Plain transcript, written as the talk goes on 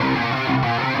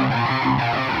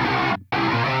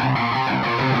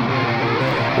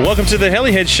Welcome to the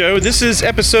Helihead Show. This is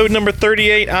episode number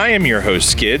 38. I am your host,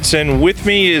 Skids, and with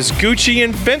me is Gucci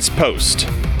and Fence Post.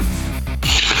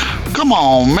 Come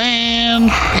on, man.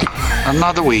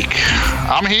 Another week.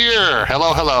 I'm here.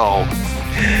 Hello, hello.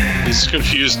 This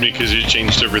confused me because you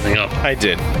changed everything up. I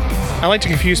did. I like to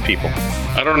confuse people.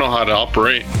 I don't know how to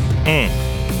operate.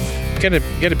 Gotta,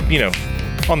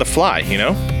 on the fly, you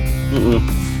know?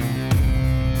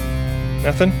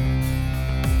 Nothing?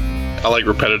 I like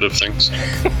repetitive things.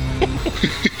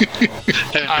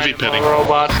 Heavy petting.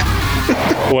 Robot.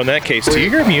 Well, in that case, do you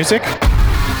hear music?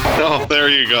 Oh, there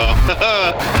you go.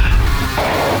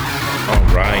 All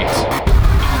right.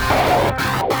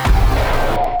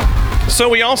 So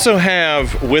we also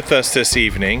have with us this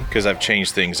evening, because I've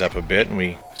changed things up a bit and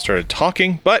we started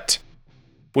talking, but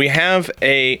we have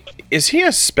is he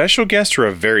a special guest or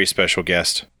a very special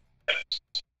guest?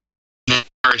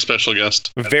 Very special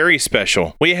guest. Very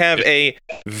special. We have a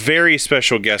very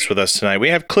special guest with us tonight. We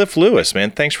have Cliff Lewis,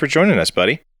 man. Thanks for joining us,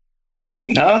 buddy.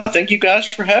 No, thank you guys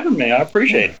for having me. I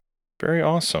appreciate it. Very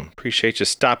awesome. Appreciate you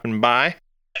stopping by.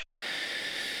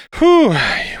 Whew.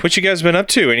 What you guys been up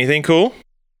to? Anything cool?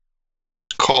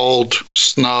 Cold,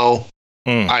 snow.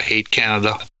 I hate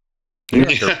Canada.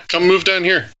 Yeah, come move down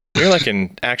here. You're like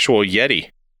an actual Yeti.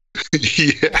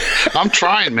 Yeah, I'm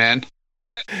trying, man.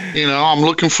 You know, I'm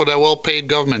looking for that well-paid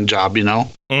government job, you know?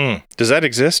 Does that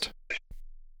exist?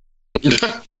 Yeah,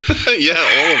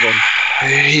 all of them.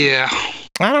 Yeah.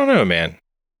 I don't know, man.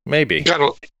 Maybe. You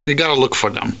gotta look for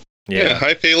them. Yeah,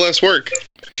 I pay less work.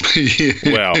 Yeah.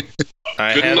 Well,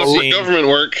 I Good have enough for seen... government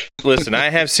work. Listen, I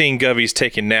have seen Govies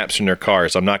taking naps in their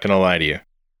cars. I'm not going to lie to you.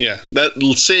 Yeah, that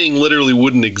saying literally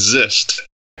wouldn't exist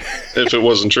if it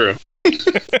wasn't true.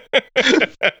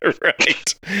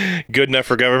 Right. Good enough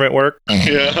for government work?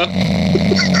 Yeah.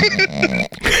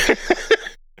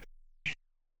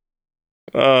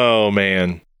 Oh,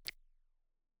 man.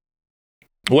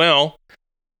 Well,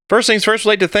 first things first,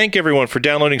 we'd like to thank everyone for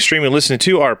downloading, streaming, and listening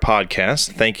to our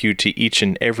podcast. Thank you to each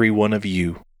and every one of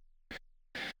you.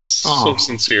 So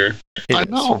sincere. I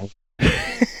know.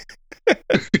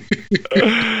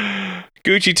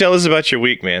 Gucci, tell us about your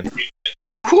week, man.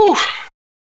 Whew.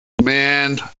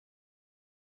 Man,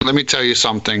 let me tell you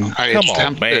something. Come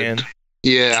on, man.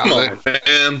 Yeah. Come on,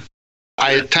 man.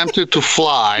 I attempted to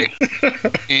fly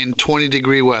in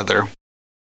 20-degree weather.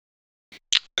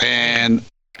 And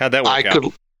How'd that work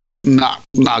out?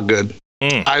 Not good.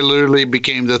 I literally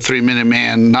became the 3-minute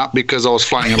man, not because I was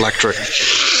flying electric.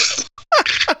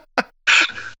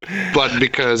 But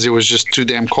because it was just too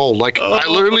damn cold. Like,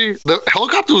 the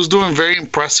helicopter was doing very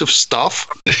impressive stuff.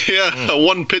 Yeah, a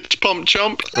one-pitch pump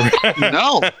jump.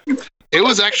 No, it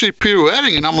was actually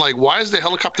pirouetting, and I'm like, why is the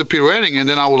helicopter pirouetting? And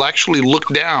then I will actually look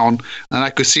down, and I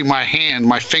could see my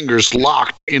fingers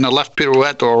locked in a left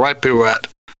pirouette or a right pirouette,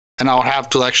 and I'll have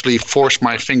to actually force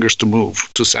my fingers to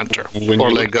move to center When or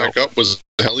you let look go. back up, was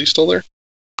the heli still there?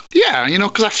 Yeah, you know,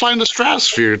 because I fly in the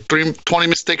stratosphere, 20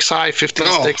 mistakes high, 50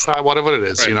 mistakes high, whatever it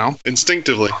is, Right. you know?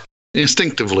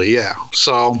 Instinctively, yeah.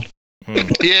 So,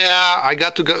 yeah, I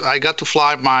got to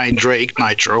fly my Drake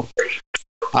Nitro.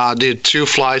 Did 2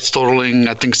 flights totaling,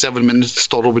 I think, 7 minutes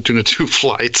total between the 2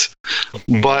 flights.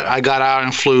 But I got out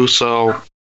and flew, so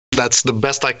that's the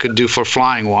best I could do for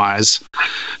flying-wise.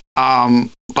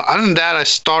 But other than that, I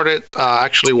started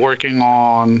actually working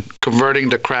on converting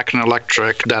the Kraken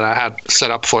Electric that I had set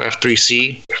up for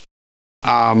F3C.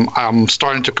 I'm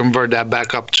starting to convert that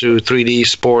back up to 3D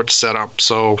sports setup,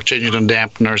 so changing the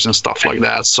dampeners and stuff like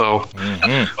that. So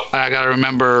I got to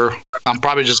remember, I'm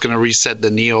probably just going to reset the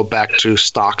Neo back to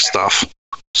stock stuff.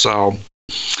 So,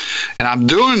 and I'm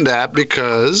doing that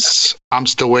because I'm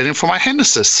still waiting for my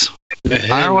Hennessy's. Yeah,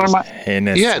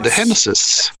 the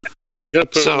Hennessy's. you gotta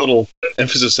put a little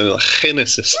emphasis in it.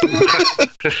 Genesis.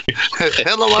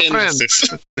 Hello, my friend.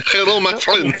 Hello, my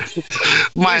friend.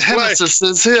 My Hennessy's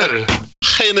is here.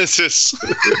 Genesis.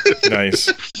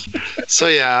 Nice. So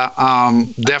yeah,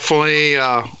 definitely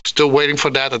still waiting for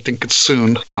that. I think it's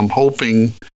soon. I'm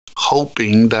hoping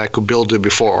that I could build it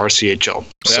before RCHL.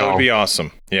 That would be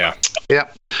awesome. Yeah. Yeah.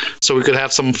 So we could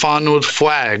have some fun with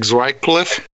flags, right,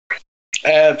 Cliff?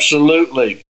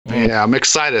 Absolutely. Yeah, I'm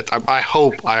excited. I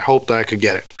hope that I could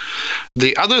get it.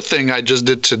 The other thing I just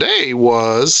did today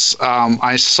was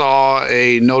I saw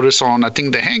a notice on, I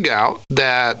think, the Hangout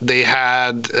that they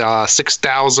had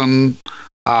 6,000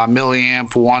 milliamp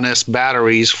 1S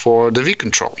batteries for the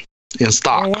V-Control in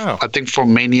stock. Oh, wow. I think for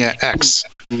Mania X.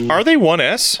 Are they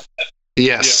 1S?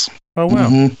 Yes. Oh, wow.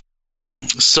 Mm-hmm.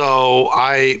 So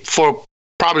for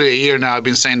probably a year now, I've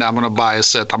been saying that I'm going to buy a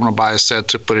set. I'm going to buy a set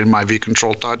to put in my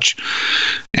V-Control Touch.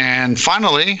 And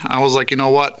finally, I was like, you know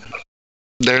what?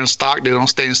 they're in stock. They don't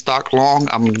stay in stock long.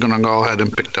 I'm gonna go ahead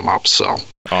and pick them up. So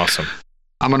awesome.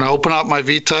 I'm gonna open up my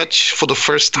V-Touch for the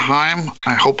first time.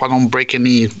 I hope I don't break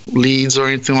any leads or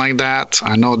anything like that.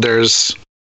 I know there's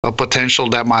a potential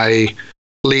that my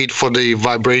lead for the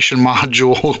vibration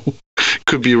module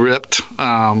could be ripped.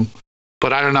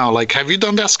 But I don't know. Like, have you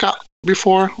done that, Scott,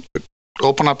 before?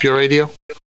 Open up your radio?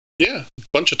 Yeah, a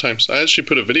bunch of times. I actually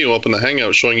put a video up in the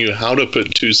Hangout showing you how to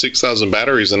put two 6,000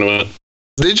 batteries into it.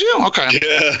 Did you? Okay.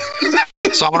 Yeah.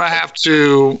 So I'm going to have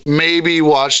to maybe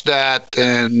watch that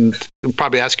and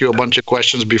probably ask you a bunch of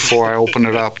questions before I open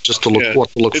it up just to look what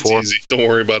to look for. It's easy. Don't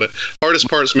worry about it. Hardest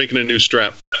part is making a new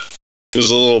strap. There's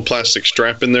a little plastic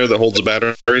strap in there that holds the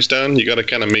batteries down. You got to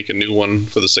kind of make a new one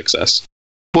for the 6S.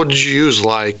 What did you use?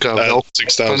 Like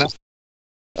 6,000.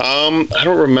 I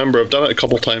don't remember. I've done it a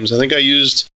couple times. I think I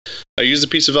used a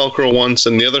piece of Velcro once,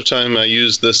 and the other time I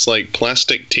used this like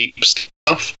plastic tape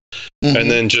stuff, and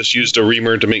then just used a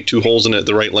reamer to make two holes in it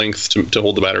the right length to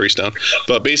hold the batteries down.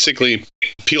 But basically,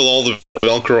 peel all the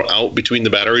Velcro out between the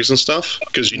batteries and stuff,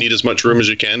 because you need as much room as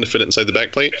you can to fit it inside the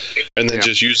back plate, and then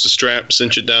just use the strap,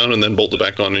 cinch it down, and then bolt it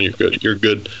back on, and you're good. You're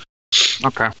good.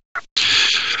 Okay.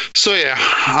 So yeah,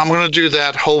 I'm going to do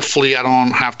that. Hopefully I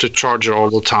don't have to charge it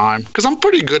all the time, because I'm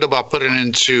pretty good about putting it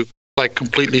into like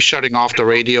completely shutting off the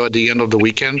radio at the end of the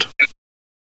weekend.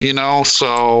 You know,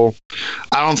 so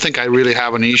I don't think I really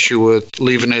have an issue with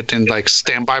leaving it in like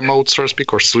standby mode, so to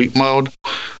speak, or sleep mode.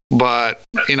 But,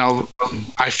 you know,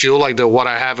 I feel like what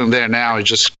I have in there now is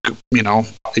just, you know,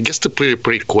 it gets depleted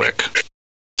pretty quick.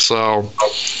 So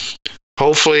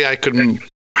hopefully I could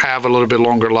have a little bit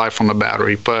longer life on the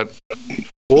battery, but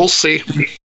we'll see.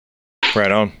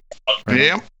 Right on.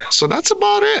 Yeah. So that's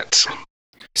about it.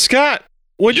 Scott,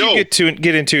 what'd you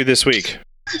get into this week?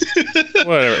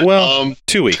 Whatever. Well,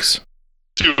 2 weeks.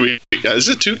 2 weeks. Is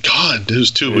it 2? God, it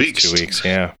was 2 weeks. 2 weeks,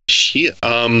 yeah. Shit.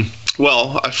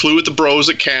 Well, I flew with the bros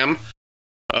at Cam.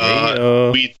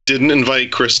 We didn't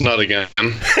invite Chris Nutt again.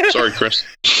 Sorry, Chris.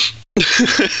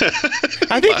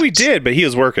 I think we did, but he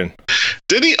was working.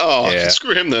 Did he? Oh, yeah.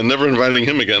 Screw him then. Never inviting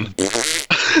him again.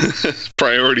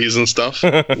 Priorities and stuff.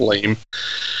 Lame.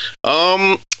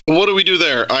 What do we do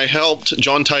there? I helped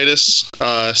John Titus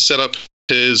set up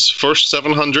his first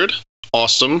 700.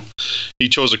 Awesome. He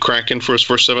chose a Kraken for his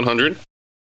first 700.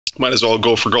 Might as well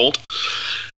go for gold.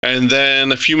 And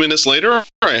then a few minutes later,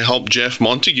 I helped Jeff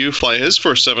Montague fly his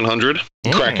first 700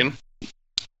 Kraken.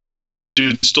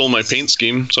 Dude stole my paint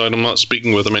scheme, so I'm not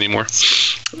speaking with him anymore.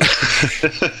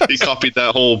 He copied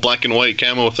that whole black and white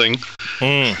camo thing.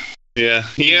 Yeah,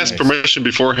 he asked permission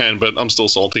beforehand, but I'm still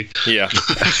salty. Yeah.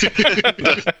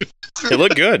 It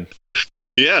looked good.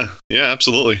 Yeah,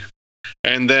 absolutely.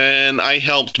 And then I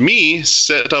helped me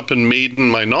set up and maiden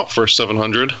my not first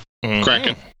 700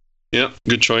 Kraken. Yeah,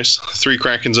 good choice. 3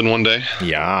 Krakens in one day.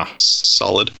 Yeah.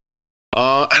 Solid.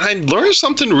 And I learned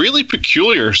something really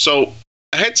peculiar. So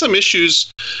I had some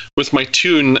issues with my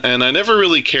tune, and I never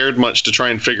really cared much to try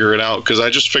and figure it out, because I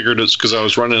just figured it's because I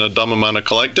was running a dumb amount of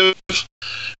collective.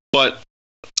 But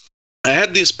I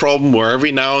had this problem where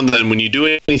every now and then when you do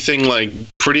anything like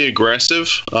pretty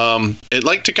aggressive, it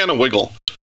liked to kind of wiggle.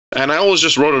 And I always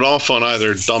just wrote it off on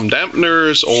either dumb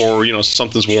dampeners, or, you know,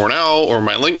 something's worn out, or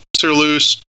my links are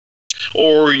loose,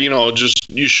 or, you know, just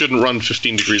you shouldn't run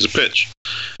 15 degrees of pitch.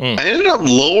 I ended up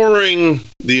lowering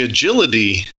the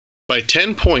agility by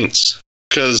 10 points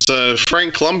because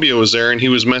Frank Columbia was there and he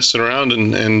was messing around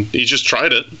and he just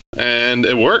tried it and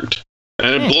it worked.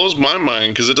 And it blows my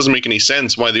mind because it doesn't make any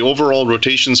sense why the overall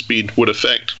rotation speed would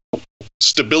affect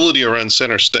stability around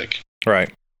center stick.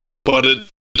 Right. But it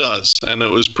does, and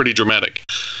it was pretty dramatic.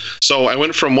 So I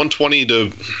went from 120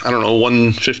 to, I don't know,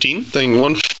 115?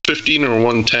 115 or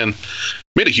 110.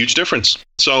 Made a huge difference.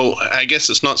 So I guess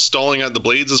it's not stalling out the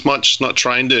blades as much. It's not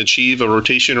trying to achieve a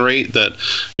rotation rate that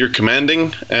you're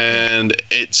commanding, and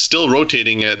it's still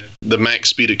rotating at the max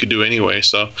speed it could do anyway.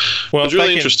 So it was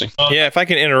really interesting. Yeah, if I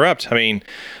can interrupt, I mean,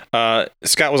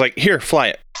 Scott was like, here, fly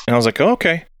it. And I was like, oh,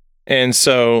 okay. And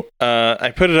so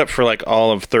I put it up for like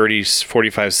all of 30,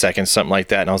 45 seconds, something like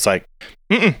that. And I was like,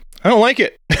 I don't like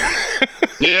it.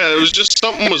 Yeah, it was just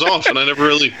something was off, and I never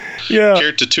really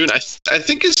cared to tune. I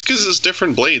think it's because it's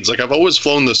different blades. Like, I've always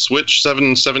flown the Switch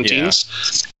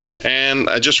 717s, and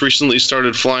I just recently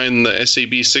started flying the SAB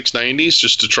 690s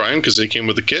just to try them because they came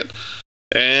with the kit.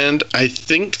 And I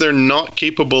think they're not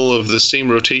capable of the same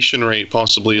rotation rate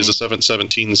possibly as the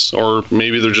 717s, or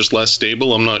maybe they're just less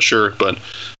stable. I'm not sure, but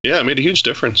yeah, it made a huge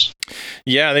difference.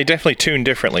 Yeah, they definitely tune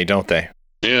differently, don't they?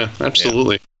 Yeah,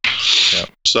 absolutely. Yeah.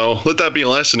 So let that be a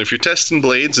lesson. If you're testing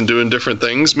blades and doing different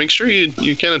things, make sure you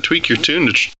kind of tweak your tune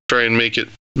to try and make it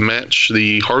match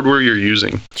the hardware you're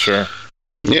using. Sure.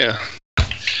 Yeah.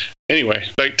 Anyway,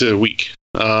 back to week.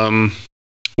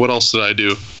 What else did I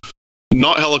do?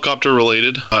 Not helicopter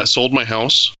related. I sold my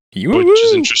house, which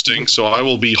is interesting. So I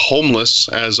will be homeless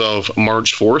as of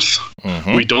March 4th.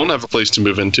 Mm-hmm. We don't have a place to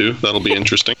move into. That'll be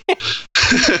interesting.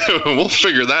 We'll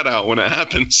figure that out when it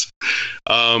happens.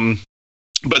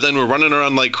 But then we're running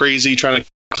around like crazy, trying to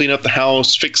clean up the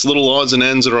house, fix little odds and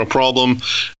ends that are a problem,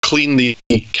 clean the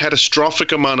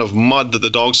catastrophic amount of mud that the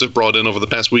dogs have brought in over the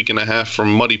past week and a half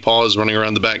from muddy paws running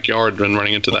around the backyard and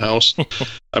running into the house.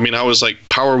 I mean, I was like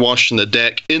power washing the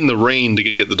deck in the rain to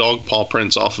get the dog paw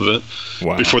prints off of it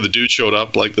before the dude showed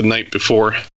up like the night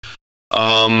before.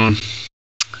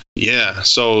 Yeah,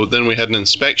 so then we had an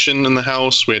inspection in the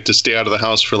house. We had to stay out of the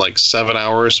house for like 7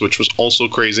 hours, which was also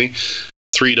crazy.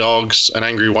 3 dogs, an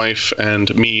angry wife,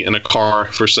 and me in a car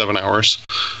for 7 hours.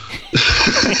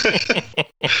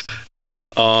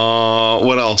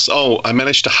 What else? Oh, I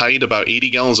managed to hide about 80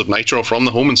 gallons of nitro from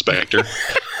the home inspector.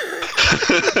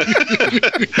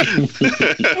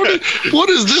 What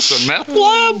is this, a meth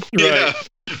lab? Yeah.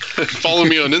 Follow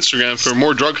me on Instagram for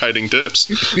more drug hiding tips.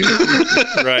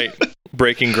 Right.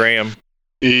 Breaking Graham.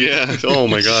 Yeah. Oh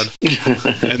my God.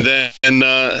 And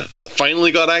then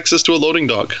finally got access to a loading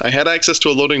dock. I had access to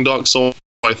a loading dock, so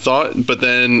I thought, but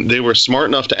then they were smart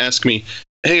enough to ask me,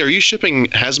 "Hey, are you shipping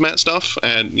hazmat stuff?"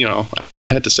 And I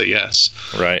had to say yes.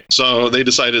 Right. So they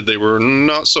decided they were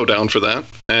not so down for that.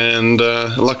 And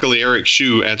luckily, Eric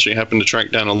Shue actually happened to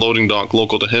track down a loading dock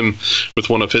local to him with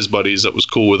one of his buddies that was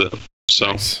cool with it.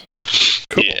 So, Nice.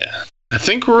 Cool. yeah, I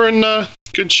think we're in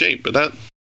good shape. But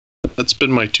that's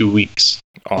been my 2 weeks.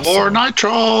 Awesome. More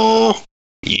nitro.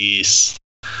 Yes.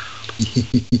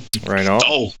 Right on.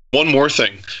 Oh, one more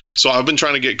thing. So I've been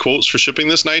trying to get quotes for shipping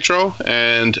this nitro,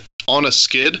 and on a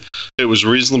skid, it was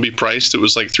reasonably priced. It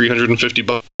was like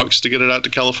 $350 to get it out to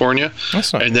California.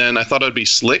 That's not And then I thought I'd be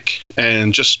slick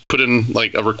and just put in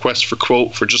like a request for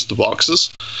quote for just the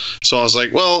boxes. So I was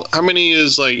like, well, how many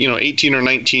is 18 or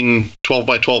 19 12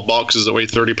 by 12 boxes that weigh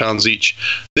 30 pounds each?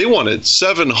 They wanted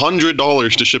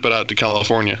 $700 to ship it out to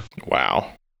California.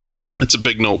 Wow. It's a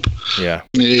big nope. Yeah.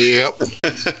 Yep.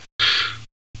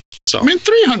 So I mean,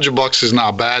 $300 is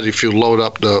not bad if you load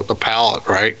up the pallet,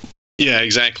 right? yeah,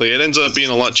 exactly. It ends up being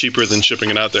a lot cheaper than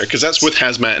shipping it out there because that's with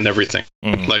hazmat and everything.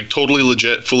 Mhm. Like totally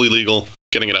legit, fully legal,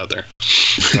 getting it out there.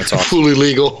 That's awesome. Fully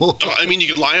legal. I mean, you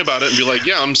could lie about it and be like,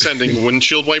 yeah, I'm sending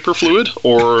windshield wiper fluid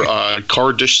or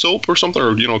car dish soap or something,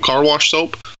 or, car wash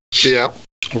soap, Yeah.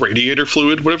 radiator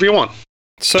fluid, whatever you want.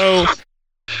 So,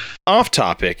 off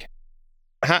topic.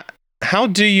 How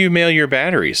do you mail your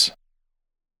batteries?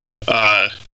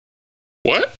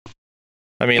 What?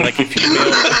 I mean, like if you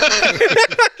mail...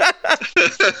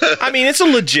 I mean, it's a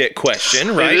legit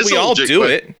question, right? It is We a all legit do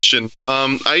it. question.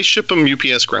 I ship them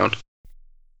UPS ground.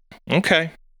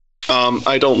 Okay.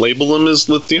 I don't label them as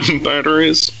lithium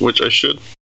batteries, which I should.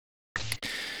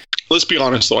 Let's be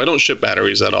honest, though. I don't ship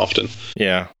batteries that often.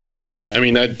 Yeah. I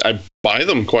mean, I buy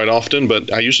them quite often,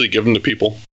 but I usually give them to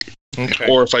people. Okay.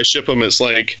 Or if I ship them, it's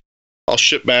like I'll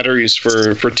ship batteries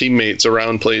for teammates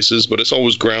around places, but it's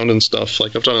always ground and stuff.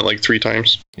 Like I've done it like 3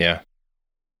 times. Yeah.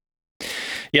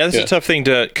 Yeah, this is a tough thing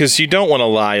because you don't want to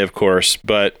lie, of course,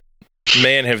 but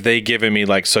man, have they given me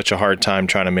like such a hard time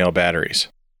trying to mail batteries.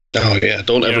 Oh yeah,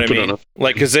 don't ever put it on a...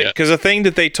 Like, because the thing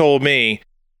that they told me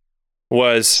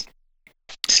was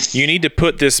you need to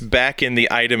put this back in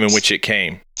the item in which it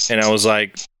came. And I was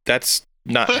like, that's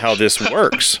not how this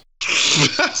works.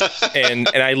 and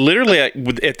I literally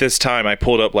at this time I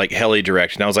pulled up like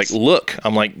HeliDirect and I was like, look,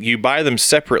 I'm like, you buy them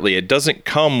separately. It doesn't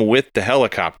come with the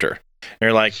helicopter. And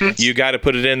they're like, you got to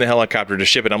put it in the helicopter to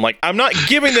ship it. I'm like, I'm not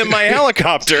giving them my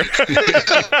helicopter.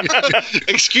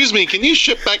 Excuse me, can you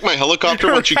ship back my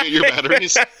helicopter once you get your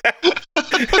batteries?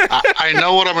 I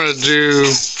know what I'm going to do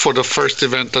for the first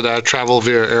event that I travel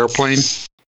via airplane.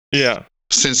 Yeah.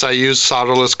 Since I use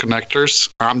solderless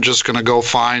connectors, I'm just going to go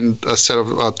find a set of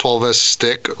 12S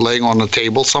stick laying on the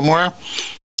table somewhere,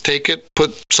 take it,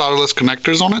 put solderless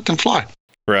connectors on it, and fly.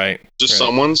 Right. Just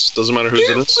someone's? Doesn't matter whose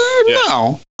it is?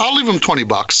 No. I'll leave them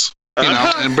 $20,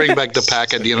 and bring back the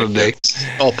pack at the end of the day.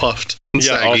 All puffed. And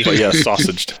saggy.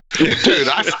 Sausaged. Dude,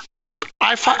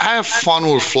 I have fun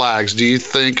with flags. Do you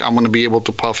think I'm going to be able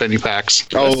to puff any packs?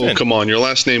 Oh, Listen. come on. Your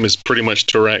last name is pretty much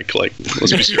Tarek. Like,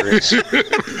 let's be serious.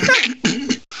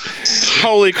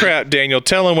 Holy crap, Daniel.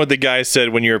 Tell him what the guy said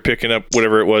when you were picking up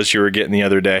whatever it was you were getting the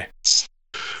other day.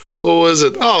 What was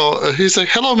it? Oh, he's like,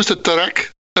 hello, Mr.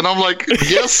 Tarek. And I'm like,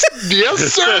 yes,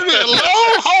 sir.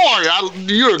 Hello, how are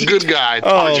you? You're a good guy.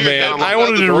 Oh man, I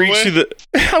wanted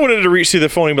to reach through the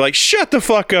phone and be like, "Shut the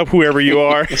fuck up, whoever you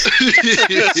are."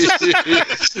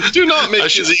 Do not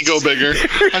make his ego bigger.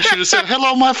 I should have said,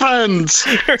 "Hello, my friends."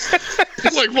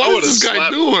 Like, what is this guy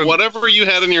doing? Whatever you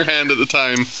had in your hand at the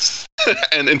time,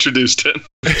 and introduced him.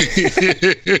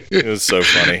 It was so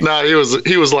funny. No,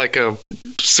 he was like a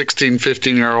 16,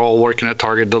 15-year-old working at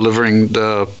Target delivering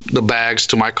the bags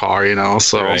to my car,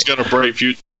 so He's got a bright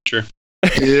future.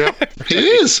 Yeah, he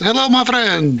is. Hello, my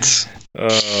friends.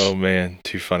 Oh man,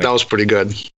 too funny. That was pretty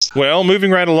good. Well, moving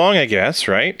right along, I guess,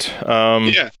 right?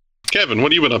 Yeah. Kevin,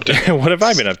 what have you been up to? What have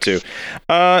I been up to?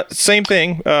 Same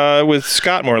thing with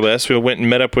Scott, more or less. We went and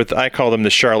met up with, I call them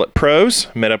the Charlotte Pros.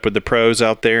 Met up with the pros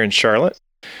out there in Charlotte.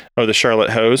 Or the Charlotte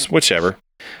Hoes, whichever.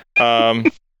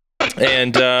 Had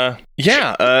a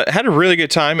really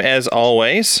good time, as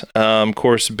always. Of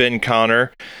course, Ben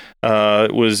Connor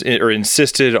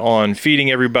insisted on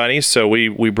feeding everybody, so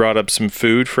we brought up some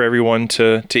food for everyone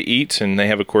to eat, and they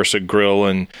have, of course, a grill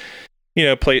and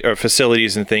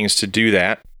facilities and things to do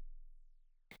that.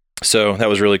 So that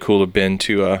was really cool of Ben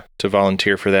to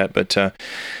volunteer for that. But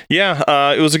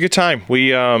it was a good time.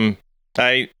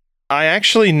 I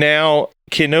actually now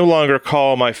can no longer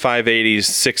call my 580s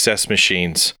 6S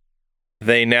machines.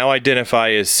 They now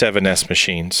identify as 7S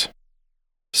machines.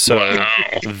 So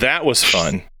that was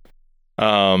fun.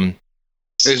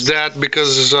 Is that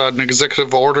because there's an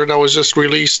executive order that was just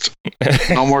released?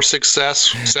 No more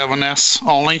 6S, 7S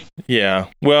only? Yeah.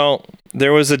 Well,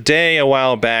 there was a day a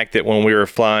while back that when we were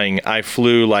flying, I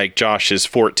flew like Josh's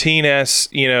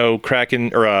 14S,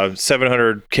 Kraken or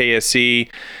 700 KSE,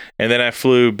 and then I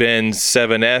flew Ben's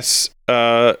 7S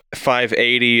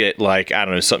 580 at like, I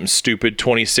don't know, something stupid,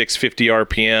 2650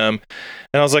 RPM.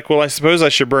 And I was like, well, I suppose I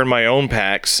should burn my own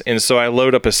packs. And so I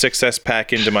load up a 6S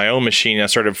pack into my own machine. And I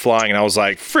started flying, and I was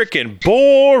like, freaking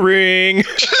boring.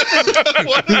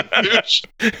 What a douche.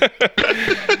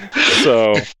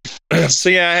 So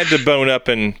yeah, I had to bone up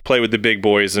and play with the big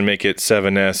boys and make it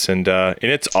 7S, and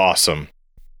it's awesome.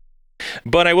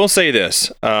 But I will say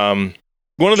this.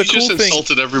 One of the cool things... You just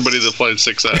insulted everybody that played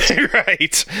 6S.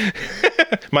 Right.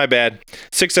 My bad.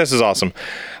 6S is awesome.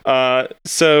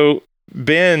 So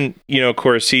Ben, of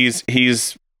course, he's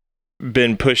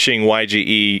been pushing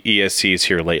YGE ESCs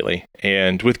here lately,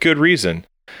 and with good reason.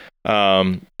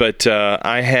 But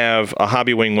I have a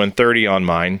Hobby Wing 130 on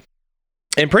mine,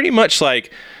 and pretty much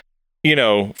like,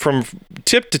 from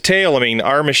tip to tail, I mean,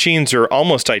 our machines are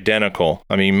almost identical.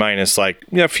 I mean, minus like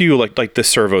a few, like the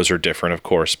servos are different, of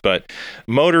course, but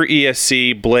motor,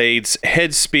 ESC, blades,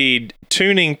 head speed,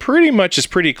 tuning pretty much is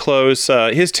pretty close.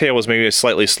 His tail was maybe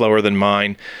slightly slower than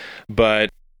mine,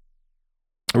 but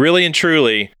really and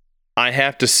truly, I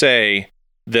have to say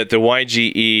that the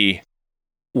YGE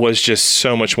was just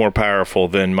so much more powerful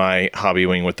than my Hobby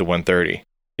Wing with the 130.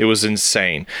 It was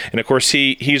insane. And of course,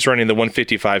 he's running the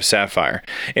 155 Sapphire.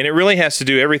 And it really has to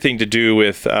do everything to do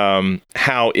with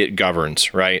how it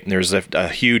governs, right? And there's a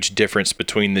huge difference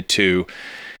between the two.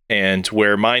 And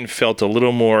where mine felt a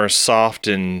little more soft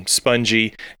and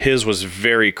spongy, his was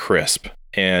very crisp.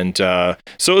 And so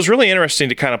it was really interesting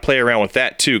to kind of play around with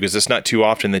that too, because it's not too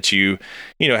often that you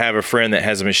have a friend that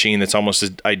has a machine that's almost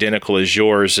as identical as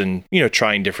yours, and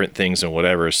trying different things and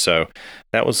whatever. So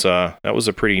that was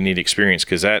a pretty neat experience,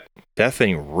 because that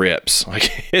thing rips.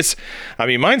 Like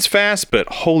mine's fast, but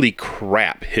holy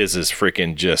crap, his is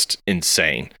freaking just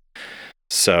insane.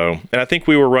 So, and I think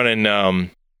we were running.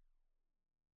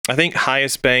 I think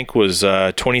highest bank was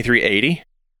 2380.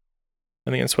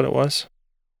 I think that's what it was.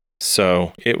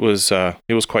 So it was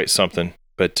quite something,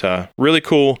 but really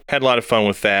cool. Had a lot of fun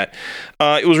with that.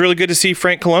 It was really good to see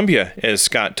Frank Columbia, as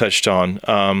Scott touched on.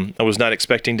 I was not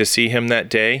expecting to see him that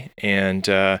day, and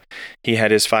he had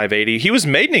his 580. He was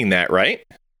maidening that, right?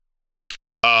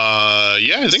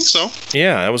 Yeah, I think so.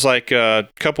 Yeah, it was like a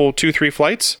couple, 2-3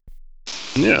 flights.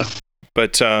 Yeah,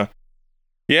 but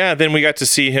yeah, then we got to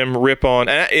see him rip on.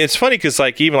 And it's funny because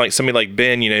even like somebody like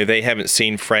Ben, they haven't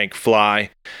seen Frank fly.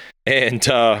 And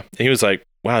he was like,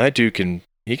 wow, that dude can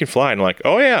fly. And I'm like,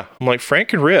 oh yeah. I'm like, Frank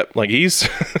can rip. Like, he's,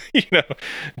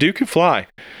 dude can fly.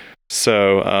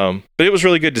 So, but it was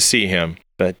really good to see him.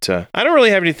 But I don't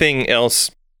really have anything else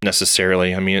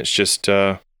necessarily. I mean, it's just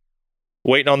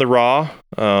waiting on the raw.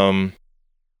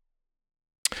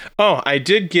 I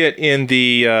did get in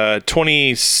the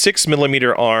 26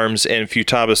 millimeter arms and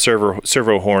Futaba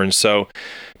servo horns. So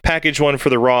package one for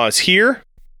the raw is here.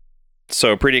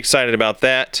 So pretty excited about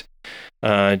that.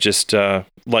 Just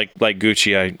like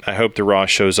Gucci, I hope the raw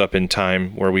shows up in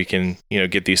time where we can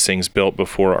get these things built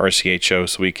before RCHO,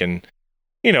 so we can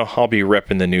I'll be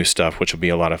repping the new stuff, which will be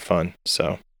a lot of fun.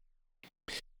 So,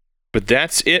 but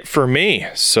that's it for me.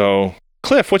 So,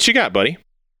 Cliff, what you got, buddy?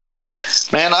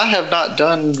 Man, I have not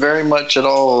done very much at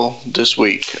all this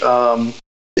week.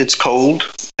 It's cold,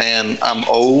 and I'm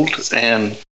old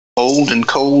and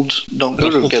cold don't go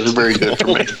together very good for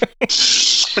me.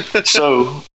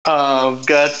 So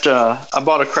I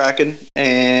bought a Kraken,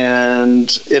 and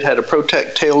it had a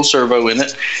Protect tail servo in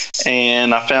it,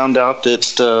 and I found out that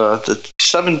the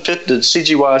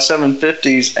CGY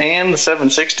 750s and the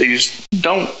 760s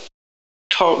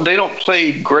they don't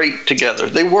play great together.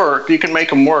 They work. You can make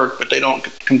them work, but they don't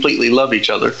completely love each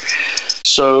other.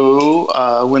 So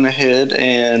I went ahead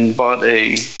and bought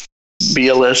a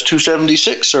BLS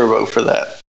 276 servo for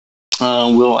that.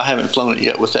 I haven't flown it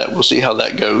yet with that. We'll see how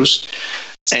that goes.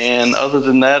 And other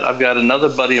than that, I've got another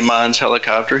buddy of mine's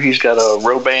helicopter. He's got a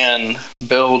Roban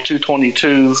Bell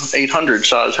 222 800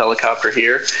 size helicopter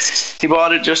here. He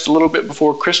bought it just a little bit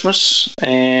before Christmas,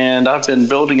 and I've been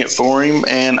building it for him,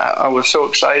 and I was so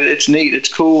excited. It's neat.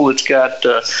 It's cool. It's got,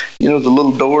 the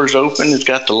little doors open. It's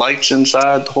got the lights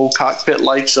inside. The whole cockpit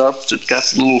lights up. It's got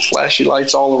the little flashy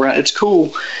lights all around. It's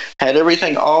cool. Had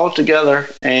everything all together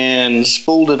and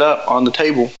spooled it up on the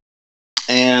table,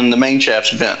 and the main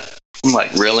shaft's bent. I'm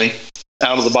like, really?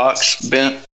 Out of the box?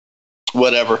 Bent?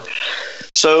 Whatever.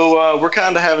 So we're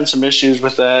kind of having some issues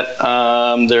with that.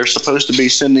 They're supposed to be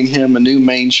sending him a new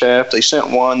main shaft. They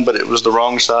sent one, but it was the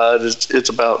wrong side. It's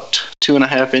about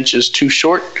 2.5 inches too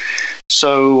short.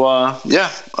 So,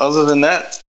 other than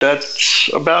that, that's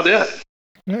about it.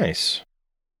 Nice.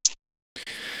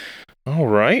 All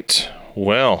right.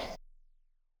 Well,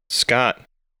 Scott,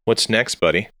 what's next,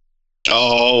 buddy?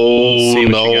 Oh,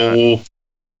 no.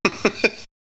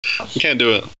 Can't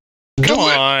do it. Come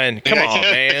on,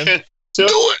 man.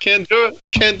 Can't do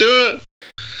it.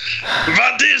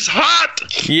 But it's hot.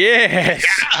 Yes.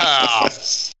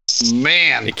 Yeah.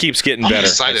 Man. It keeps getting better,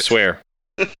 I swear.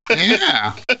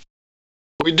 Yeah.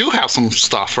 We do have some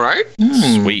stuff, right?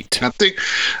 Sweet. I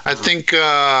think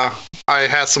I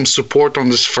had some support on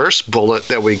this first bullet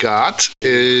that we got.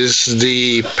 Is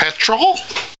the petrol?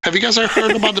 Have you guys ever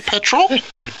heard about the petrol?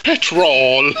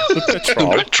 Petrol.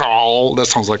 That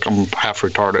sounds like I'm half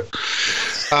retarded.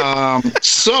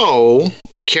 So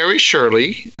Carrie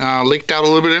Shirley leaked out a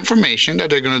little bit of information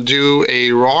that they're going to do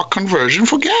a raw conversion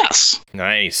for gas.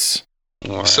 Nice.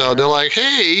 Right. So they're like,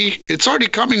 hey, it's already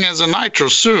coming as a nitro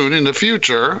soon in the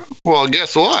future. Well,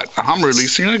 guess what? I'm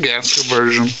releasing a gas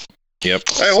conversion. Yep.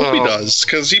 I hope he does,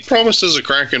 because he promised us a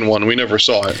Kraken one. We never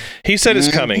saw it. He said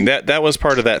it's coming. That was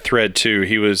part of that thread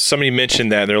too. Somebody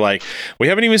mentioned that. They're like, we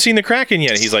haven't even seen the Kraken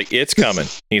yet. He's like, it's coming.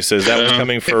 He says that was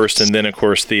coming first, and then of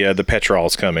course the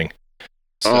petrol's coming.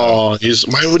 So. Oh,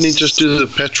 why wouldn't he just do the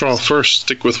petrol first?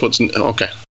 Stick with what's okay.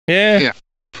 Yeah.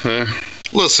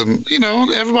 Listen,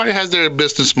 everybody has their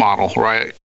business model,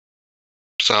 right?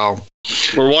 So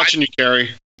we're watching you,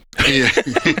 Carrie. Yeah.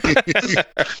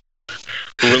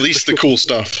 Release the cool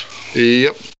stuff.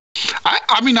 Yep. I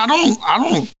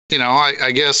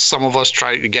guess some of us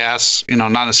try to gas,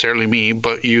 not necessarily me,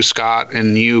 but you, Scott,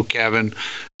 and you, Kevin.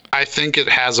 I think it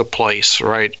has a place,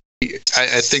 right?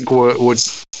 I think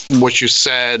what you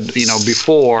said,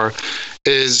 before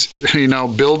is,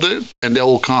 build it and they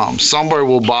will come. Somebody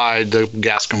will buy the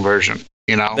gas conversion,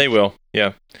 They will,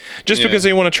 yeah. Just because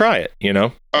they want to try it,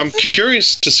 I'm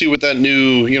curious to see what that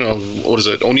new, what is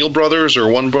it, O'Neill Brothers or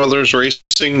One Brothers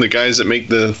Racing, the guys that make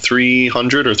the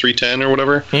 300 or 310 or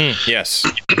whatever. Yes.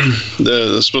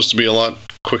 They're supposed to be a lot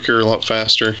quicker, a lot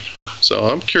faster. So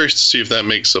I'm curious to see if that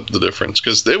makes up the difference,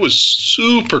 because it was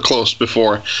super close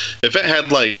before. If it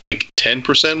had like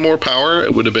 10% more power,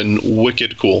 it would have been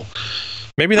wicked cool.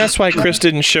 Maybe that's why Chris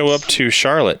didn't show up to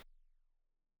Charlotte.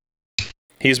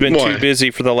 He's been too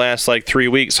busy for the last 3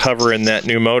 weeks hovering that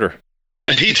new motor.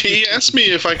 He asked me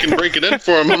if I can break it in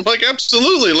for him. I'm like,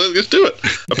 absolutely, let's do it.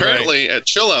 Apparently, at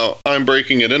Chill Out, I'm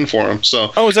breaking it in for him.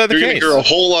 So, is that the case? You're going to hear a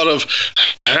whole lot of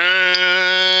oh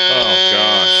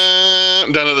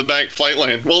gosh, down at the back flight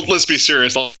line. Well, let's be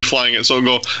serious. I'll be flying it, so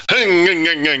it'll go.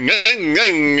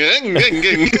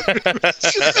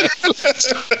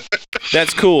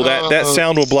 That's cool. That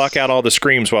sound will block out all the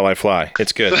screams while I fly.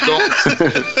 It's good.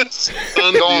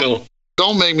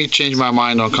 Don't make me change my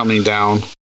mind on coming down.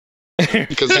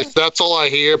 Because if that's all I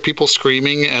hear, people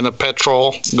screaming and a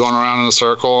petrol going around in a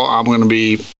circle, I'm going to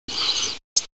be...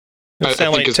 It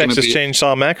sounds like Texas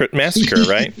Chainsaw Massacre,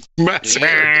 right?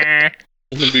 Massacre.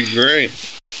 It'd be great.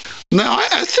 No,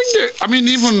 I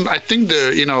think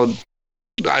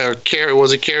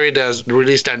Carrie that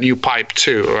released that new pipe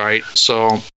too, right?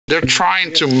 So they're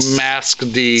trying to mask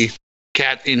the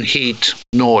cat in heat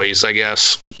noise, I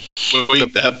guess.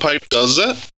 Wait, that pipe does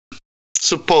that?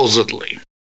 Supposedly.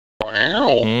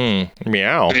 Wow.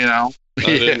 Meow. You know?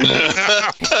 Yeah.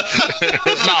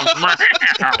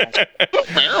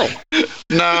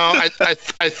 No,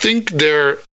 I think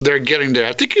they're getting there.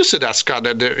 I think you said that, Scott,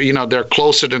 that they're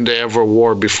closer than they ever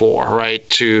were before, right?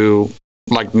 To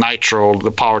like nitro,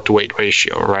 the power to weight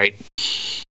ratio, right?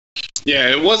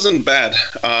 Yeah, it wasn't bad.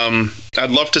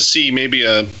 I'd love to see maybe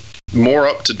a more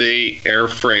up-to-date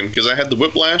airframe, because I had the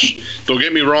Whiplash. Don't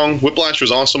get me wrong, Whiplash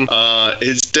was awesome.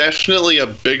 It's definitely a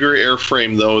bigger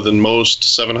airframe, though, than most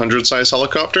 700-size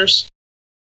helicopters.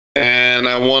 And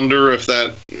I wonder if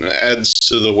that adds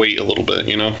to the weight a little bit,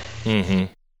 Mm-hmm.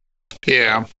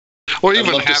 Yeah. Or I'd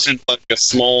even love to having... see like a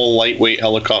small, lightweight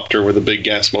helicopter with a big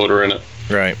gas motor in it.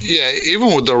 Right. Yeah,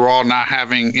 even with the raw not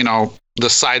having, the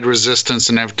side resistance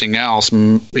and everything else,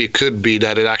 it could be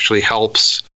that it actually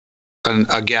helps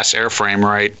a gas airframe,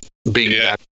 right? Being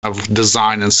that of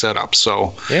design and setup.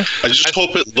 So yeah, I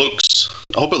hope it looks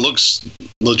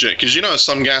legit, because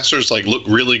some gassers like look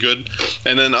really good,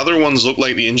 and then other ones look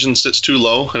like the engine sits too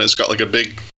low and it's got like a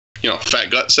big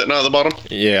fat gut sitting out of the bottom.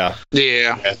 Yeah.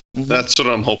 That's what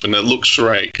I'm hoping. It looks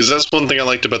right, because that's one thing I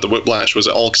liked about the Whiplash, was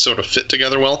it all sort of fit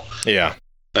together well. Yeah.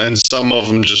 And some of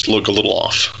them just look a little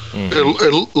off. Mm-hmm.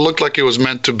 It looked like it was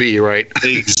meant to be, right?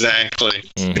 Exactly.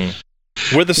 Mm-hmm.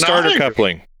 With the starter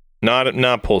coupling,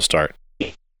 not pull start.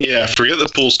 Yeah, forget the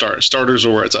pull start. Starters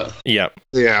are where it's at. Yep.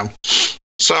 Yeah.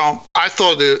 So I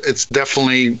thought it's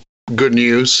definitely good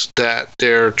news that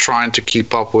they're trying to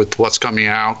keep up with what's coming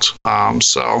out.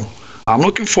 So I'm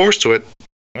looking forward to it.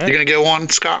 Right. You gonna get one,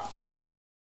 Scott?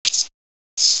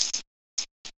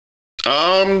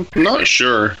 Not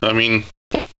sure. I mean,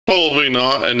 probably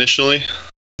not initially.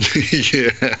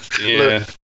 Yeah.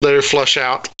 Let it flush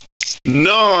out.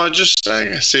 No, I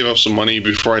save up some money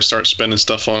before I start spending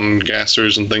stuff on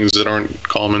gassers and things that aren't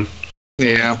common.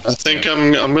 Yeah. I think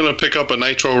I'm gonna pick up a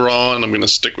nitro raw, and I'm gonna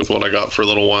stick with what I got for a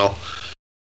little while.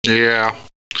 Yeah.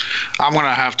 I'm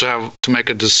gonna have to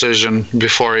make a decision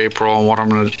before April on what I'm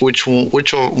gonna which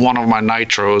one of my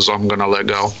nitros I'm gonna let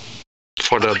go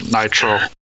for the nitro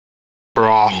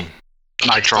raw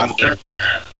nitro.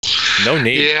 No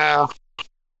need. Yeah.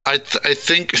 I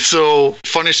think so.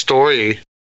 Funny story.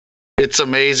 It's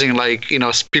amazing. Like,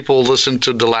 people listen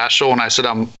to the last show, and I said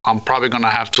I'm probably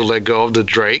gonna have to let go of the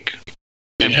Drake,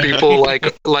 and people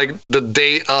like the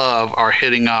day of are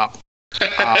hitting up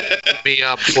me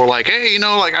up for like, hey,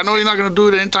 like I know you're not gonna do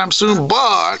it anytime soon,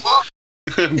 but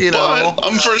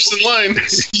I'm first in line.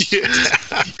 Yeah.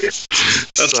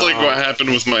 That's like what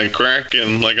happened with my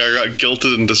Kraken. Like, I got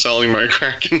guilted into selling my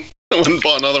Kraken. I went and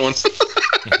bought another one.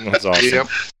 That's awesome. Yep.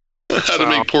 How to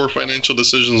make poor financial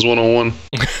decisions 101.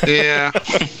 Yeah.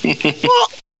 Well,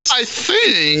 I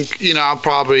think, I'll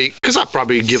probably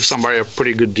give somebody a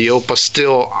pretty good deal, but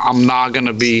still, I'm not going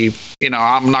to be,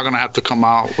 I'm not going to have to come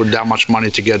out with that much money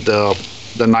to get the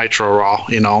nitro raw,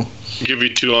 Give you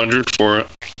 $200 for it.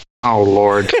 Oh,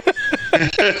 Lord.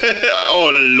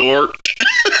 Oh, Lord.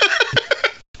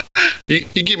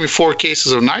 You give me 4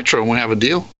 cases of nitro and we have a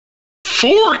deal.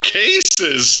 4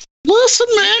 cases? Listen,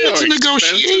 man, it's a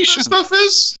negotiation. That stuff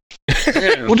is?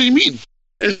 What do you mean?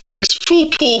 It's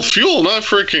full pull fuel, not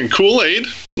freaking Kool-Aid.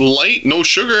 Light, no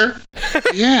sugar.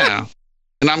 Yeah.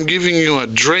 And I'm giving you a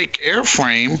Drake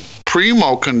airframe,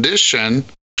 primo condition,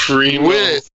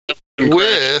 with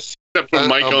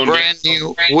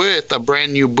a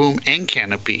brand new boom and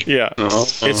canopy. Yeah.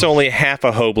 It's only half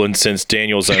a Hoagland since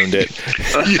Daniel's owned it.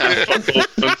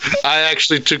 I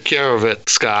actually took care of it,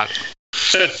 Scott.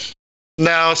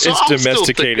 Now, so it's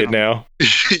domesticated now.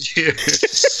 Yeah.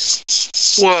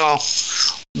 Well,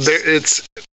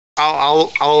 I'll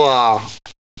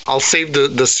save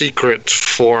the secret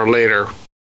for later,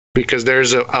 because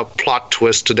there's a plot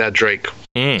twist to that Drake.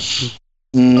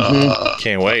 Mm-hmm.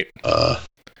 Can't wait.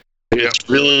 It's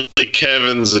really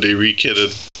Kevin's that he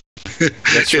rekitted.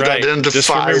 That's right.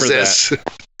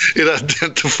 It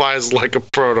identifies like a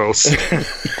Protos.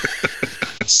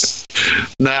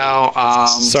 Now,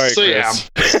 sorry, so Chris.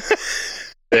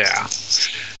 Yeah.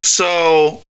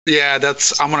 So yeah,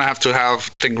 I'm gonna have to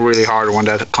think really hard when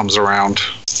that comes around.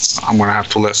 I'm gonna have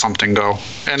to let something go.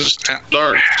 And start.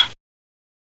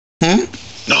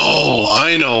 No,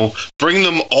 I know. Bring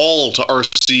them all to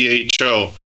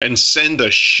RCHO and send the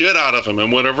shit out of them,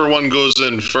 and whatever one goes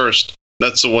in first,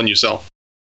 that's the one you sell.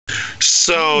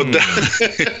 So,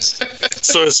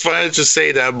 so it's funny to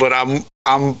say that, but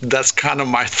that's kind of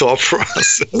my thought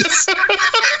process.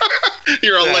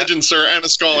 You're a legend, sir, and a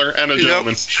scholar, and a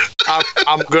gentleman.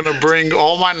 I'm gonna bring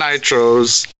all my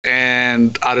nitros,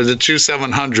 and out of the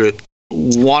 700,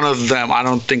 one of them I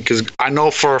don't think is. I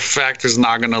know for a fact is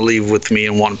not going to leave with me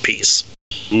in one piece.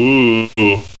 Ooh,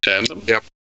 tandem. Yep.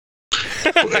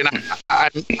 And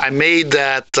I made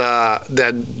that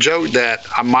joke that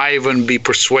I might even be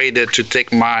persuaded to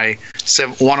take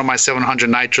one of my 700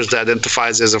 nitros that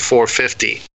identifies as a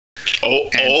 450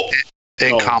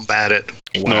 and combat it.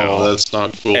 Wow. No, that's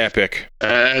not cool. Epic.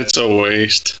 That's a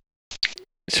waste.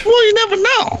 Well, you never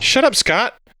know. Shut up,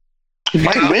 Scott.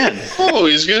 Might win. Oh,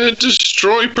 he's gonna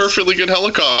destroy perfectly good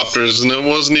helicopters, and it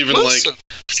wasn't even Listen. like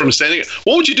from standing.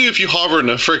 What would you do if you hovered and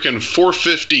a freaking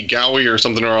 450 Gowie or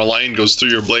something, or a line goes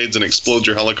through your blades and explodes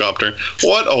your helicopter?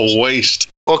 What a waste!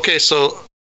 Okay, so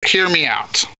hear me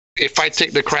out. If I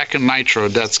take the Kraken Nitro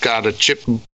that's got a chip,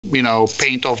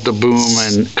 paint off the boom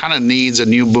and kind of needs a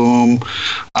new boom,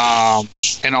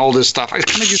 and all this stuff, it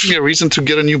kind of gives me a reason to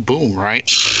get a new boom, right?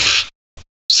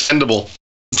 Sendable.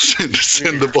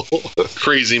 Sendable.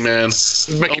 Crazy, man.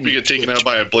 I hope you get taken out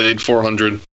by a Blade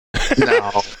 400.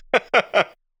 No.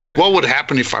 What would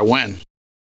happen if I win?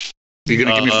 You're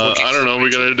gonna give me 14? I don't know.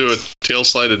 We gotta do a tail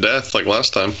slide of death like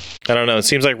last time. I don't know. It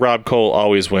seems like Rob Cole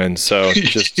always wins, so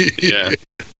just Yeah.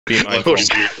 be mindful.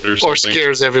 or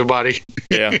scares everybody.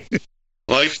 Yeah.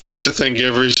 I like to think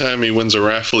every time he wins a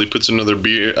raffle, he puts another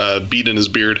bead in his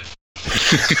beard.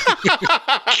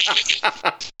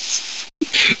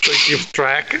 To keep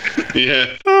track. Yeah.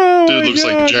 Oh, Dude my looks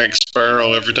like God. Jack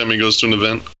Sparrow every time he goes to an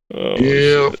event. Oh,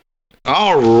 Yeah.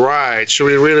 All right. Should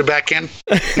we reel it back in?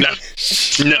 No.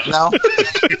 No.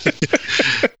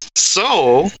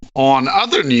 So, on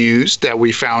other news that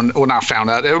we not found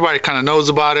out, everybody kind of knows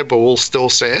about it, but we'll still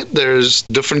say it. There's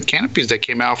different canopies that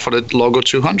came out for the Logo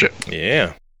 200.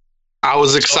 Yeah. I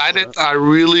was excited. I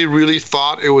really, really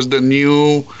thought it was the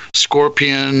new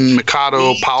Scorpion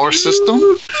Mikado power system.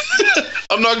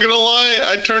 I'm not gonna lie,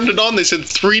 I turned it on. They said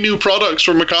 3 new products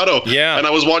for Mikado. Yeah. And I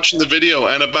was watching the video,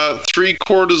 and about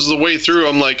 3/4 of the way through,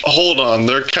 I'm like, hold on,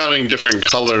 they're counting different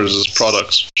colors as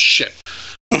products. Shit.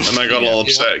 And I got all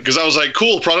upset because I was like,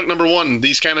 cool, product number 1,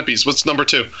 these canopies. What's number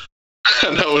 2?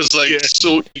 And I was like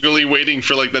so eagerly waiting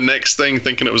for like the next thing,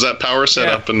 thinking it was that power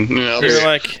setup, and I was You're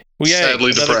like, well, yeah,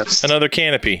 sadly depressed. another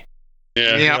canopy.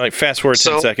 Yeah. Yeah. Like fast forward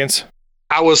 10 seconds.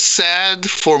 I was sad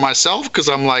for myself because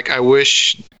I'm like, I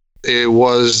wish it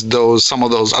was some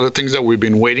of those other things that we've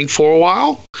been waiting for a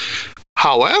while.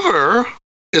 However,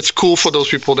 it's cool for those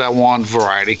people that want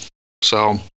variety.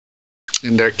 So,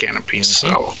 in their canopies.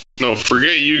 So, No,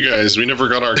 forget you guys. We never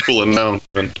got our cool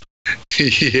announcement.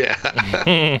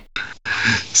 yeah.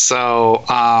 So,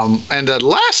 and the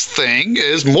last thing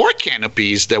is more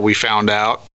canopies that we found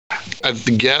out. I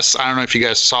guess, I don't know if you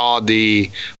guys saw the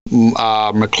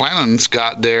McLennan's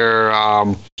got their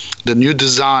the new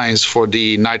designs for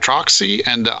the Nitroxy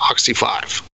and the Oxy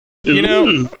 5. You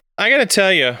know, I gotta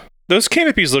tell you, those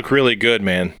canopies look really good,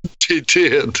 man. They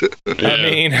did. Yeah. I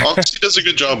mean, Oxy does a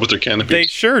good job with their canopies. they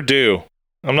sure do.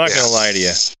 I'm not gonna Yes. lie to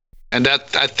you. And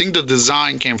that, I think the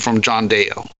design came from John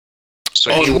Dale.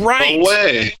 So Oh, right. no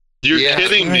way. You're Yeah.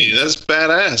 kidding me. That's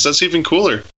badass. That's even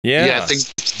cooler. Yeah. I think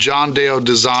John Dale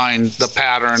designed the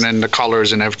pattern and the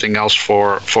colors and everything else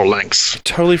for Lynx.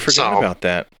 Totally forgot So- about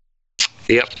that.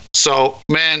 Yep. So,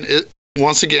 man,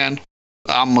 once again,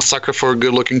 I'm a sucker for a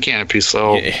good-looking canopy.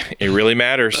 So, It really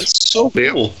matters. That's so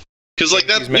cool. Because like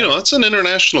that, that's an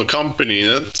international company.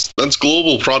 That's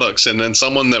global products, and then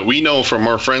someone that we know from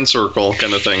our friend circle,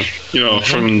 kind of thing.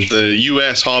 From the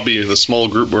U.S. hobby, the small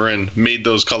group we're in, made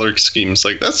those color schemes.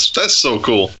 Like that's so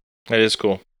cool. That is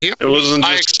cool. yep. It wasn't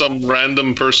just some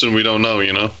random person we don't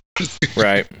know.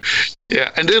 Right.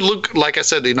 Yeah, and they look, like I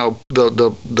said,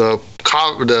 the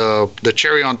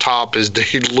cherry on top is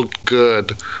they look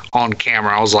good on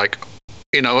camera. I was like,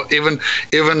 even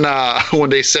when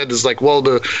they said it's like, well,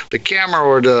 the camera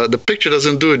or the picture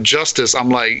doesn't do it justice. I'm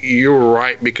like, you're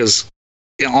right, because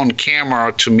on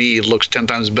camera to me it looks 10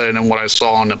 times better than what I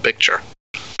saw on the picture.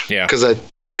 Yeah. Because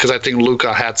I think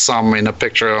Luca had some in a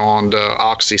picture on the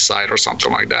Oxy side or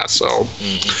something like that. So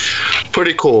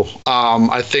pretty cool.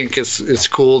 I think it's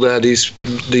cool that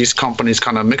these companies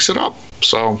kind of mix it up.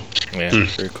 So Yeah.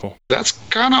 Very cool. that's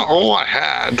kind of all I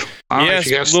had. I don't know Yeah, if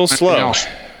you it's guys a little have slow. anything else.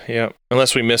 Yeah.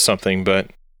 Unless we miss something, but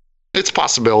It's a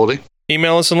possibility.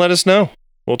 email us and let us know.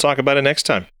 We'll talk about it next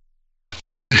time.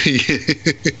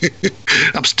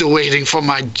 I'm still waiting for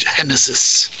my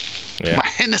Genesis. Yeah. My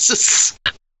Genesis.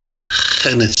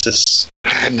 Genesis.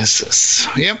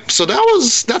 Yep. So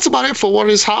that's about it for what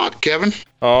is hot, Kevin.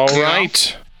 All Yeah.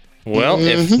 right. Well,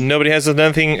 if nobody has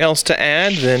anything else to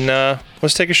add, then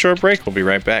let's take a short break. We'll be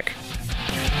right back.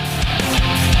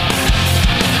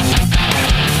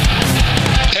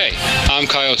 Hey, I'm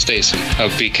Kyle Kyle Stacy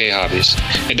of BK Hobbies.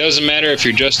 It doesn't matter if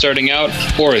you're just starting out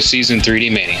or a seasoned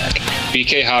 3D maniac.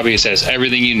 BK Hobbies has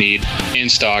everything you need in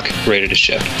stock, ready to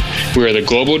ship. We are the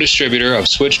global distributor of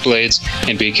Switchblades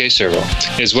and BK Servo,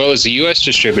 as well as the U.S.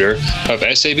 distributor of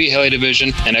SAB Heli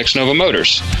Division and X-Nova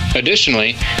Motors.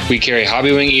 Additionally, we carry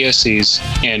Hobbywing ESCs,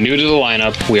 and new to the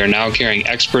lineup, we are now carrying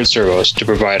Expert Servos to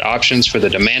provide options for the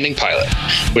demanding pilot.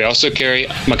 We also carry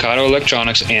Mikado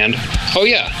Electronics and, oh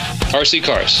yeah, RC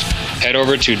Cars. Head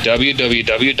over to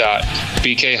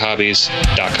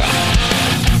www.bkhobbies.com.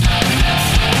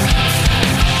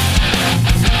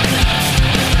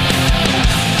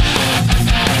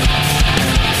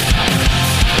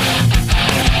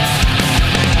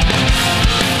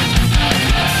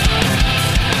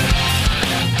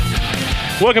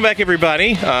 Welcome back,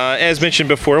 everybody. As mentioned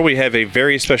before, we have a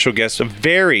very special guest with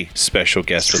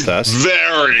us.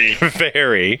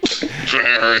 Very.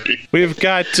 We've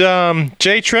got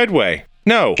Jay Treadway.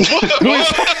 No.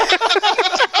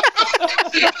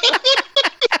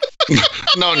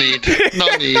 No need.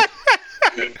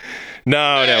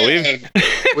 No.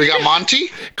 We got Monty.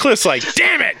 Cliff's like,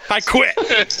 damn it, I quit.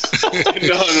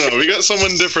 No. We got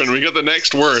someone different. We got the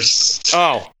next worst.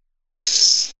 Oh.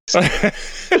 I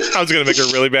was going to make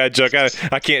a really bad joke. I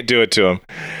can't do it to him.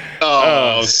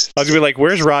 I was going to be like,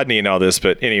 where's Rodney and all this?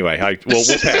 But anyway, we'll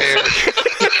pass.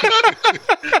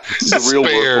 The real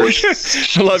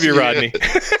workhorse. I love you, Rodney.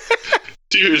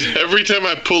 Dude, every time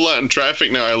I pull out in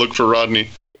traffic now, I look for Rodney.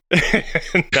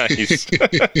 Nice.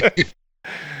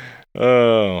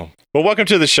 Oh. Well, welcome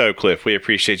to the show, Cliff. We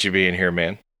appreciate you being here,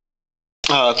 man.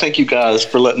 Thank you guys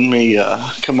for letting me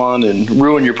come on and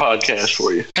ruin your podcast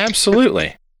for you.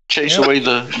 Absolutely. Chase away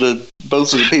the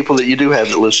both of the people that you do have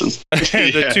that listen.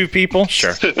 The two people?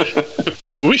 Sure.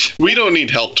 We don't need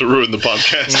help to ruin the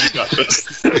podcast. We got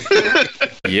this.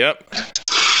 Yep.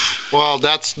 Well,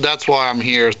 that's why I'm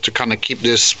here, to kind of keep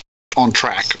this on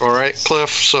track. All right, Cliff?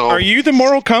 So are you the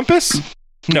moral compass?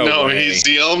 No way. He's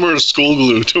the Elmer school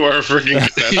glue to our freaking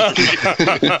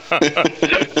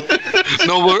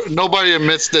nobody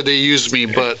admits that they use me,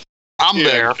 but I'm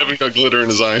there. Kevin got glitter in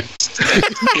his eye.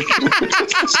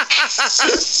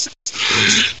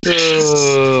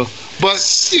 But,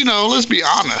 let's be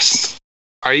honest.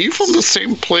 Are you from the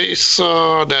same place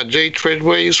that Jay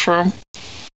Treadway is from,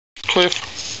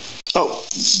 Cliff? Oh,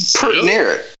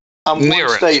 near it. I'm near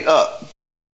one state up.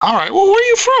 All right. Well, where are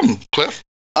you from, Cliff?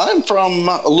 I'm from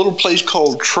a little place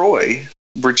called Troy,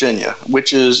 Virginia,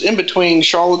 which is in between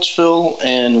Charlottesville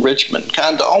and Richmond,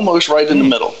 kind of almost right in the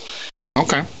middle.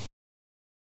 Okay.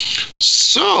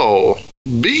 So,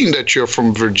 being that you're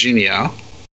from Virginia,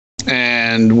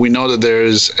 and we know that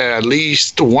there's at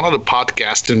least one other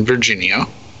podcast in Virginia,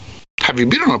 have you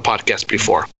been on a podcast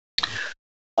before?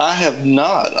 I have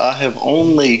not. I have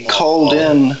only called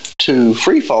in to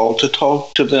Freefall to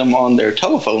talk to them on their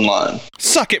telephone line.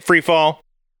 Suck it, Freefall.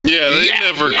 Yeah, they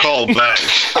never called back.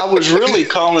 I was really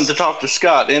calling to talk to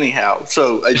Scott anyhow,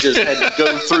 so I just had to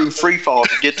go through Freefall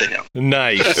to get to him.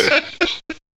 Nice.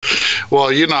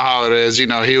 Well, you know how it is. He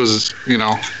was, he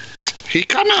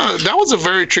that was a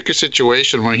very tricky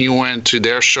situation when he went to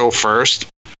their show first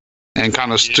and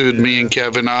kind of stood me and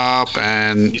Kevin up,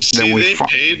 and then we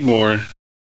paid more.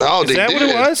 Oh, is that did. What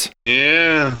it was?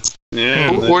 Yeah.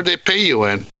 Where'd they pay you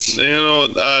in?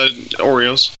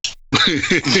 Oreos.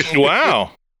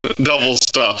 Wow. Double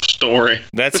stuffed. Don't worry.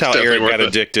 That's how Eric got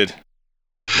addicted.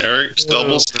 Eric's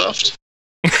double stuffed.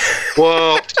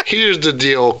 Well, here's the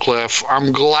deal, Cliff.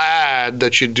 I'm glad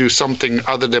that you do something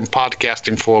other than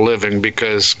podcasting for a living,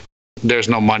 because there's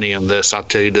no money in this. I'll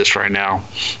tell you this right now.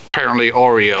 Apparently,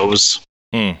 Oreos.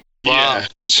 Yeah.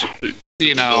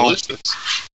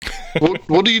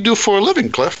 What do you do for a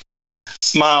living, Cliff?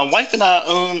 My wife and I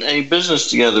own a business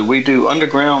together. We do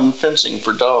underground fencing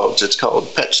for dogs. It's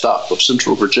called Pet Stop of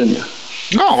Central Virginia.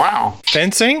 Oh, wow.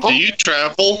 Fencing? Do you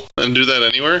travel and do that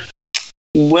anywhere?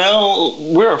 Well,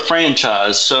 we're a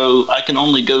franchise, so I can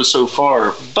only go so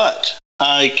far, but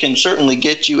I can certainly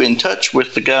get you in touch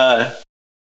with the guy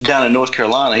down in North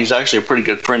Carolina. He's actually a pretty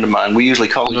good friend of mine. We usually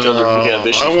call each other if we have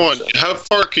issues. How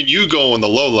far can you go in the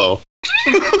Lolo?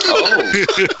 Oh.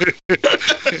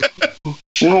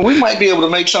 Well, we might be able to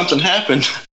make something happen.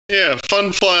 Yeah,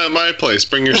 fun fly at my place.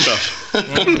 Bring your stuff.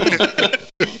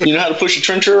 You know how to push a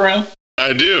trencher around?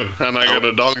 I do, and I got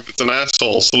a dog that's an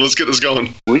asshole. So let's get this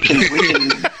going. We can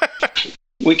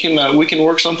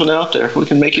work something out there. We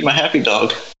can make him a happy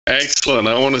dog. Excellent.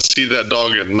 I want to see that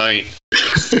dog at night.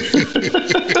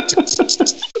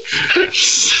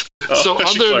 So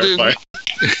other than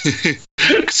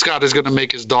Scott is going to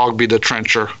make his dog be the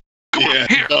trencher. Yeah,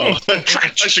 no. I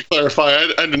should clarify.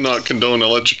 I do not condone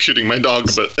electrocuting my dog,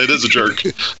 but it is a jerk.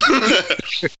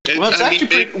 Well, it's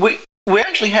actually we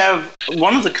actually have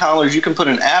one of the collars. You can put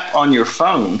an app on your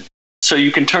phone, so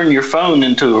you can turn your phone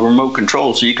into a remote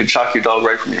control, so you can shock your dog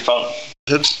right from your phone.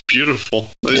 That's beautiful.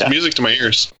 It's music to my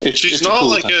ears. She's not cool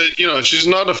like she's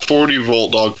not a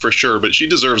 40-volt dog for sure, but she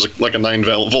deserves like a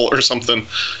 9-volt or something.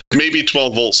 Maybe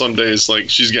 12 volt some days. Like,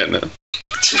 she's getting it.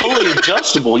 It's totally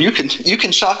adjustable. You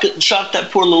can shock that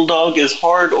poor little dog as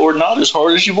hard or not as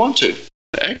hard as you want to.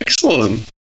 Excellent.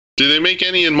 Do they make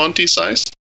any in Monty size?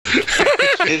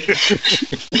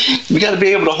 We got to be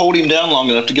able to hold him down long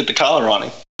enough to get the collar on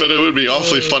him. But it would be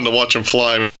awfully fun to watch him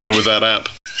fly with that app.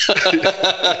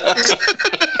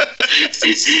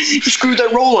 Screw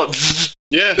that roll up.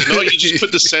 Yeah, no, you just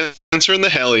put the sensor in the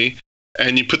heli,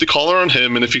 and you put the collar on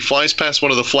him, and if he flies past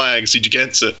one of the flags, he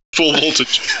gets it. Full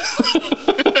voltage.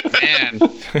 Man.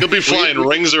 He'll be flying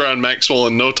rings around Maxwell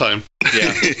in no time.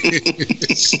 Yeah.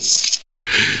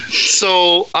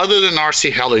 So, other than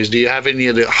RC helis, do you have any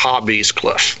other hobbies,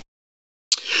 Cliff?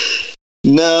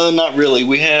 No, not really.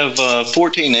 We have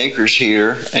 14 acres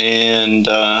here, and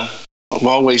I've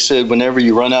always said whenever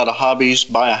you run out of hobbies,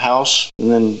 buy a house. And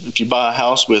then if you buy a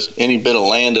house with any bit of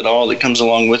land at all that comes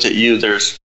along with it,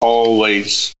 there's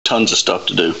always tons of stuff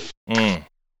to do. I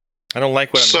don't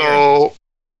like what I'm hearing.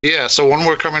 Yeah, so when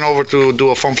we're coming over to do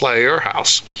a fun fly at your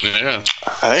house. Yeah.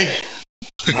 Hey,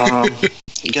 you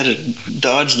got to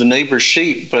dodge the neighbor's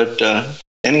sheep, but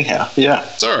anyhow, yeah.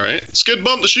 It's all right. Skid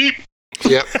bump the sheep.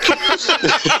 Yep.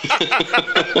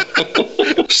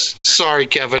 Sorry,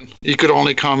 Kevin. You could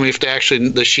only come if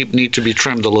the sheep need to be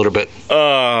trimmed a little bit.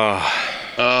 Oh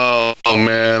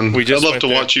man. I'd love to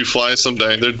watch you fly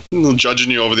someday. They're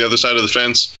judging you over the other side of the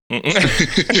fence.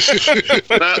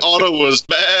 That auto was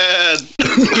bad.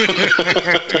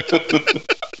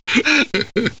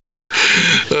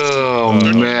 Oh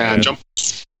man.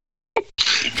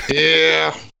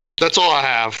 Yeah. That's all I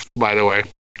have, by the way.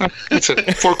 That's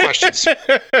it. 4 questions.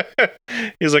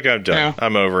 He's like, I'm done. Yeah.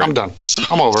 I'm over it. I'm done.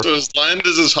 I'm over. So his land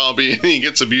is his hobby, and he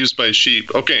gets abused by sheep.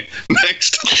 Okay,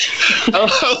 next. How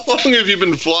long have you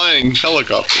been flying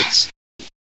helicopters?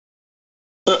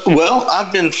 Well,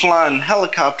 I've been flying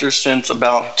helicopters since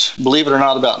believe it or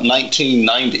not, about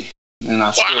 1990. And I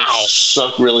still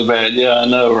suck really bad. Yeah, I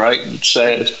know, right? It's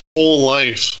sad. Whole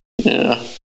life. Yeah.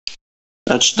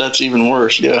 That's even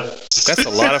worse, yeah. That's a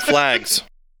lot of flags.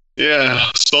 Yeah,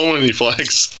 so many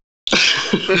flags.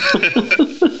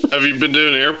 Have you been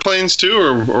doing airplanes too,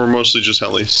 or mostly just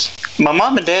helis? My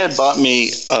mom and dad bought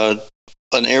me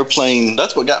an airplane.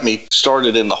 That's what got me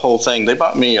started in the whole thing. They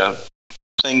bought me a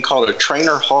thing called a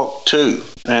Trainer Hawk 2,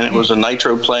 and it was a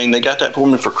nitro plane. They got that for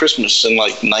me for Christmas in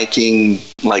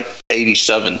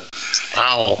 1987.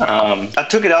 Wow. I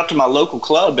took it out to my local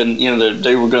club, and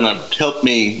they were going to help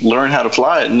me learn how to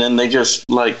fly it, and then they just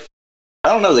I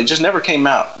don't know. They just never came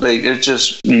out.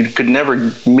 You could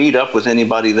never meet up with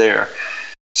anybody there.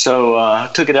 So I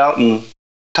took it out and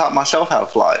taught myself how to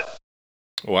fly it.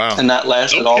 Wow! And that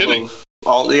lasted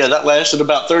that lasted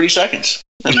about 30 seconds.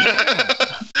 And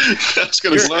I was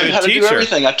going to learn how to do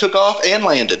everything. I took off and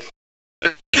landed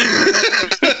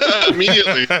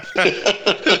immediately.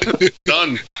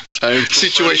 Done. Time.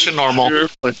 Situation normal.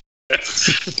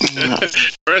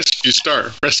 Rescue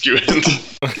start. Rescue end.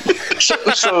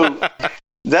 So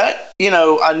that,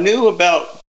 I knew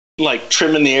about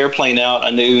trimming the airplane out.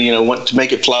 I knew, want to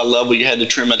make it fly level, you had to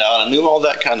trim it out. I knew all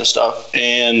that kind of stuff.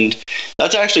 And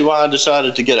that's actually why I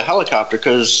decided to get a helicopter,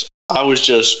 because I was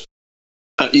just,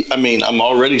 I'm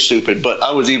already stupid, but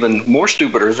I was even more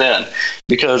stupider then,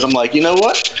 because I'm like, you know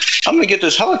what? I'm going to get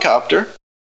this helicopter.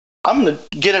 I'm going to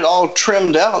get it all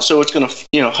trimmed out so it's going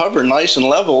to, hover nice and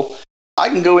level. I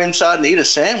can go inside and eat a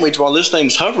sandwich while this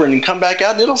thing's hovering and come back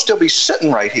out, and it'll still be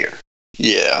sitting right here.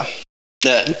 Yeah,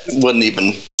 that wasn't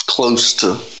even close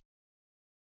to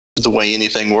the way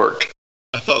anything worked.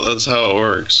 I thought that's how it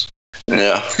works.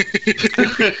 Yeah.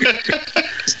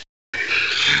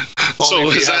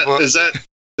 So is that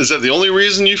the only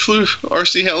reason you flew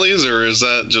RC helis, or is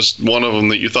that just one of them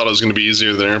that you thought it was going to be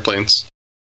easier than airplanes?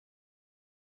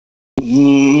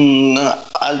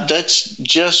 That's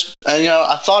just,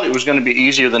 I thought it was going to be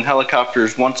easier than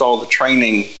helicopters once all the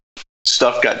training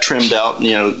stuff got trimmed out,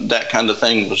 that kind of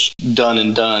thing was done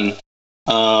and done.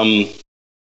 I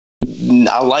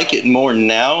like it more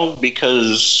now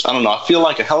because, I don't know, I feel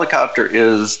like a helicopter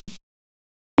is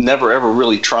never ever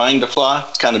really trying to fly.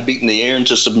 It's kind of beating the air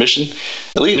into submission.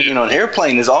 At least, an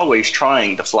airplane is always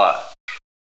trying to fly.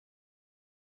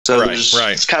 So right.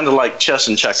 It's kind of like chess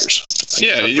and checkers.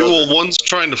 Yeah, one's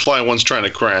trying to fly, one's trying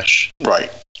to crash.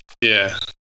 Right. Yeah.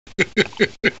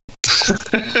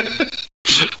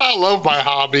 I love my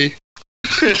hobby.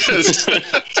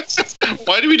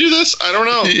 Why do we do this? I don't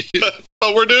know,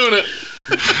 but we're doing it.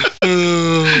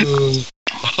 Oh,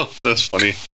 that's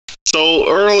funny. So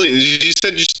early, you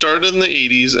said you started in the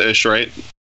 80s-ish, right?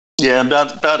 Yeah,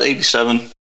 about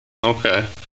 87. Okay.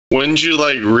 When did you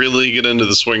really get into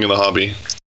the swing of the hobby?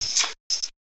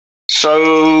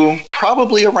 So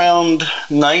probably around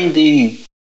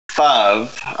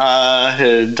 95, I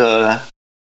had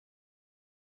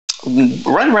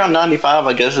right around 95,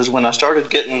 I guess, is when I started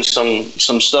getting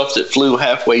some stuff that flew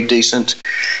halfway decent,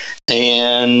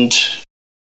 and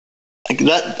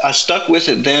I stuck with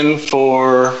it then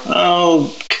for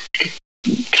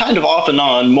kind of off and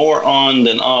on, more on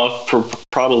than off, for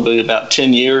probably about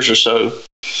 10 years or so.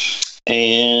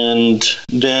 And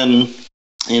then,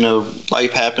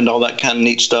 life happened, all that kind of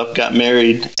neat stuff, got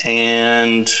married,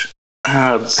 and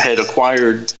had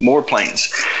acquired more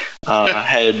planes. I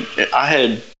had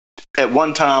at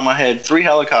one time, I had 3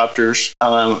 helicopters,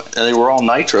 and they were all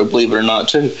nitro, believe it or not,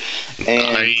 too,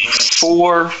 and Nice.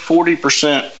 4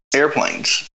 40%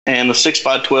 airplanes, and a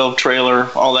 6x12 trailer,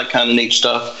 all that kind of neat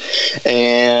stuff.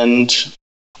 And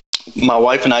my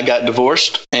wife and I got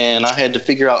divorced, and I had to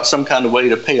figure out some kind of way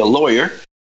to pay a lawyer.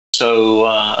 So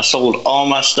I sold all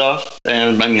my stuff,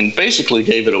 and basically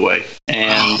gave it away.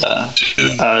 And I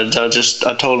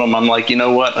told them, I'm like, you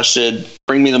know what? I said,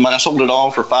 bring me the money. I sold it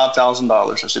all for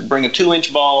 $5,000. I said, bring a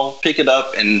 2-inch ball, pick it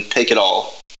up, and take it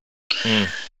all.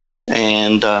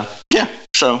 And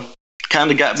so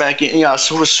kind of got back in. I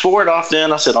swore it off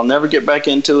then. I said, I'll never get back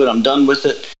into it. I'm done with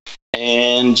it.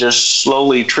 And just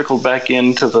slowly trickled back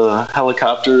into the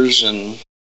helicopters, and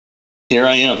here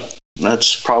I am.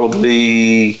 That's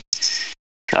probably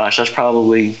 10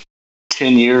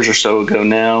 years or so ago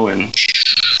now, and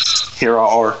here I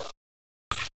are.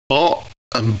 Well,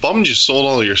 I'm bummed you sold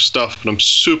all your stuff, but I'm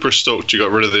super stoked you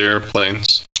got rid of the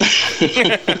airplanes.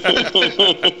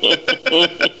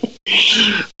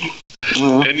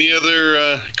 Any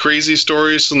other crazy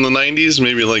stories from the 90s?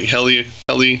 Maybe like heli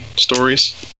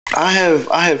stories? I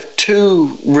have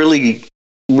 2 really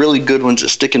good ones that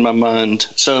stick in my mind.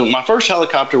 So my first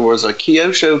helicopter was a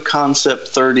Kyosho Concept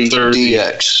 30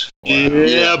 DX.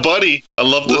 Yeah, buddy. I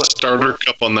love the starter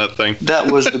cup on that thing. That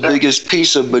was the biggest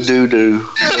piece of badoo-doo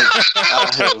that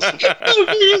I have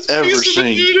ever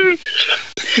seen.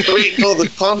 Wait, no, the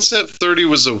Concept 30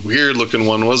 was a weird looking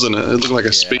one, wasn't it? It looked like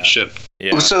a spaceship.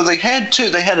 Yeah. So they had 2.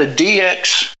 They had a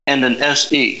DX and an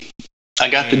SE. I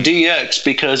got the DX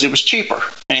because it was cheaper,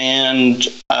 and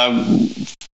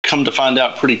come to find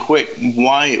out pretty quick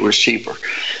why it was cheaper.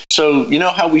 So you know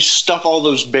how we stuff all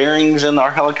those bearings in our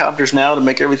helicopters now to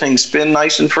make everything spin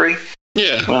nice and free?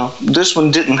 Yeah. Well, this one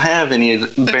didn't have any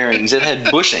of the bearings. It had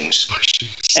bushings.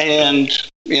 And,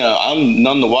 I'm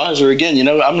none the wiser. Again,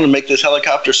 I'm going to make this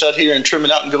helicopter sit here and trim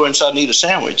it out and go inside and eat a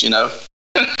sandwich,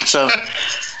 So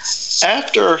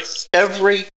after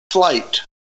every flight,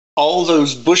 all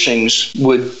those bushings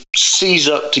would seize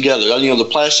up together. The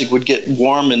plastic would get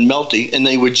warm and melty, and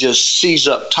they would just seize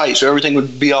up tight. So everything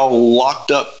would be all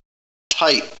locked up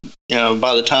tight,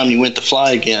 by the time you went to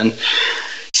fly again.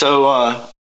 So I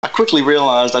quickly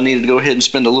realized I needed to go ahead and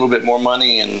spend a little bit more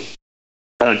money and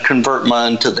convert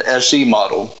mine to the SE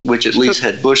model, which at least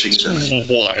had bushings in it.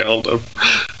 Wild.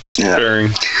 Yeah.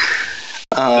 Bearing.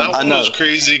 That one I know. was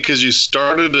crazy because you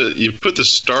put the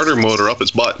starter motor up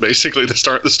its butt, basically, to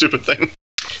start the stupid thing.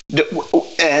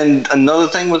 And another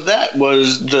thing with that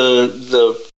was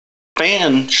the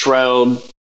fan shroud.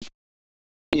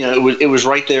 It was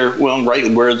right there, right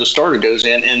where the starter goes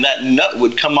in, and that nut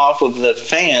would come off of the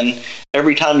fan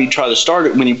every time you try to start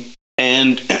it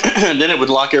and then it would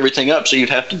lock everything up. So you'd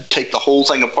have to take the whole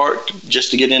thing apart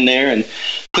just to get in there and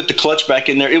put the clutch back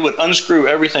in there. It would unscrew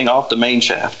everything off the main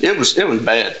shaft. It was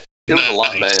bad. It was a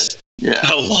lot bad. Yeah.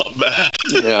 A lot bad.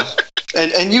 Yeah.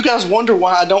 And you guys wonder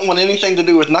why I don't want anything to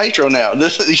do with nitro now. They're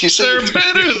better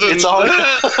than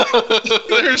that.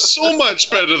 They're so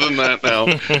much better than that now.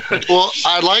 Well,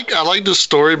 I like the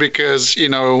story because,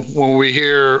 when we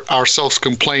hear ourselves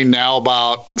complain now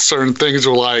about certain things,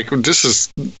 we're like, this is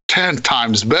 10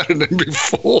 times better than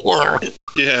before.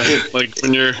 Yeah, like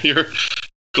when your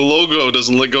logo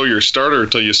doesn't let go of your starter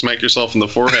until you smack yourself in the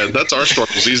forehead. That's our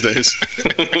struggles these days.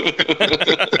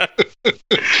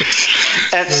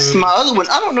 And my other one,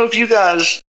 I don't know if you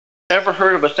guys ever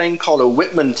heard of a thing called a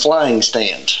Whitman flying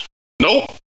stand.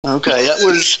 Nope. Okay,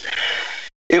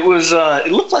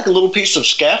 it looked like a little piece of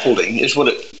scaffolding is what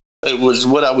it was,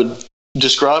 what I would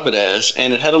describe it as,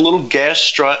 and it had a little gas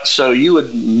strut, so you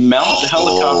would mount the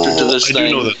helicopter to this thing. I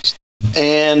do know this.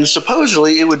 And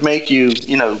supposedly it would make you,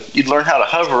 you'd learn how to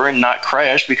hover and not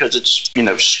crash because it's,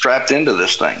 strapped into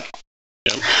this thing.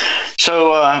 Yep.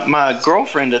 So my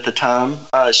girlfriend at the time,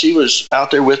 she was out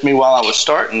there with me while I was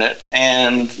starting it.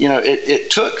 And,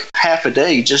 it took half a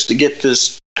day just to get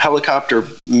this helicopter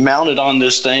mounted on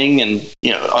this thing and,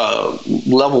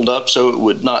 leveled up so it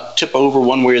would not tip over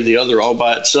one way or the other all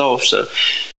by itself. So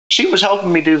she was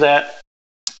helping me do that.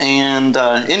 And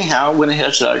anyhow, I went ahead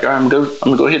and said, all right, I'm going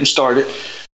to go ahead and start it.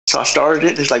 So I started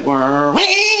it. It's like,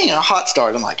 a hot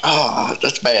start. I'm like, oh,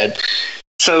 that's bad.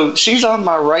 So she's on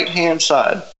my right-hand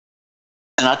side.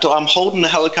 And I'm holding the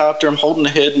helicopter. I'm holding the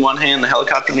head in one hand, the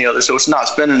helicopter in the other. So it's not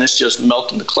spinning. It's just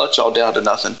melting the clutch all down to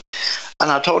nothing.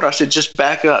 And I told her, I said, just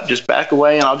back up. Just back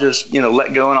away, and I'll just,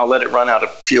 let go, and I'll let it run out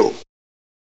of fuel.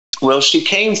 Well, she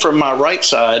came from my right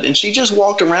side, and she just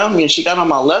walked around me, and she got on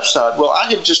my left side. Well, I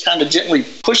had just kind of gently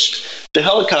pushed the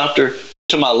helicopter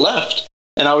to my left,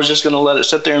 and I was just going to let it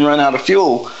sit there and run out of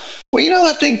fuel. Well,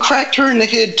 that thing cracked her in the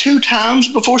head 2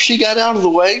 times before she got out of the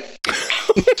way.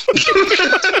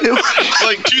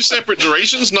 Like 2 separate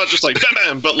durations, not just like bam,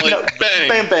 bam, but like bang,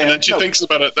 bam, bam. And then she thinks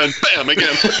about it, then bam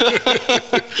again.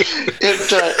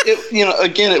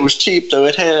 Again, it was cheap though.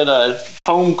 It had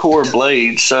foam core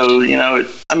blades, so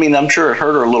I'm sure it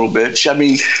hurt her a little bit.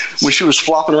 When she was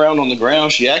flopping around on the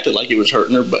ground, she acted like it was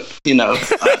hurting her, but she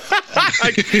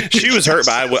was hurt,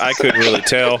 but I couldn't really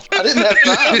tell. I didn't have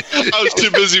time. I was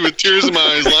too busy with tears in my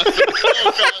eyes laughing.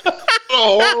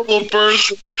 Oh God, what a horrible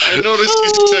person. I noticed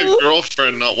you said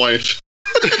girlfriend, not wife.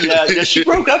 Yeah, she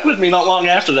broke up with me not long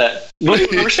after that.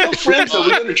 We're still friends, so we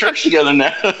go to church together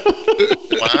now.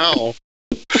 Wow.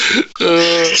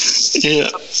 Yeah,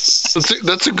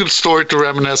 that's a good story to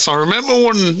reminisce on. Remember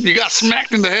when you got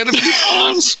smacked in the head a few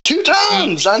times? 2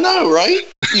 times, I know, right?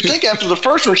 You think after the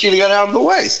first one she'd have got out of the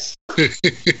way.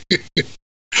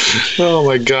 Oh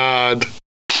my God!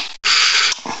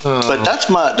 But that's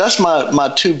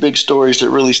my 2 big stories that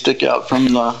really stick out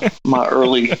from my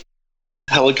early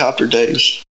helicopter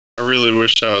days. I really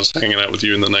wish I was hanging out with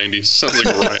you in the 90s. Sounds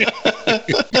like right.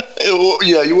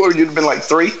 Yeah, you'd have been like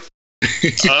 3.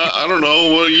 I don't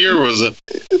know. What year was it?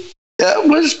 That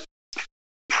was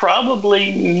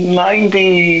probably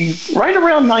 90, right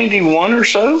around 91 or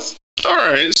so. All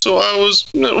right, so I was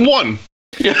 1.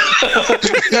 Yeah.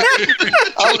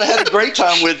 I would have had a great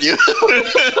time with you.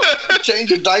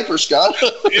 Change your diaper, Scott.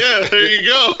 Yeah, there you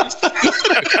go.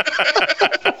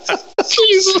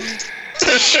 Jesus.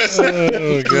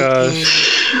 Oh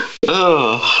gosh.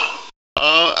 Oh.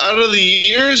 Out of the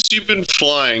years you've been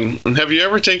flying, have you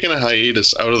ever taken a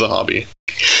hiatus out of the hobby?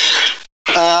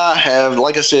 I have,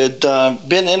 like I said,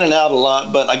 been in and out a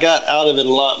lot, but I got out of it a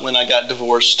lot when I got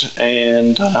divorced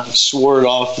and swore it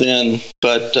off then.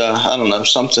 But I don't know,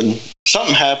 something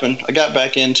happened. I got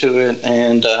back into it,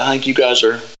 and I think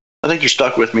you're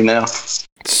stuck with me now.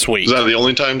 Sweet. Is that the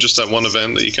only time, just that one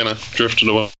event that you kind of drifted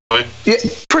away? Yeah,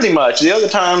 pretty much. The other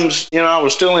times, I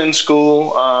was still in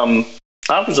school.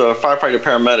 I was a firefighter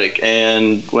paramedic,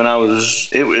 and when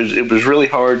it was really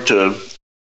hard to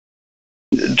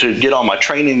get all my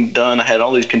training done. I had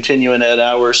all these continuing ed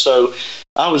hours, so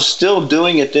I was still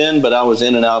doing it then, but I was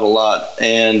in and out a lot,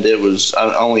 and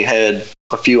I only had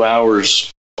a few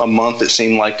hours a month, it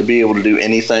seemed like, to be able to do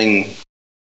anything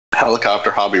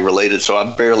helicopter hobby related, so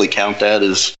I barely count that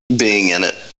as being in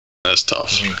it. That's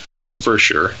tough, for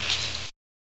sure.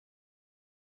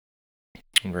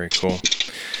 Very cool.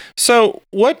 So,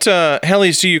 what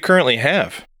helis do you currently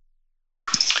have?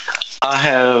 I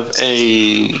have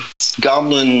a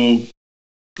Goblin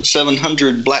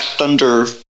 700 Black Thunder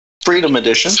Freedom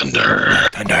Edition. Thunder.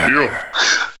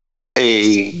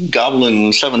 A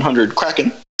Goblin 700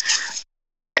 Kraken.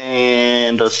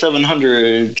 And a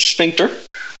 700 Sphincter.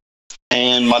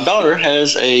 And my daughter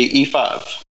has a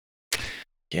E5.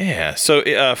 Yeah. So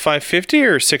 550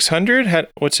 or 600?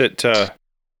 What's it?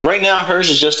 Right now,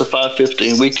 hers is just a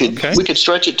 550. We could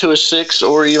stretch it to a 6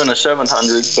 or even a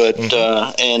 700, but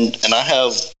and I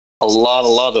have a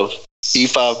lot of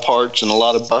E5 parts and a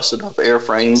lot of busted up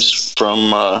airframes from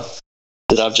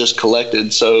that I've just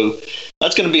collected. So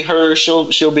that's going to be her.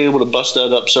 She'll be able to bust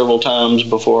that up several times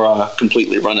before I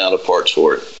completely run out of parts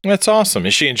for it. That's awesome.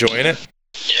 Is she enjoying it?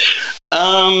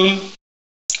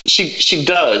 She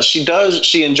does.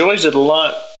 She enjoys it a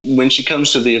lot when she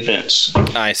comes to the events.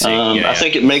 I see. I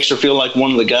think it makes her feel like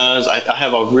one of the guys. I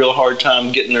have a real hard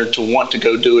time getting her to want to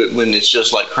go do it when it's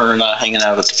just like her and I hanging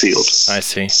out at the field. I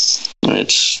see.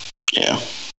 Yeah.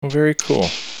 Well, very cool.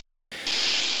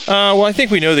 Well, I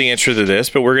think we know the answer to this,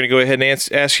 but we're going to go ahead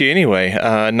and ask you anyway.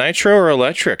 Nitro or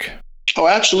electric? Oh,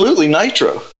 absolutely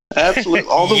nitro. Absolutely.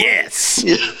 All the yes.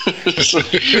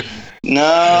 way. No,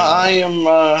 I am.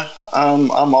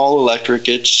 I'm all electric.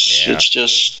 It's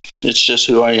just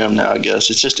who I am now. I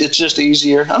guess it's just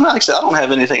easier. I'm not. Like I said, I don't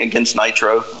have anything against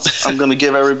nitro. I'm going to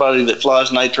give everybody that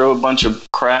flies nitro a bunch of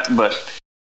crap, but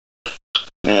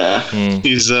yeah,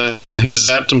 he's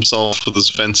zapped himself with his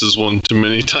fences one too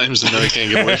many times, and now he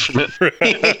can't get away from it.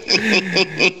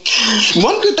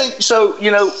 One good thing. So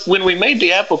when we made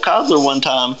the apple cobbler one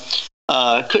time.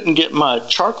 Couldn't get my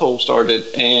charcoal started,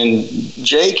 and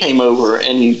Jay came over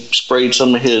and he sprayed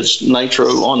some of his nitro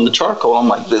on the charcoal. I'm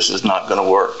like, this is not going to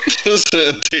work.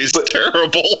 It tastes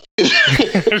terrible.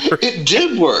 It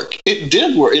did work.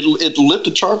 It lit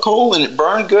the charcoal and it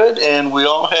burned good, and we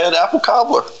all had apple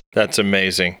cobbler. That's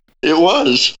amazing. It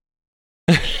was.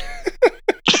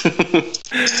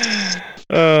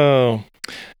 Oh.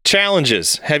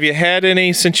 Challenges. Have you had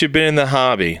any since you've been in the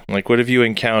hobby? Like, what have you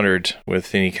encountered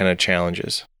with any kind of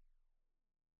challenges?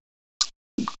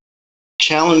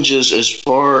 Challenges as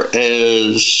far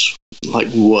as, like,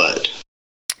 what?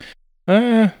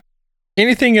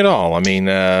 Anything at all. I mean,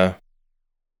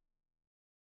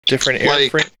 different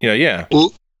airframe. Yeah.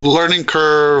 Learning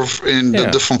curve in the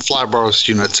different flybarless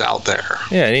units out there.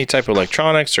 Yeah, any type of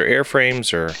electronics or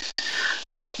airframes or...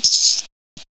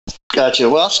 Gotcha.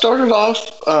 Well, I started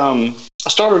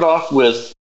off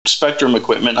with Spectrum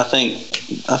equipment. I think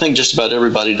just about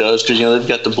everybody does, because they've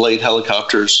got the Blade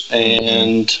helicopters,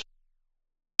 and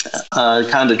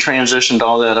kind of transitioned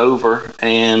all that over.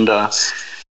 And I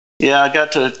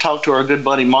got to talk to our good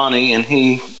buddy Monty, and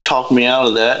he talked me out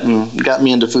of that and got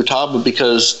me into Futaba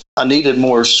because I needed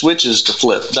more switches to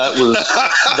flip. That was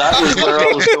where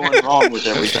I was going wrong with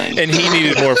everything. And he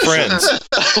needed more friends.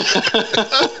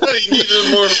 He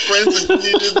needed more friends and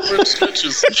he needed more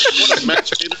switches. What a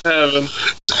match made in heaven.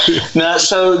 Now,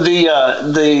 so the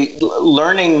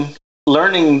learning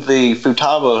the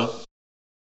Futaba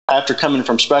after coming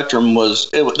from Spectrum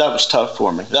that was tough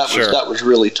for me. That was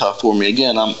really tough for me.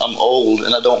 Again, I'm old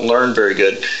and I don't learn very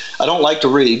good. I don't like to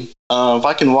read. If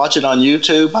I can watch it on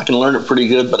YouTube, I can learn it pretty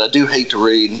good, but I do hate to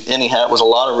read. Anyhow, it was a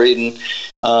lot of reading.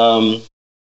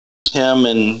 Him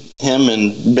and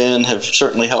Ben have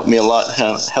certainly helped me a lot,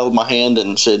 held my hand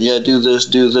and said, yeah, do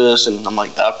this. And I'm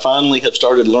like, I finally have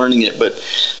started learning it, but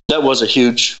that was a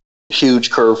huge, huge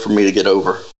curve for me to get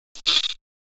over.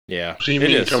 Yeah. So you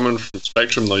mean coming from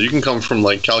Spectrum, though? You can come from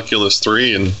like Calculus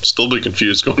 3 and still be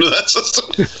confused going to that system.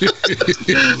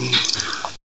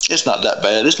 It's not that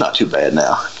bad. It's not too bad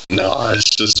now. No,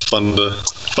 it's just fun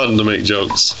to make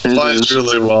jokes. Flies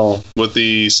really well with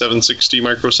the 760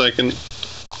 microsecond.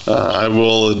 I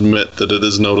will admit that it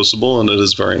is noticeable and it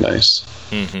is very nice.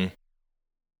 Mm-hmm.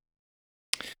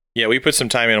 Yeah, we put some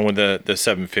time in with the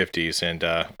 750s, and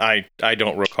I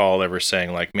don't recall ever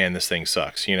saying like, man, this thing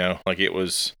sucks. Like it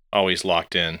was always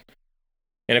locked in.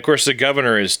 And of course, the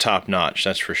governor is top notch.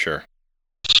 That's for sure.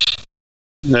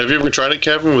 Have you ever tried it,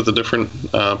 Kevin, with the different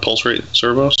pulse rate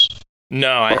servos?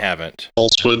 No, I haven't.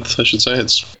 Pulse width, I should say.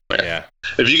 Yeah.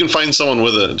 If you can find someone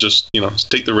with it, just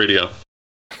take the radio.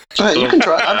 You can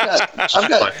try.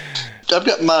 I've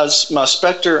got my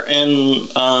Spectre and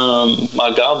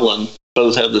my Goblin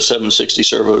both have the 760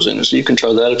 servos in it, so you can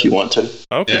try that if you want to.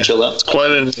 Okay. Yeah, chill out. It's quite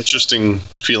an interesting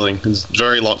feeling. It's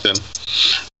very locked in.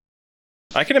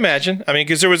 I can imagine. I mean,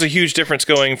 because there was a huge difference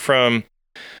going from,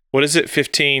 what is it,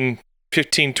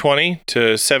 1520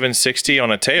 to 760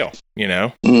 on a tail,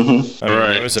 Mm-hmm. I mean,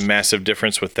 right. There was a massive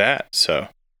difference with that, so.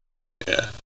 Yeah.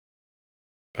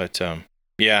 But,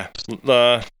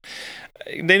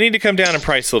 they need to come down in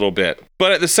price a little bit.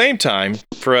 But at the same time,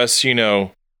 for us,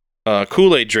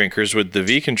 Kool-Aid drinkers with the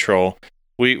V-Control,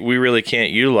 we really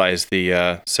can't utilize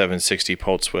the 760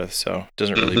 pulse width, so it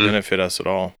doesn't really benefit us at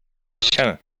all.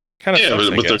 Kind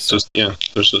of with their system.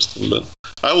 But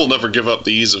I will never give up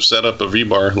the ease of setup of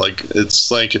V-Bar. Like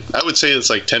I would say it's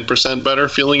like 10% better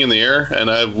feeling in the air, and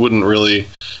I wouldn't really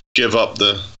give up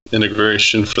the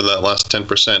integration for that last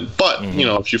 10%. But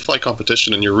if you fly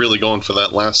competition and you're really going for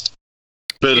that last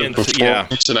bit of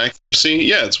performance and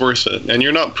accuracy, it's worth it. And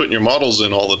you're not putting your models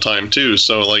in all the time too.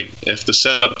 So like if the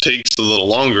setup takes a little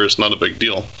longer, it's not a big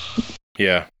deal.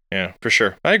 Yeah, for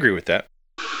sure. I agree with that.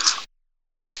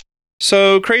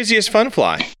 So, craziest fun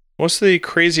fly. What's the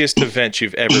craziest event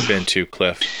you've ever been to,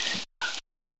 Cliff?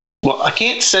 Well, I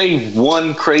can't say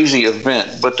one crazy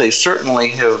event, but they certainly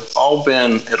have all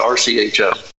been at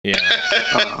RCHO. Yeah.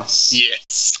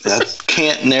 Yes. I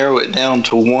can't narrow it down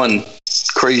to one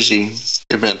crazy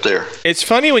event there. It's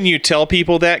funny when you tell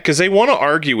people that, because they want to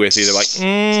argue with you. They're like,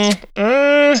 I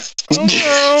don't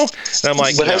know. And I'm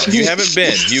like, no, you haven't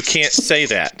been. You can't say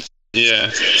that. Yeah.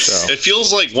 So. It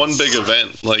feels like one big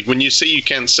event. Like when you say you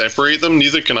can't separate them,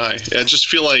 neither can I. I just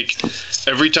feel like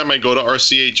every time I go to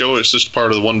RCHO, it's just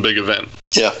part of the one big event.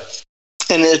 Yeah.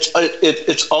 And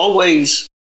it's always,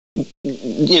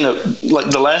 like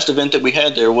the last event that we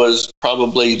had there was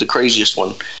probably the craziest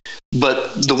one.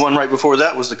 But the one right before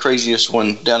that was the craziest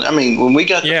one down. I mean, when we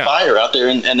got the fire out there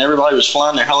and everybody was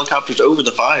flying their helicopters over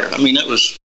the fire, I mean, that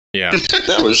was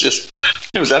just,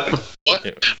 it was epic.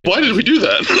 Why did we do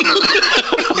that?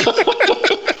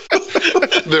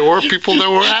 There were people that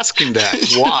were asking that.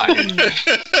 Why?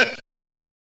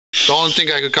 The only thing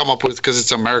I could come up with because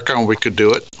it's America and we could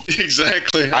do it.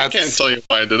 Exactly. I can't tell you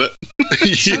why I did it.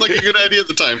 It seemed like a good idea at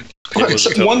the time. Right,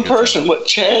 so one person, what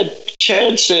Chad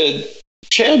said,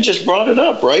 Chad just brought it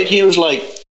up, right? He was like,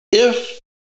 if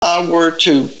I were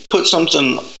to put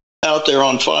something out there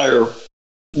on fire,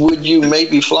 would you make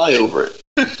me fly over it?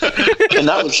 And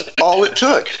that was all it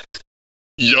took.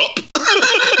 Yup.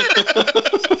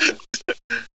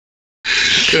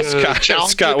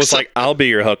 Scott was like, I'll be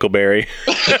your Huckleberry.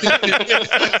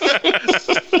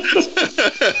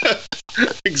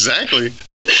 Exactly.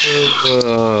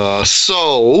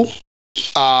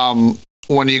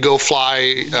 When you go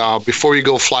fly, before you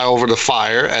go fly over the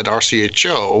fire at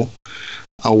RCHO,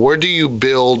 where do you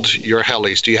build your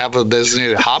helis? Do you have a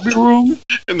designated hobby room?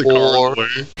 In the car.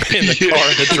 In the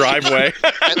car, in the driveway.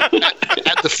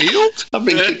 At the field? I've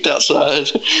been kicked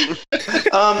outside.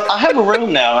 I have a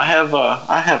room now.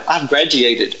 I've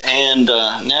graduated, and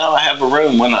now I have a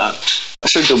room. When I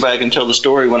should go back and tell the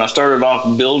story. When I started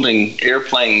off building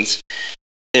airplanes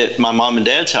at my mom and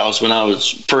dad's house when I was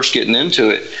first getting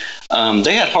into it,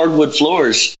 they had hardwood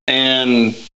floors,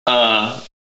 and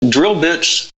drill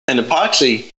bits and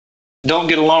epoxy don't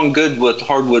get along good with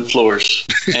hardwood floors.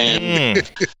 And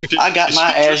I got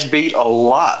my ass beat a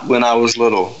lot when I was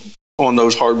little on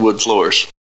those hardwood floors.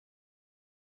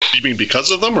 You mean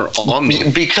because of them or on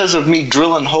them? Because of me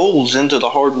drilling holes into the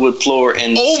hardwood floor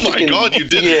and my God, you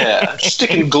did! Yeah,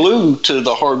 sticking glue to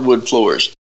the hardwood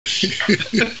floors.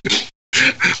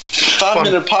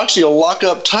 5-minute epoxy will lock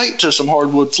up tight to some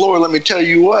hardwood floor. Let me tell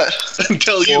you what.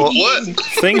 What?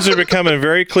 Things are becoming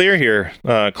very clear here,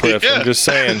 Cliff. Yeah. I'm just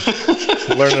saying.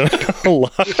 Learning a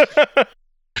lot.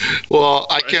 Well,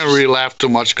 I can't really laugh too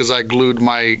much because I glued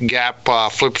my Gap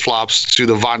flip-flops to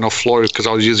the vinyl floor because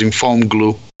I was using foam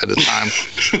glue at the time.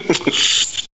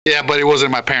 Yeah, but it was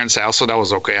in my parents' house, so that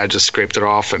was okay. I just scraped it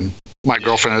off, and my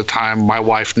girlfriend at the time, my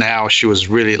wife now, she was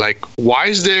really like, why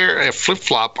is there a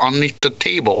flip-flop underneath the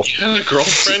table? You had a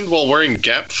girlfriend while wearing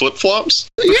Gap flip-flops?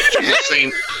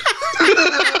 Yeah.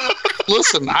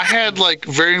 Listen, I had like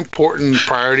very important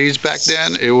priorities back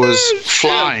then. It was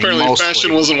flying. Apparently mostly.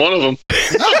 Fashion wasn't one of them.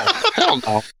 No, hell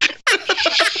no.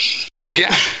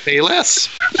 Yeah, pay less.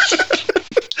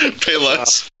 Pay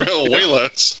less. Way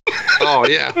less. Oh,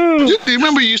 yeah. Do you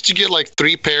remember you used to get like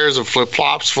 3 pairs of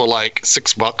flip-flops for like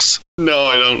 $6? No,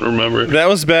 I don't remember. That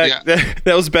was back. Yeah.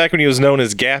 That was back when he was known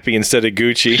as Gappy instead of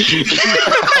Gucci.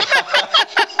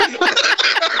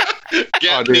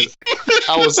 Oh, dude.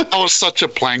 I was such a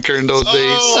planker in those days.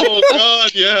 Oh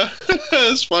God, yeah.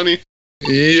 That's funny.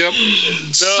 Yep.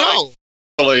 No,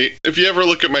 So, if you ever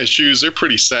look at my shoes, they're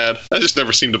pretty sad. I just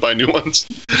never seem to buy new ones.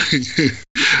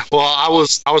 well, I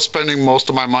was spending most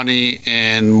of my money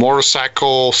in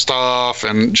motorcycle stuff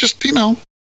and just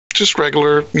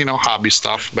regular, hobby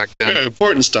stuff back then. Yeah,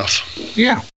 important stuff.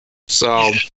 Yeah.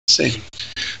 So, same.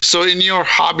 So in your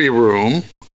hobby room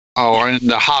or in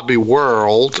the hobby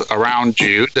world around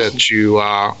you that you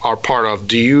are part of,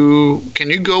 can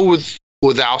you go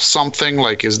without something?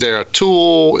 Like, is there a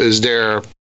tool? Is there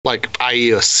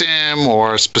i.e. a sim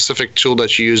or a specific tool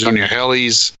that you use on your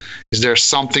helis? Is there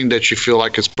something that you feel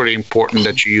like is pretty important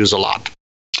that you use a lot?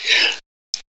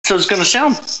 So it's going to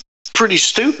sound pretty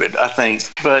stupid, I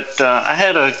think, but I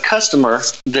had a customer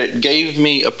that gave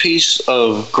me a piece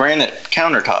of granite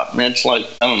countertop, and it's like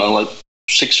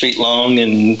 6 feet long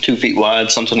and 2 feet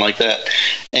wide, something like that.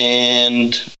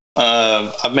 And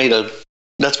I've made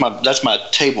that's my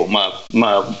table,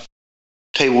 my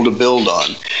table to build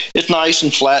on. It's nice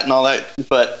and flat and all that,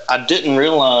 but I didn't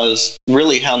realize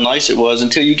really how nice it was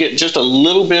until you get just a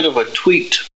little bit of a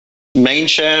tweaked main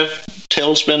shaft,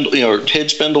 tail spindle, or head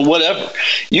spindle, whatever.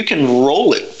 You can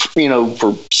roll it,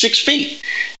 for 6 feet,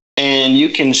 and you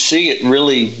can see it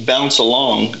really bounce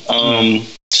along.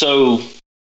 So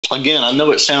again, I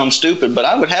know it sounds stupid, but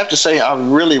I would have to say I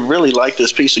really, really like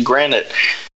this piece of granite.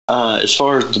 As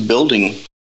far as the building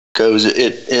goes,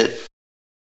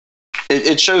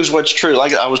 it shows what's true.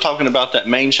 Like I was talking about that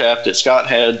main shaft that Scott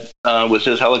had with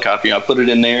his helicopter. I put it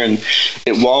in there and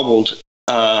it wobbled.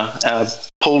 I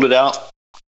pulled it out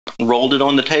rolled it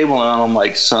on the table, and I'm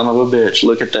like, son of a bitch,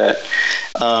 look at that.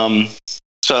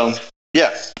 So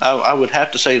yeah, I would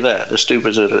have to say that, as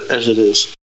stupid as it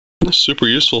is. That's super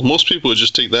useful. Most people would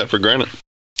just take that for granted.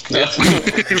 Yeah.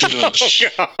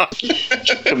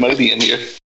 Commodian here.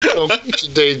 It's a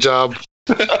day job.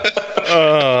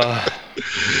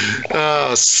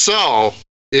 So,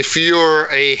 if you're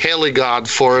a heligod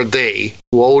for a day,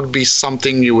 what would be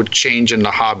something you would change in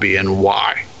the hobby and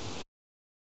why?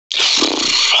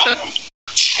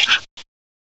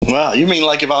 Wow, you mean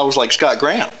like if I was like Scott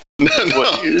Graham? No.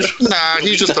 Nah,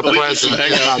 he's just a president.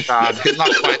 He's not God. He's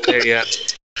not quite there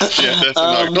yet. Yeah, definitely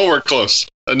not. Nowhere close.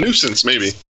 A nuisance,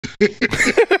 maybe.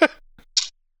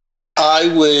 I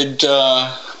would,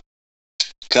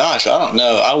 gosh, I don't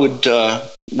know. I would,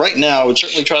 right now, I would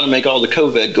certainly try to make all the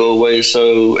COVID go away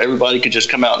so everybody could just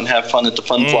come out and have fun at the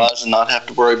Fun Flies and not have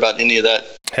to worry about any of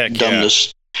that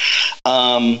dumbness.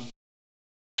 Yeah.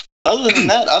 Other than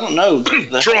that, I don't know.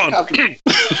 The helicopter.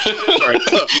 Sorry.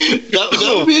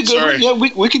 that would be a good one. Yeah,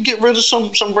 we could get rid of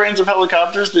some brands of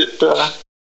helicopters that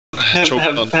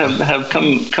have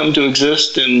come to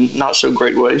exist in not so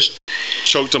great ways.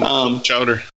 Choked them with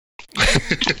chowder.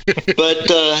 But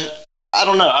I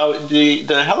don't know.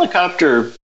 The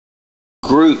helicopter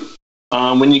group,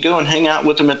 when you go and hang out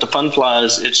with them at the Fun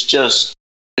Flies, it's just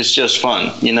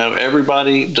fun. You know,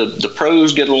 everybody, the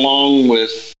pros get along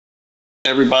with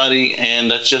everybody,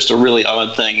 and that's just a really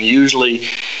odd thing. Usually,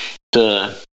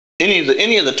 any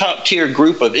of the top tier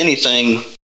group of anything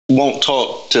won't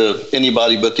talk to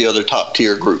anybody but the other top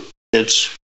tier group.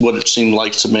 It's what it seemed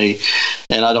like to me,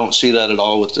 and I don't see that at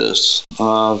all with this.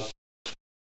 I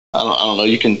don't know.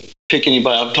 You can pick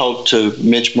anybody. I've talked to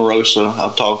Mitch Morosa.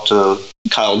 I've talked to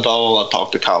Kyle Dahl. I've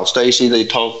talked to Kyle Stacy. They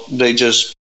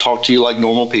just talk to you like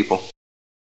normal people.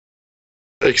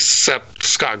 Except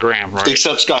Scott Graham, right?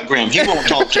 Except Scott Graham. He won't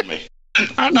talk to me.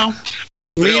 I know.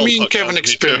 Me and Kevin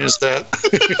experienced that.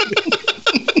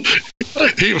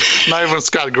 Not even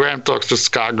Scott Graham talks to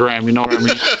Scott Graham, you know what I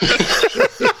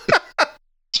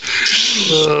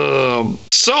mean?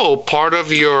 So part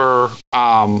of your,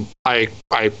 I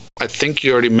think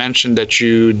you already mentioned that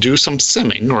you do some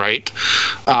simming, right?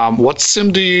 What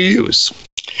sim do you use?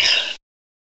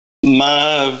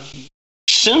 My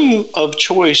sim of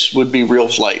choice would be Real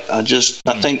Flight. I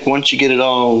think once you get it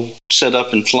all set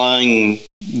up and flying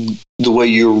the way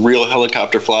your real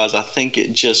helicopter flies, I think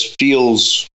it just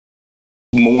feels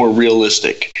more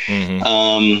realistic.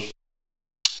 Mm-hmm.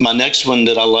 My next one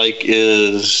that I like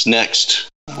is Next.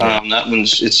 That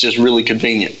it's just really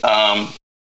convenient.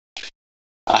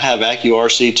 I have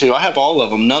AccuRC too. I have all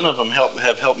of them. None of them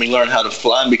have helped me learn how to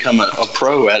fly and become a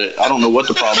pro at it. I don't know what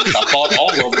the problem is. I bought all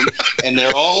of them, and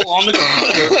they're all on the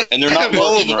computer, and they're not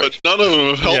working right. But none of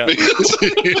them have helped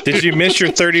me. Did you miss your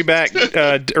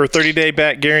 30-day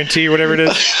back guarantee or whatever it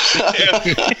is?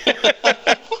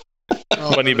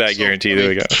 Money back guarantee. There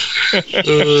we go.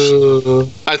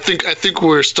 I think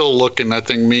we're still looking. I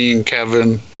think me and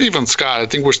Kevin, even Scott, I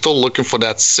think we're still looking for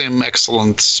that sim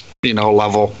excellence,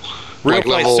 level. Real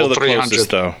Flight's still the closest,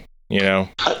 though.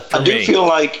 I do feel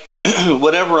like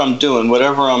whatever I'm doing,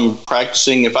 whatever I'm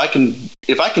practicing, if I can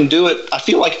do it, I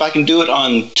feel like if I can do it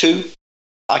on 2,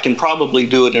 I can probably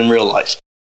do it in real life.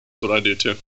 That's what I do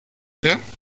too. Yeah.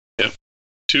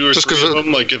 2 or 3 of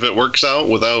them, like if it works out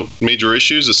without major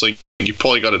issues, it's like you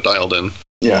probably got it dialed in.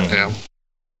 Yeah.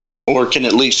 Or can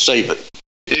at least save it.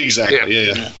 Exactly.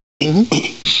 Yeah.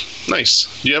 Mm-hmm.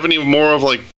 Nice. Do you have any more of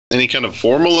like any kind of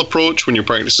formal approach when you're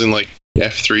practicing like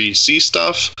F3C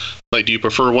stuff? Like, do you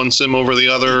prefer one sim over the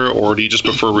other, or do you just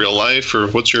prefer real life, or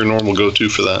what's your normal go-to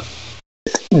for that?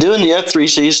 Doing the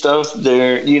F3C stuff,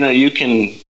 there, you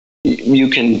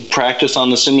can practice on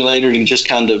the simulator and just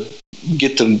kind of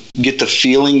get the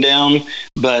feeling down,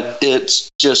 but it's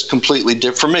just completely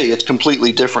different. For me, it's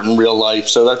completely different in real life.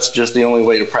 So that's just the only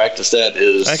way to practice that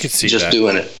is I could see just that.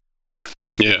 Doing it.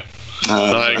 Yeah.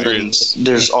 I agree.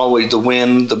 There's always the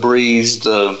wind, the breeze,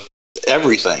 the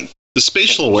everything. The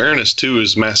spatial awareness, too,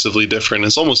 is massively different.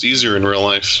 It's almost easier in real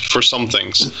life for some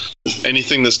things.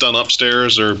 Anything that's done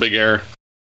upstairs or big air,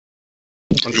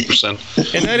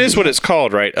 100%. And that is what it's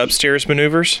called, right? Upstairs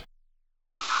maneuvers?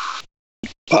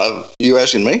 You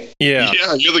asking me? Yeah.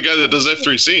 Yeah, you're the guy that does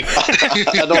F3C.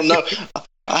 I don't know.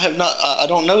 I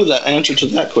don't know the answer to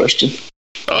that question.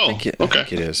 Oh, okay. I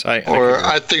think it is.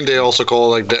 I think they also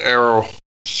call it like the aero,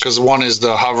 because one is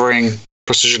the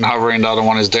precision hovering, the other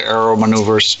one is the aero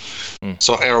maneuvers.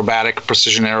 So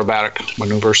precision aerobatic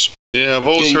maneuvers. Yeah, I've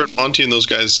always heard Monty and those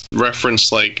guys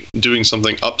reference like doing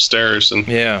something upstairs, and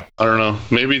I don't know.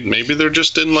 Maybe they're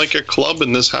just in like a club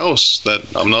in this house that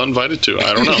I'm not invited to.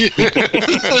 I don't know.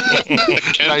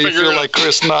 Now you feel like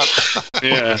Chris Nutt.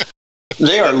 Yeah.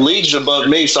 They are leagues above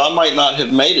me, so I might not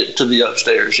have made it to the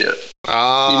upstairs yet.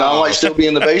 I might still be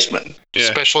in the basement.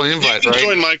 Yeah. Special invite, right?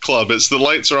 Join my club. It's the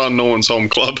lights are on, no one's home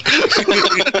club.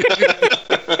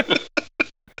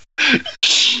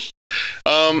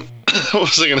 What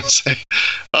was I going to say?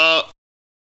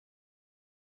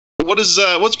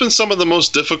 What's been some of the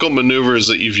most difficult maneuvers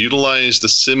that you've utilized the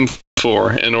sim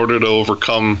for in order to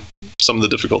overcome some of the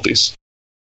difficulties?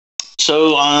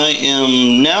 So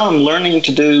I'm learning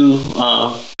to do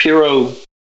Pyro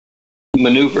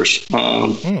maneuvers,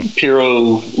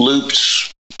 Pyro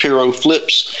loops, Pyro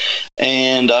flips,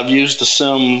 and I've used the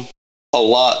sim a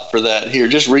lot for that here.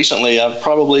 Just recently, I've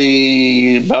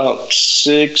probably about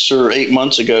 6 or 8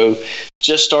 months ago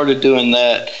just started doing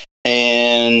that,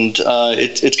 and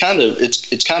it's kind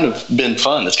of been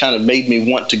fun. It's kind of made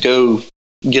me want to go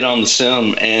get on the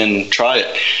sim and try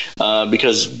it,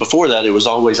 because before that it was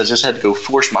always I just had to go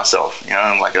force myself.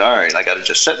 I'm like, all right, I got to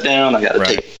just sit down, I got to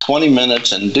take 20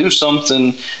 minutes and do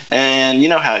something, and you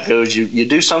know how it goes. You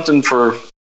do something for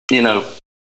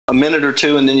a minute or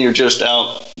two, and then you're just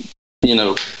out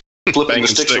flipping the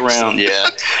sticks around. Yeah.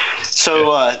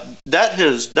 So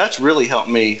that's really helped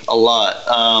me a lot.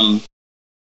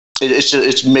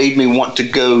 It's made me want to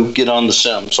go get on the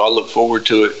sim, so I look forward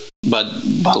to it by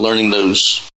learning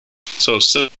those. So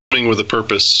simming with a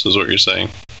purpose is what you're saying.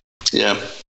 Yeah.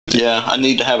 I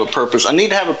need to have a purpose. And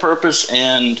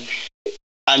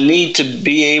I need to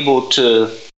be able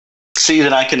to see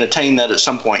that I can attain that at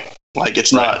some point. Like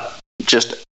it's not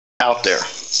just out there.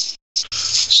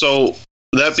 So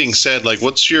that being said, like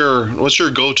what's your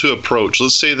go-to approach?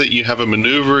 Let's say that you have a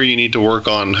maneuver you need to work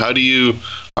on. How do you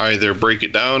either break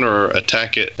it down or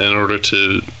attack it in order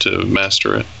to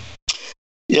master it?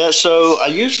 Yeah, so I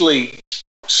usually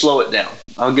slow it down.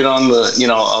 I'll get on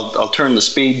I'll turn the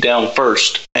speed down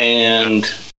first and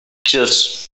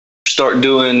just start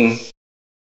doing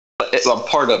a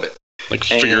part of it. Like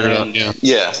figure it out, yeah.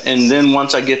 Yeah, and then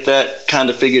once I get that kind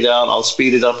of figured out, I'll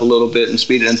speed it up a little bit and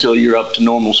speed it until you're up to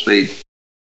normal speed.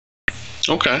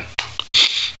 Okay.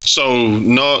 So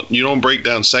you don't break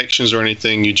down sections or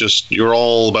anything. You're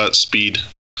all about speed.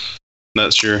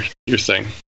 That's your thing.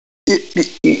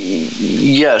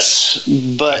 Yes,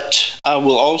 but I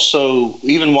will also,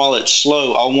 even while it's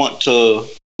slow, I want to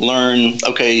learn.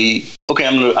 Okay,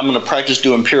 I'm gonna practice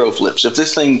doing Pyro flips. If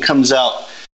this thing comes out,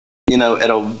 at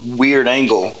a weird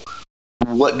angle,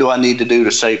 what do I need to do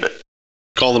to save it?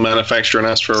 Call the manufacturer and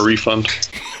ask for a refund.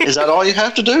 Is that all you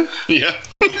have to do? Yeah.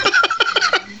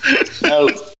 No,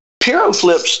 Pyro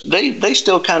flips, they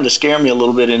still kind of scare me a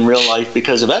little bit in real life,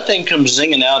 because if that thing comes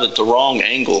zinging out at the wrong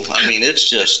angle, I mean,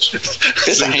 it's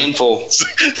a handful.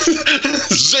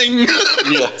 Zing!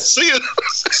 Yeah. See it?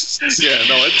 Yeah,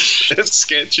 no, it's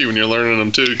sketchy when you're learning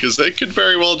them too, because they could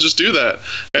very well just do that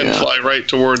and fly right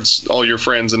towards all your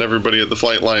friends and everybody at the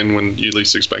flight line when you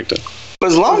least expect it.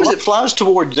 But as long as it flies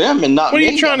toward them and not me, what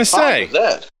are you trying to say?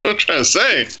 That. I'm trying to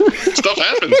say. Stuff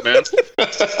happens, man.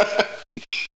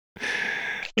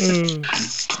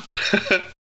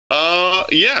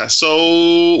 Yeah,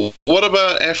 so what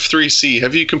about F3C?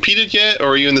 Have you competed yet, or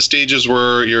are you in the stages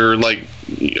where you're like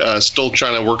still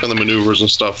trying to work on the maneuvers and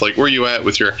stuff? Like, where are you at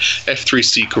with your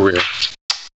F3C career?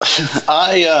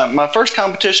 My first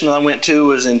competition that I went to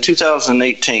was in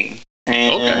 2018,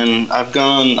 and I've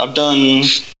done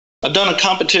a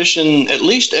competition at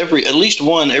least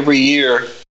one every year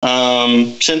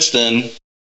since then,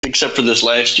 except for this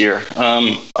last year.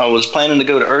 I was planning to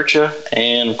go to IRCHA,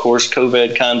 and of course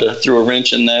COVID kind of threw a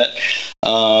wrench in that.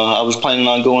 I was planning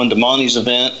on going to Monty's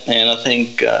event, and I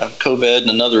think COVID and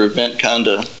another event kind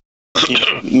of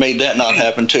made that not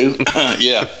happen too.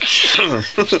 Yeah.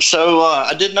 So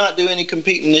I did not do any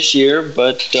competing this year,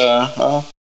 but I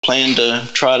plan to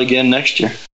try it again next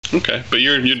year. Okay, but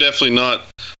you're definitely not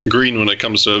green when it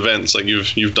comes to events. Like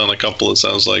you've done a couple, it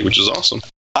sounds like, which is awesome.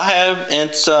 I have, and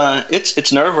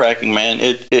it's nerve-wracking, man.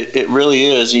 It really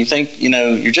is. You think,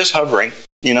 you're just hovering.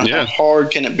 How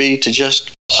hard can it be to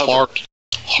just hover?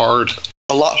 Hard.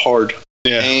 A lot hard.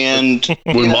 Yeah. And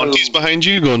when Monty's behind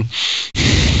you going,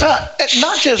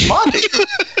 not just Monty,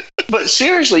 but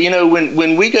seriously,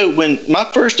 when my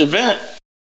first event,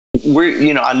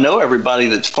 I know everybody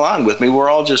that's flying with me. We're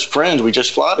all just friends. We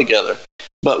just fly together.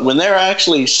 But when they're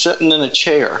actually sitting in a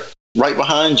chair right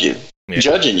behind you,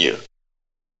 judging you,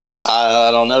 I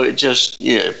don't know. It just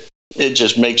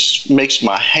makes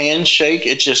my hand shake.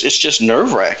 It's just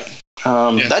nerve wracking.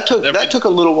 That took a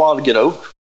little while to get over.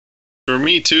 For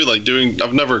me too, like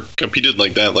I've never competed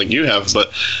like that, like you have,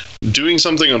 but doing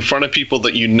something in front of people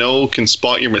that you know can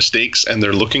spot your mistakes and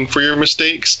they're looking for your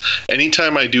mistakes.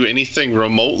 Anytime I do anything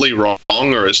remotely wrong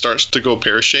or it starts to go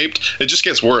pear-shaped, it just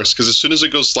gets worse, because as soon as it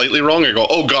goes slightly wrong, I go,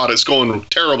 oh God, it's going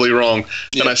terribly wrong.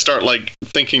 Yeah. And I start like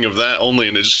thinking of that only,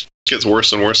 and it just gets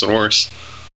worse and worse and worse.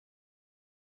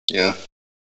 Yeah.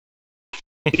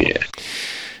 Yeah.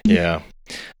 Yeah.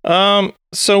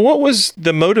 So what was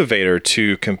the motivator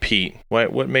to compete?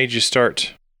 What made you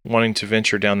start wanting to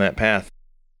venture down that path?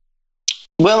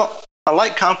 Well, I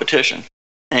like competition,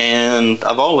 and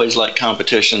I've always liked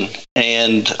competition,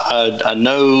 and I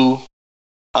know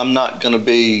I'm not going to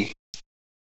be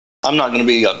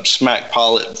a smack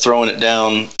pilot throwing it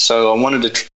down. So I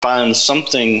wanted to find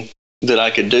something that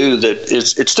I could do that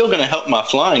it's still going to help my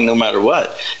flying no matter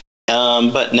what.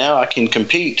 But now I can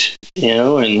compete,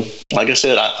 and like I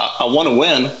said, I want to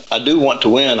win. I do want to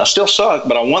win. I still suck,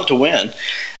 but I want to win.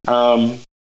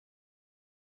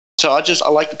 So I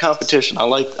like the competition. I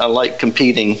like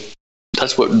competing.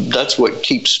 That's what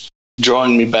keeps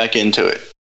drawing me back into it.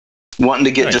 Wanting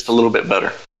to get just a little bit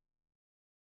better.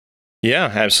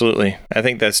 Yeah, absolutely. I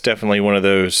think that's definitely one of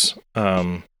those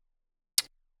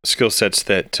skill sets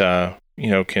that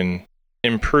can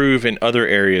improve in other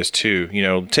areas too.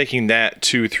 Taking that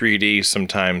to 3D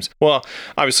sometimes. Well,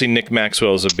 obviously Nick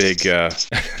Maxwell is a big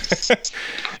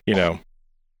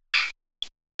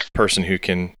person who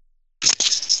can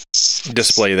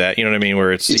display that, you know what I mean,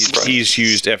 where he's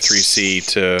used F3C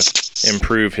to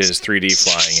improve his 3D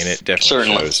flying, and it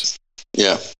definitely shows.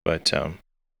 Yeah. But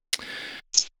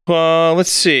well,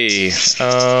 let's see.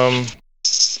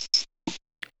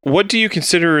 What do you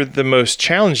consider the most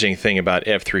challenging thing about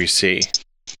F3C?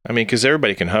 I mean, because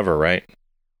everybody can hover, right?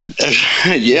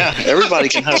 Yeah, everybody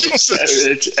can hover.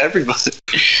 It's everybody.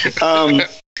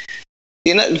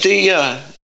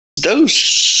 Those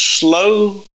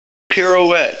slow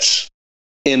pirouettes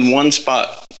in one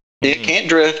spot. It can't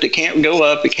drift. It can't go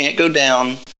up. It can't go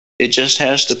down. It just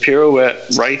has to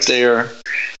pirouette right there.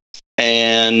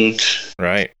 And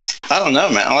right. I don't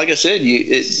know, man. Like I said,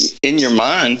 in your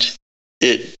mind,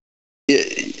 any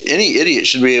idiot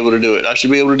should be able to do it. I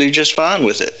should be able to do just fine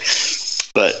with it.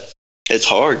 But it's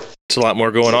hard. It's a lot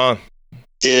more going on.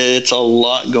 It's a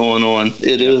lot going on.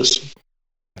 It is.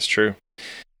 That's true.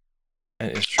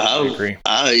 That is true. I agree.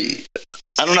 I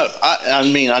don't know. I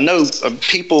mean, I know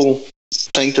people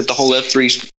think that the whole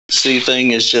F3C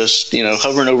thing is just,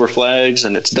 hovering over flags,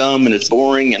 and it's dumb and it's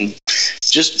boring, and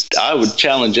I would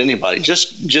challenge anybody.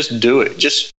 Just do it.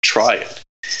 Just try it.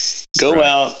 Go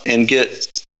out and get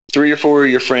 3 or 4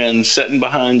 of your friends sitting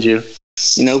behind you.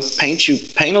 Paint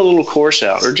a little course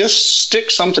out, or just stick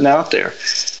something out there.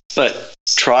 But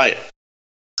try it.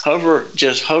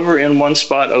 Just hover in one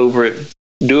spot over it.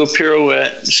 Do a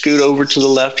pirouette, scoot over to the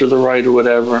left or the right or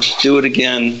whatever. Do it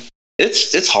again.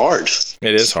 It's hard.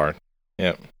 It is hard.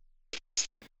 Yeah.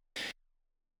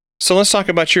 So let's talk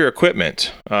about your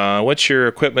equipment. What's your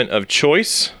equipment of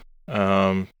choice?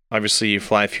 Obviously, you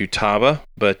fly Futaba,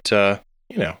 but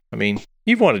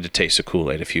you've wanted to taste the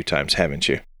Kool-Aid a few times, haven't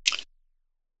you?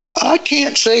 I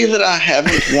can't say that I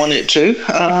haven't wanted to.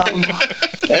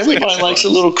 Everybody likes a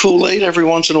little Kool-Aid every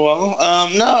once in a while.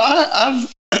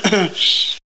 I've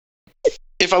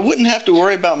if I wouldn't have to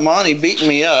worry about Monty beating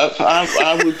me up,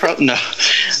 I would probably no.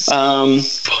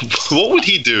 What would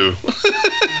he do?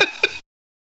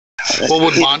 What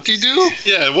would Monty do?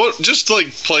 Yeah, just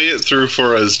play it through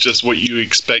for us, just what you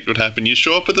expect would happen. You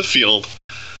show up at the field,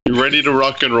 you're ready to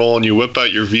rock and roll, and you whip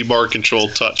out your V-bar control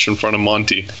touch in front of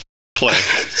Monty. Play.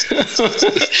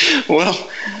 Well,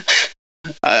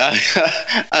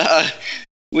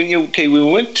 we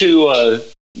went to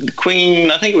the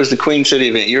Queen, I think it was the Queen City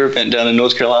event, your event down in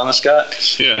North Carolina,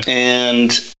 Scott. Yeah.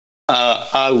 And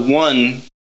I won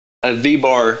a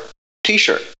V-bar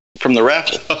T-shirt from the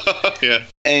raffle. Yeah.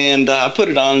 And I put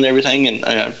it on and everything, and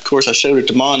of course I showed it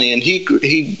to Monty, and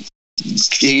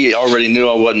he already knew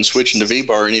I wasn't switching to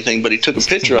V-bar or anything, but he took a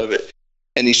picture of it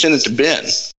and he sent it to Ben,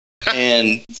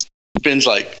 and Ben's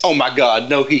like, "Oh my God,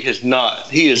 no, he is not.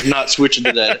 He is not switching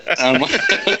to that."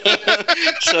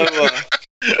 So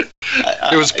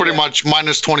it was pretty much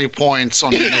minus 20 points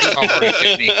on the next covering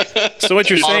technique. So what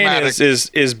you're saying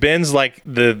is Ben's like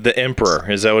the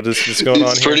emperor. Is that what is going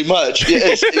on here? Pretty much.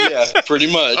 Yes, yeah,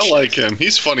 pretty much. I like him.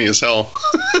 He's funny as hell.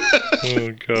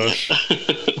 Oh gosh.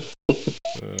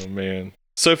 Oh man.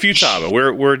 So Futaba,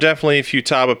 we're definitely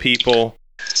Futaba people.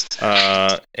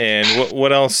 And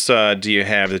what else do you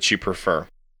have that you prefer?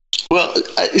 Well,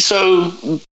 so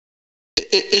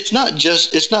it's not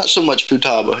so much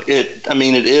Futaba. It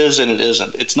is and it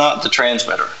isn't. It's not the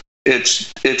transmitter.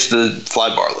 it's the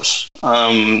fly barless.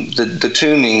 The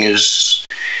tuning it's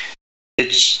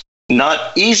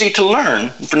not easy to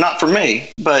learn, not for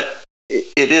me, but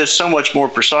it is so much more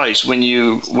precise when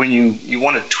you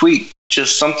want to tweak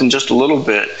just something just a little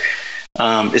bit.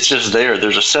 It's just there.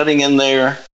 There's a setting in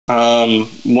there.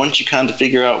 Once you kind of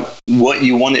figure out what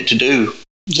you want it to do,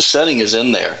 the setting is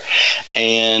in there,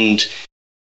 and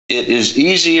it is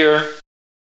easier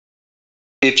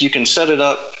if you can set it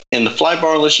up in the fly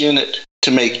barless unit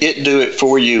to make it do it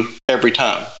for you every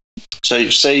time. So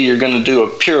you say you're going to do a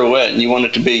pirouette and you want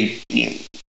it to be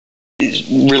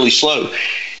really slow.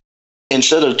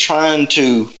 Instead of trying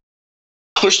to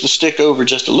push the stick over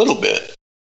just a little bit,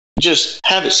 just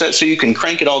have it set so you can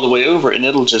crank it all the way over and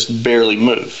it'll just barely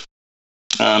move.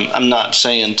 I'm not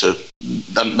saying I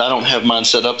don't have mine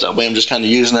set up that way. I'm just kind of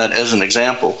using that as an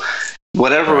example.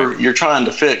 Whatever you're trying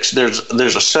to fix, there's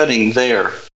a setting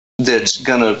there that's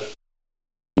going to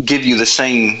give you the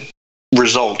same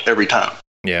result every time.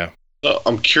 Yeah.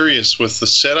 I'm curious, with the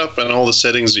setup and all the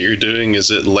settings that you're doing, is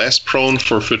it less prone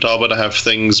for Futaba to have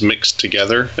things mixed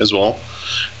together as well?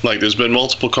 Like, there's been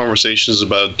multiple conversations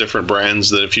about different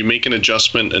brands that if you make an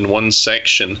adjustment in one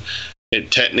section, it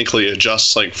technically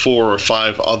adjusts like 4 or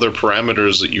 5 other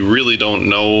parameters that you really don't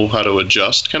know how to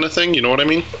adjust, kind of thing. You know what I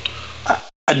mean?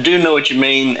 I do know what you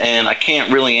mean, and I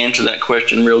can't really answer that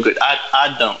question real good.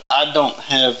 I don't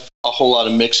have a whole lot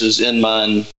of mixes in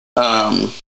mine.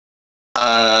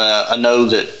 I know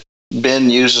that Ben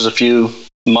uses a few,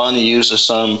 Monty uses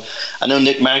some. I know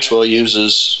Nick Maxwell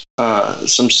uses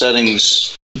some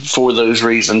settings for those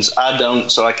reasons. I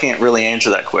don't, so I can't really answer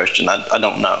that question. I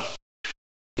don't know.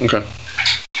 Okay.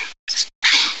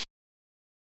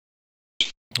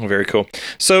 Very cool.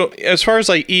 So as far as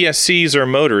like ESCs or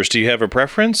motors, do you have a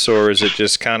preference, or is it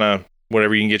just kind of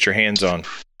whatever you can get your hands on?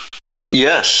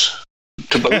 Yes,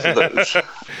 to both of those.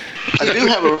 I do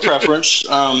have a preference.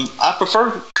 I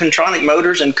prefer Contronic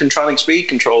motors and Contronic speed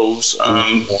controls,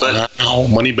 but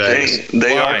money bags.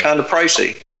 They are kind of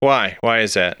pricey. Why? Why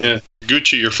is that? Yeah,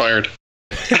 Gucci, you're fired.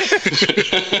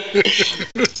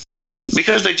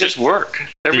 Because they just work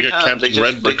every time. They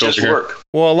just work.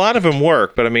 Well, a lot of them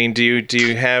work, but I mean, do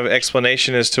you have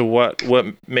explanation as to what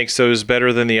makes those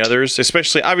better than the others?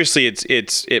 Especially, obviously,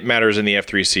 it matters in the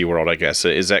F3C world, I guess.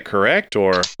 Is that correct?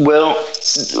 Or well,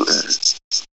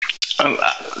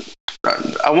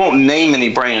 I won't name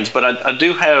any brands, but I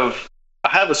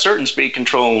have a certain speed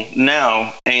control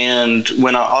now, and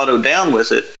when I auto down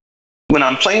with it, when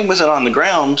I'm playing with it on the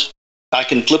ground, I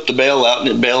can flip the bail out and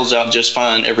it bails out just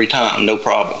fine every time, no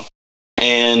problem.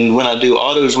 And when I do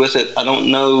autos with it, I don't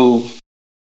know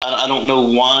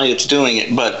why it's doing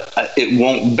it, but it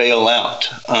won't bail out.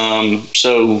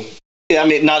 So, yeah, I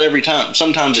mean, not every time.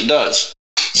 Sometimes it does.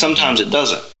 Sometimes it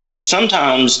doesn't.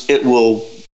 Sometimes it'll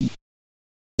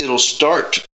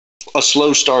start a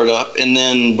slow start up, and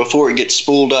then before it gets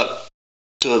spooled up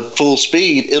to full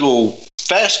speed, it'll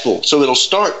fast full. So it'll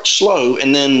start slow,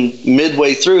 and then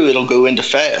midway through, it'll go into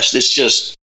fast. It's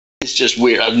just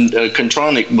weird.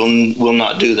 Contronic will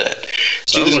not do that.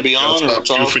 It's either to be on or it's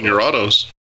off. In your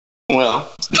autos.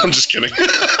 Well, I'm just kidding.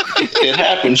 It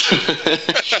happens.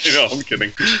 No, I'm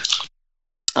kidding.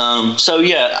 So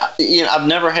yeah, I've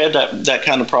never had that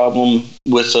kind of problem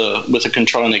with a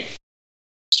Contronic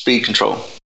speed control.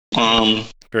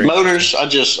 Motors, I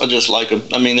just like them.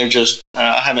 I mean, they're just.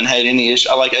 I haven't had any issue.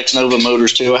 I like X-Nova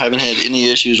motors too. I haven't had any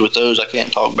issues with those. I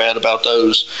can't talk bad about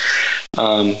those.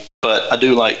 But I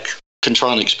do like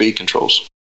Contronic speed controls.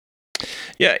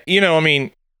 Yeah, I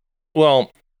mean,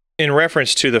 well, in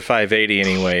reference to the 580,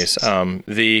 anyways,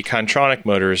 the Contronic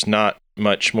motor is not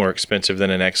much more expensive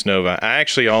than an X-Nova. I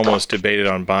actually almost debated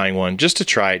on buying one just to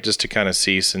try it, just to kind of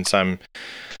see, since I'm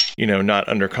not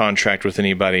under contract with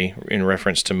anybody in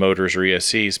reference to motors or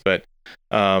ESCs, but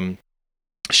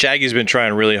Shaggy's been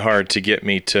trying really hard to get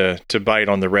me to bite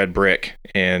on the red brick,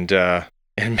 and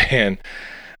man,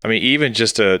 I mean, even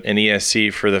just an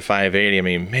ESC for the 580, I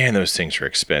mean, man, those things are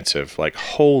expensive. Like,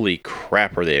 holy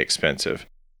crap, are they expensive?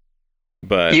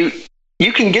 But you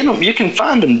can get them, you can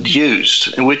find them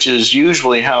used, which is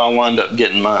usually how I wind up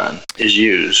getting mine, is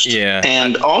used. Yeah.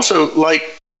 And also,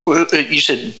 like, you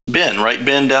said Ben, right?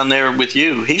 Ben down there with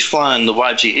you, he's flying the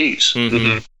YGEs.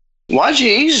 Mm-hmm.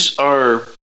 YGEs are,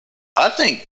 I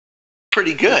think,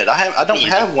 pretty good. I don't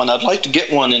have one. I'd like to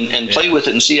get one and play with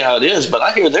it and see how it is, but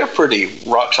I hear they're pretty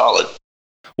rock solid.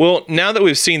 Well, now that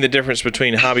we've seen the difference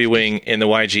between Hobby Wing and the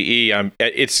YGE,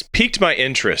 it's piqued my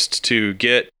interest to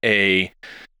get a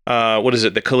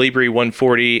the Colibri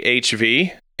 140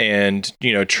 HV, and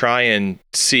try and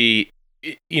see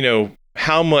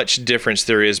how much difference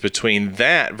there is between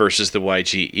that versus the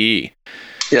YGE.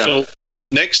 Yeah. So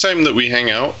next time that we hang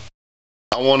out,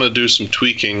 I want to do some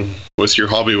tweaking with your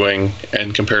Hobby Wing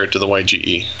and compare it to the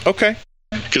YGE. Okay.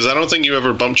 Because I don't think you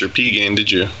ever bumped your P gain, did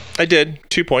you? I did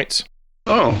 2 points.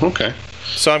 Oh, okay.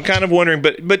 So I'm kind of wondering,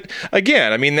 but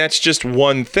again, I mean, that's just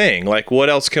one thing. Like, what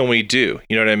else can we do?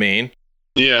 You know what I mean?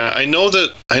 Yeah, I know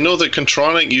that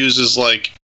Contronic uses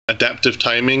like adaptive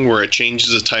timing, where it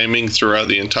changes the timing throughout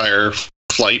the entire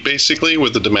flight, basically,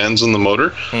 with the demands on the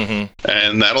motor,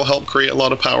 and that'll help create a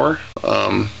lot of power.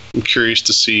 I'm curious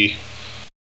to see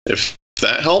if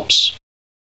that helps.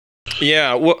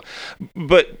 Yeah, well,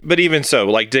 but even so,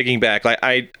 like digging back, like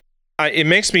I it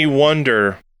makes me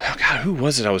wonder. Oh God, who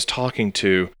was it I was talking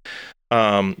to?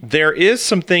 There is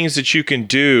some things that you can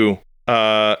do.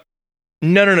 No.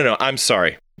 I'm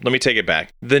sorry. Let me take it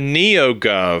back. The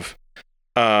NeoGov,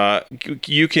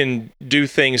 you can do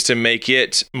things to make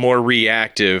it more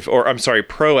reactive, or I'm sorry,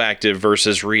 proactive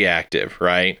versus reactive,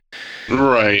 right?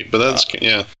 Right, but that's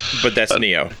yeah. But that's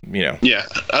Neo, you know. Yeah,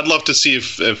 I'd love to see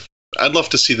if I'd love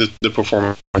to see the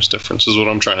performance difference. Is what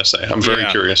I'm trying to say. I'm very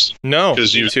curious. No,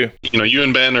 because you too. You know, you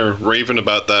and Ben are raving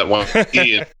about that one.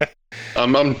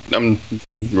 I'm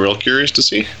real curious to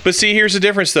see. But see, here's the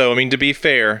difference, though. I mean, to be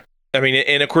fair, I mean,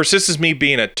 and of course, this is me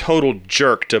being a total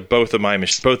jerk to both the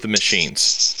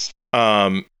machines.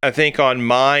 I think on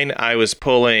mine, I was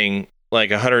pulling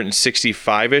like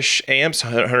 165-ish amps,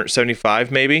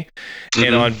 175 maybe,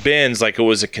 and on Ben's, like it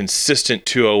was a consistent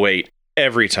 208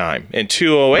 every time. And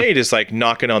 208 is like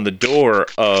knocking on the door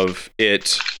of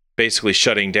it basically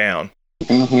shutting down.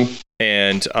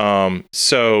 And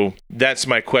so that's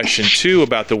my question too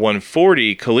about the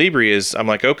 140 Calibri is I'm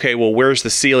like, okay, well, where's the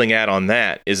ceiling at on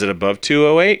that? Is it above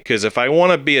 208? Because if I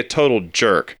want to be a total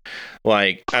jerk,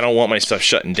 like I don't want my stuff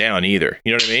shutting down either.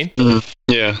 You know what I mean?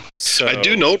 Yeah. So I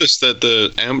do notice that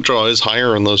the amp draw is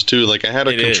higher on those too. Like I had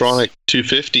a Contronic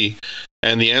 250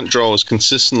 and the amp draw was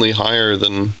consistently higher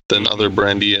than other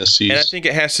brand ESCs. And I think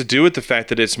it has to do with the fact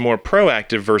that it's more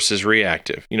proactive versus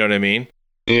reactive. You know what I mean?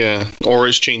 Yeah, or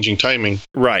it's changing timing.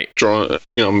 Right. Struggling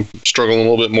a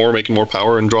little bit more, making more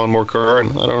power and drawing more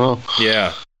current. I don't know.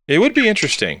 Yeah. It would be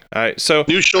interesting. So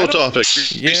new show topic,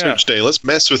 research day. Let's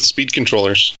mess with speed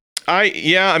controllers. I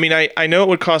know it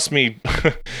would cost me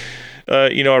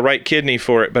a right kidney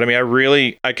for it, but I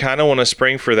mean, I kind of want to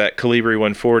spring for that Calibri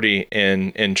 140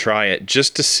 and try it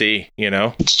just to see, you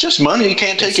know. It's just money. You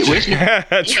can't take it with you.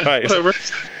 That's right. Whatever.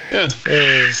 Yeah.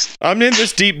 I'm in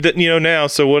this deep, now,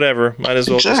 so whatever. Might as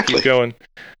well just keep going.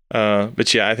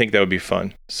 But yeah, I think that would be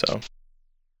fun. So,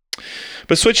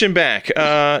 but switching back,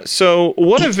 so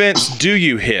what events do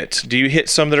you hit? Do you hit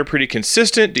some that are pretty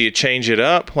consistent? Do you change it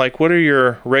up? Like, what are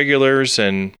your regulars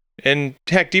and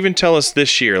heck, even tell us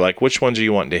this year, like which ones are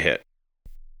you wanting to hit?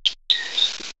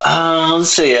 Let's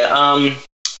see.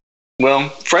 Well,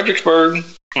 Fredericksburg,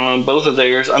 both of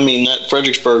theirs. I mean, that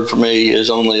Fredericksburg for me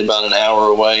is only about an hour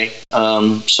away.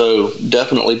 So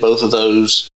definitely both of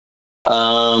those.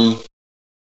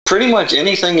 Pretty much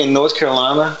anything in North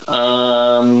Carolina.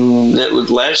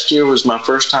 Last year was my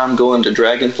first time going to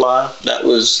Dragonfly. That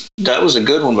was a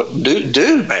good one. But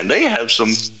dude, man, they have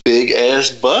some big ass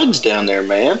bugs down there,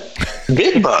 man.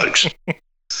 Big bugs.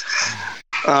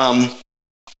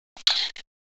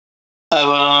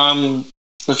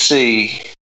 Let's see.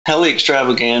 Heli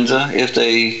Extravaganza, if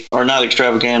they are not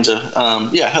Extravaganza,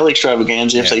 Heli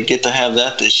Extravaganza, if they get to have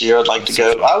that this year, I'd like to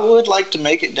go. I would like to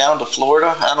make it down to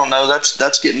Florida. I don't know,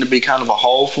 that's getting to be kind of a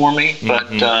haul for me,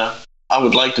 but I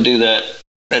would like to do that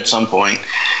at some point.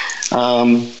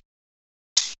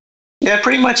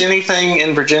 Pretty much anything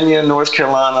in Virginia, North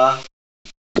Carolina,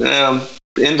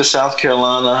 into South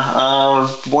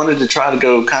Carolina. Wanted to try to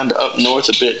go kind of up north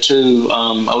a bit too.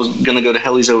 I was going to go to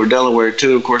Helly's over Delaware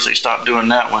too. Of course, they stopped doing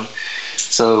that one.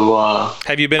 So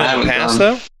have you been in the past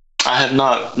though? I have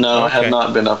not. No, okay. I have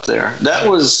not been up there. There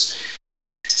was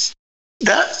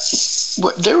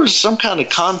some kind of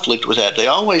conflict with that. They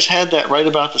always had that right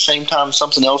about the same time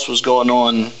something else was going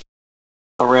on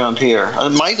around here. It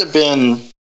might have been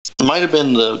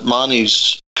the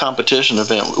Monty's competition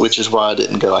event, which is why I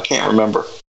didn't go. I can't remember.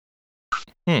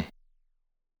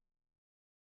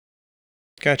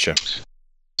 Gotcha.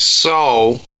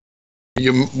 So,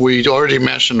 we already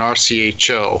mentioned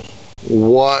RCHO.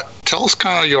 Tell us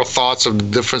kind of your thoughts of the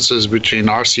differences between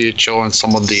RCHO and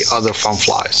some of the other fun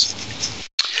flies.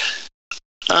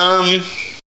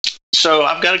 So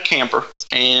I've got a camper,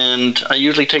 and I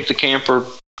usually take the camper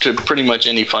to pretty much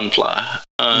any fun fly.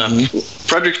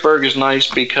 Fredericksburg is nice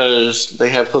because they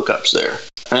have hookups there,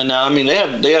 and I mean they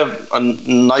have a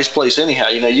nice place anyhow.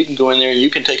 You know, you can go in there and you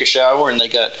can take a shower, and they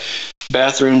got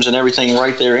bathrooms and everything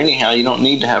right there anyhow. You don't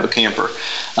need to have a camper.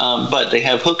 But they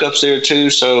have hookups there too,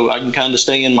 so I can kind of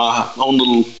stay in my own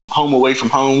little home away from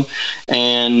home,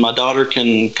 and my daughter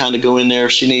can kind of go in there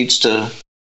if she needs to,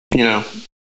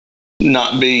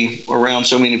 not be around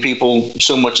so many people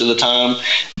so much of the time.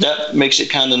 That makes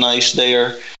it kind of nice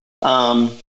there.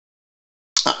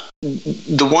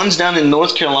 The ones down in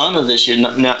North Carolina this year,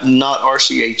 not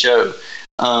RCHO.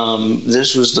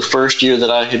 This was the first year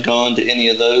that I had gone to any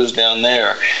of those down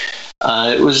there.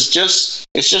 It's just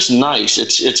nice.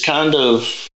 It's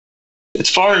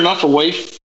far enough away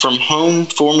from home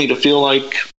for me to feel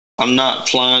like I'm not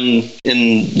flying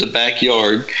in the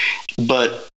backyard,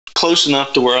 but close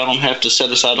enough to where I don't have to set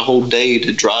aside a whole day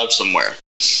to drive somewhere.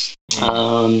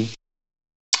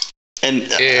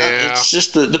 It's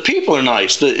just the people are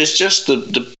nice. It's just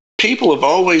the people have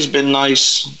always been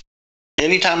nice.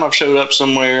 Anytime I've showed up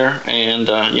somewhere and,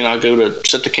 I go to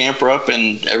set the camper up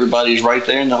and everybody's right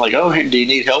there and they're like, oh, do you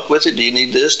need help with it? Do you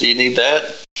need this? Do you need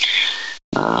that?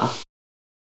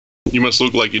 You must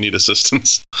look like you need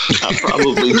assistance. I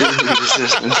probably do need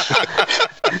assistance.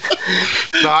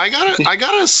 No, I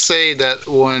gotta say that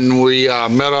when we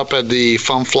met up at the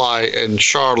Fun Fly in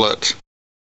Charlotte,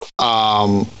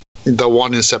 the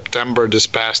one in September this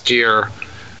past year,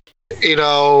 I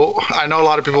know a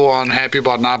lot of people are unhappy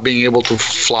about not being able to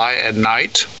fly at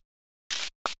night,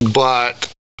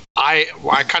 but I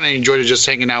kind of enjoyed it just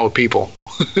hanging out with people.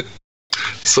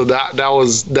 So that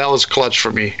was clutch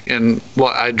for me, and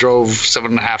I drove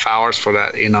 7.5 hours for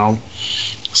that,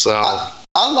 So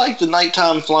I like the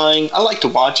nighttime flying. I like to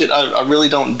watch it. I really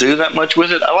don't do that much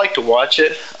with it. I like to watch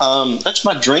it. That's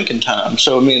my drinking time.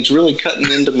 So it's really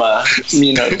cutting into my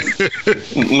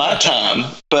my time.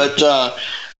 But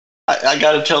I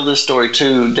got to tell this story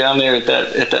too. Down there at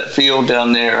that field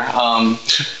down there,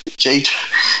 Jay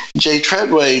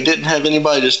Treadway didn't have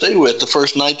anybody to stay with the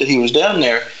first night that he was down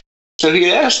there. So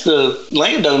he asked the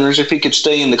landowners if he could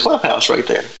stay in the clubhouse right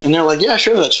there. And they're like, yeah,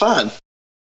 sure, that's fine.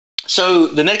 So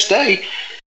the next day,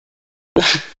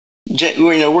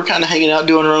 we're kind of hanging out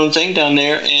doing our own thing down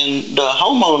there. And the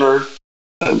homeowner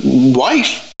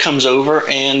wife comes over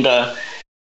and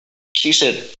she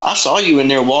said, I saw you in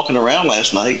there walking around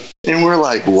last night. And we're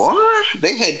like, what?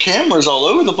 They had cameras all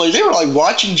over the place. They were like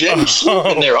watching Jay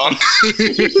sleeping there on.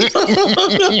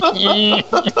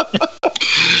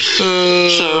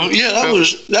 So yeah,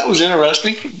 that was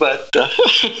interesting. But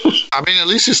at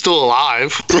least he's still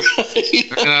alive.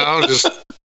 Right.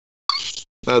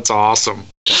 That's awesome.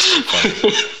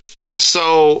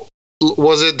 So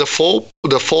was it the full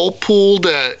pool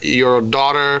that your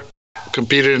daughter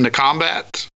competed in the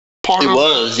combat? It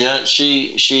was, yeah.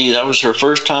 She that was her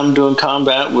first time doing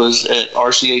combat, was at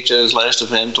RCHO's last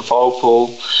event, the fall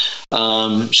pool.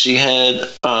 She had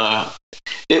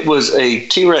it was a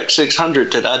T-Rex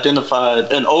 600 that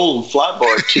identified an old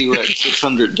flybar T-Rex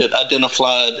 600 that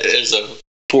identified as a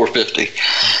 450,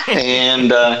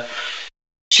 and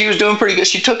she was doing pretty good.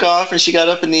 She took off and she got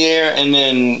up in the air, and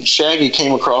then Shaggy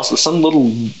came across with some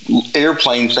little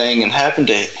airplane thing and happened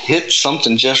to hit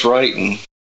something just right, and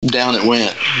down it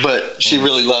went. But she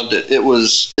really loved it. It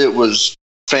was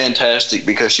fantastic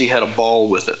because she had a ball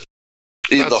with it.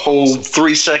 The whole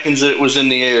 3 seconds that it was in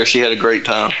the air, she had a great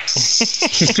time.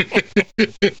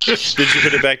 Did you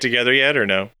put it back together yet, or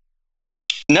no?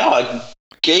 No, I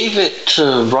gave it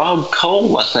to Rob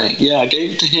Cole, I think. Yeah, I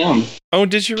gave it to him. Oh,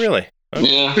 did you really?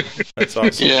 Okay. Yeah. That's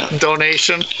awesome. Yeah.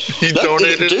 Donation? You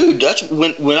donated? Dude, that's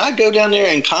when I go down there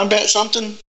and combat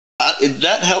something,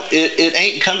 that help. It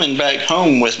ain't coming back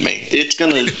home with me. It's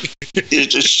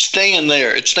staying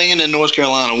there. It's staying in North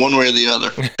Carolina, one way or the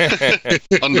other.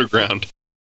 Underground.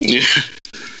 Yeah.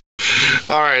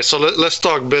 All right, so let's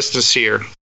talk business here.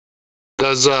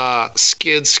 Does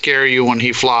Skid scare you when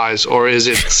he flies, or is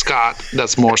it Scott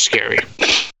that's more scary?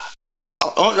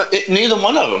 Neither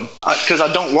one of them, because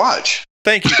I don't watch.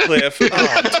 Thank you, Cliff.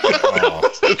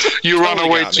 You run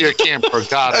away to your camper.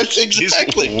 Got it.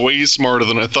 Exactly. He's way smarter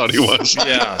than I thought he was.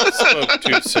 Yeah, spoke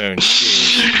too soon.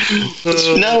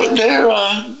 No,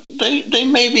 they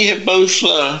maybe have both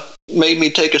made me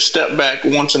take a step back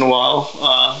once in a while,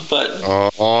 but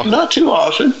not too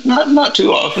often. Not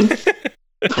too often.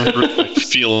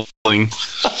 Feeling.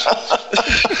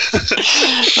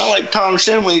 Not like Tom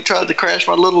Shin when he tried to crash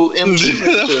my little MG.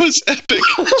 That was epic.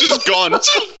 Just gone.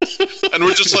 And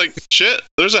we're just like, shit,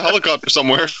 there's a helicopter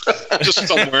somewhere. Just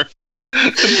somewhere.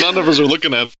 None of us are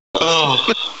looking at it.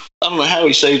 Oh, I don't know how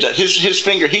he saved that. His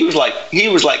finger, he was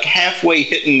like halfway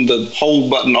hitting the hold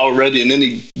button already, and then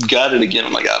he got it again.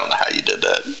 I'm like, I don't know how you did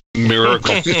that.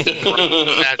 Miracle.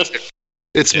 Magic.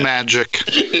 It's magic.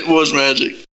 It was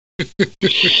magic.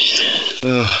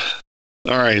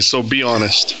 All right, so be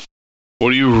honest. What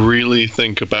do you really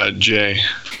think about Jay?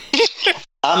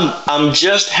 I'm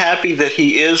just happy that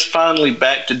he is finally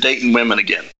back to dating women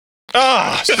again.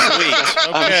 Oh, sweet.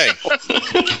 Okay.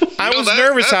 I was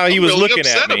nervous how he was really looking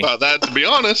at me. About that, to be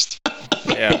honest.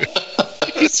 Yeah.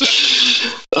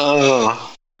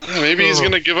 Maybe he's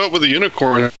gonna give up with the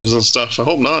unicorns and stuff. I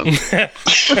hope not.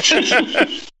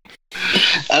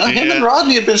 Him and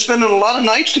Rodney have been spending a lot of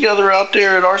nights together out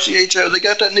there at RCHO. They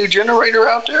got that new generator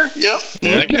out there. Yep.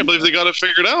 Yeah, I can't believe they got it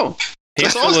figured out.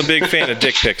 He's still a big fan of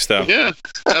dick pics, though. Yeah,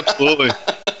 absolutely.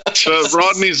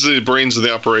 Rodney's the brains of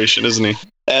the operation, isn't he?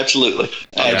 Absolutely.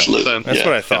 Absolutely. That's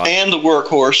what I thought. And the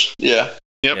workhorse. Yeah.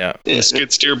 Yep. Yeah. The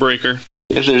skid steer breaker.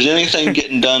 If there's anything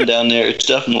getting done down there, it's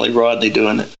definitely Rodney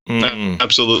doing it.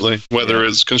 Absolutely. Whether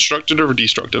it's constructive or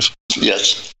destructive.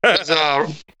 Yes.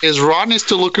 Is Rodney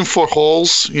still looking for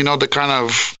holes? You know, the kind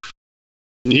of...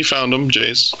 He found them,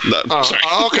 Jace.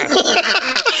 Okay.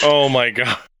 Oh, my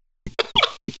God.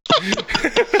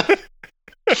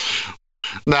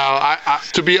 Now, I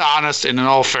to be honest, and in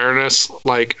all fairness,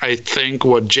 like, I think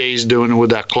what Jay's doing with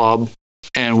that club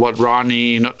and what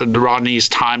Rodney's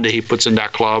time that he puts in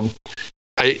that club,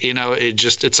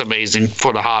 it's amazing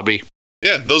for the hobby.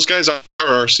 Yeah, those guys are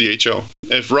RCHO.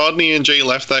 If Rodney and Jay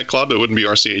left that club, it wouldn't be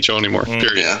RCHO anymore.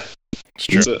 Period. Yeah. It's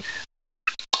true. That's it.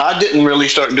 I didn't really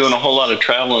start doing a whole lot of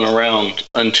traveling around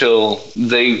until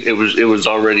it was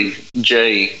already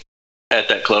Jay at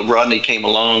that club. Rodney came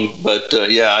along, but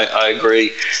I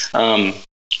agree. And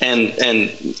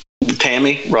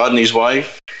Tammy, Rodney's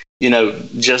wife,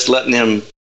 just letting him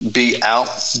be out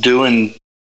doing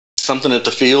something at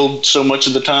the field so much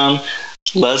of the time.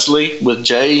 Leslie with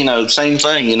Jay, same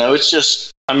thing. It's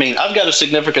just, I've got a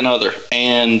significant other,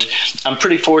 and I'm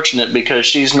pretty fortunate because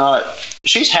she's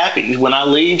happy. When I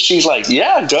leave, she's like,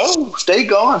 yeah, go, stay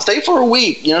gone, stay for a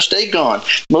week, stay gone.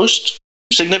 Most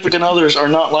significant others are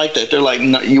not like that. They're like,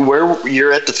 no,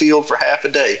 you're at the field for half a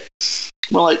day.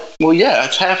 We're like, well, yeah,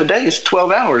 it's half a day. It's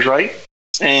 12 hours, right?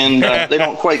 And they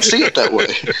don't quite see it that way.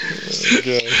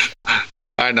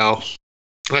 I know.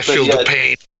 I feel the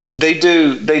pain. They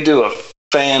do a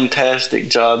fantastic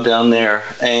job down there,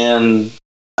 and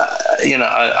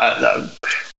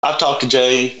I've talked to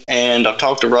Jay and I've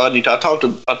talked to Rodney. I talked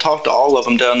to all of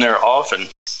them down there often,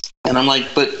 and I'm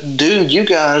like, but dude, you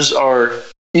guys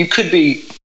you could be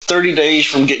 30 days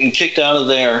from getting kicked out of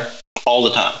there all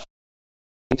the time.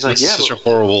 He's like, That's such a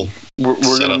horrible. We're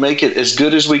going to make it as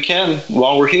good as we can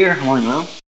while we're here. I'm like, no,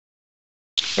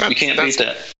 you can't beat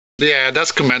that. Yeah,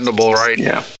 that's commendable, right?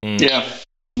 Yeah. Yeah.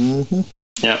 Mm-hmm.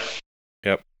 Yeah.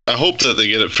 Yep. I hope that they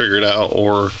get it figured out,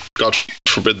 or God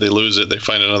forbid they lose it, they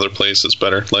find another place that's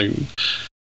better. Like,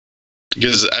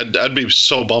 because I'd be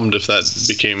so bummed if that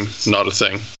became not a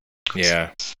thing.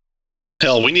 Yeah.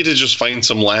 Hell, we need to just find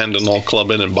some land and all club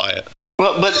in and buy it.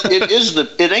 Well, but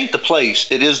it ain't the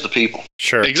place, it is the people.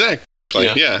 Sure. Exactly.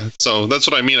 Yeah. So that's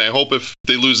what I mean. I hope if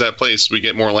they lose that place, we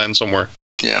get more land somewhere.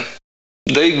 Yeah.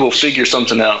 They will figure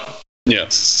something out. Yeah.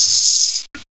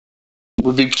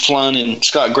 We'll be flying in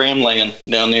Scott Graham land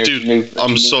down there. Dude,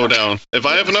 I'm so down. If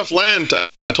I have enough land,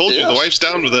 I told you, the wife's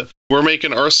down with it. We're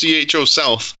making RCHO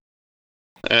South.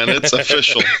 And it's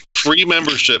official. Free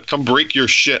membership. Come break your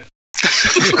shit.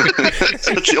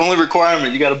 That's the only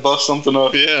requirement. You got to bust something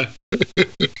up. Yeah.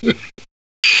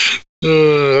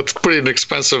 That's pretty an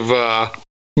expensive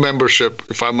membership,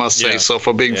 if I must say so,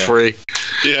 for being free.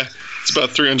 Yeah. It's about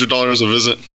 $300 a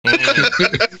visit.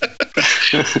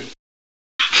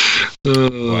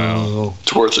 Wow.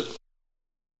 It's worth it.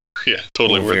 Yeah,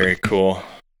 totally worth Very cool.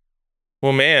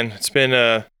 Well, man, it's been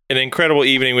an incredible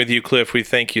evening with you, Cliff. We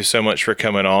thank you so much for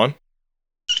coming on.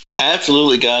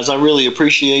 Absolutely, guys. I really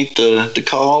appreciate the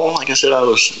call. Like I said, I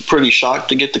was pretty shocked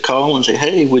to get the call and say,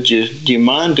 hey, do you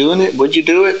mind doing it? Would you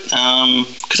do it?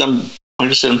 Because like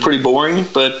I said, I'm pretty boring,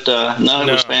 but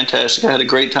it was fantastic. I had a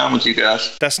great time with you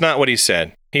guys. That's not what he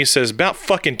said. He says, about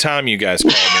fucking time you guys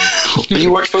called me.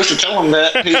 You weren't supposed to tell him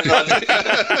that.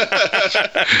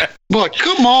 But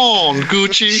come on,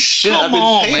 Gucci. Come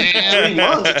on, man. 3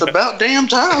 months. It's about damn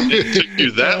time. It took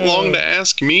you that long to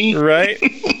ask me? Right?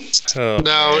 Oh,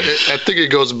 no, I think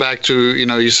it goes back to,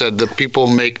 you said the people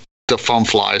make the fun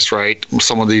flies, right?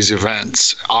 Some of these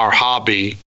events, our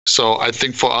hobby. So I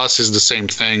think for us is the same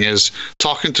thing, is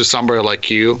talking to somebody like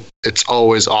you. It's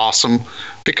always awesome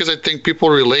because I think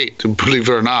people relate, believe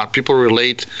it or not, people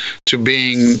relate to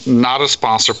being not a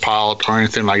sponsor pilot or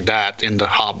anything like that in the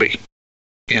hobby,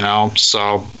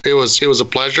 so it was a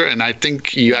pleasure. And I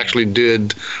think you actually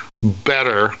did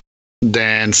better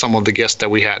than some of the guests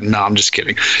that we had. No, I'm just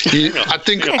kidding. I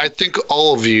think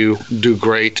all of you do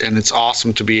great, and it's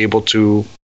awesome to be able to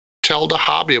tell the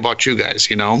hobby about you guys,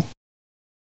 you know?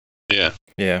 Yeah.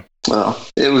 Yeah. Well,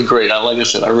 it was great. Like I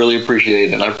said, I really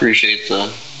appreciate it. I appreciate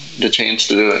the chance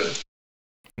to do it.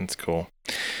 That's cool.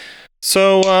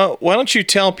 So why don't you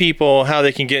tell people how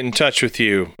they can get in touch with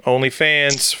you?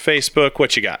 OnlyFans, Facebook,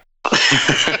 what you got?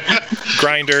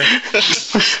 Grinder.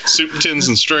 Soup tins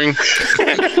and string.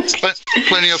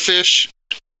 Plenty of fish.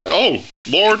 Oh,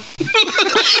 Lord.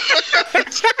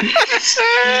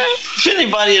 If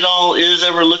anybody at all is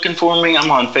ever looking for me,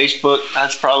 I'm on Facebook.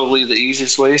 That's probably the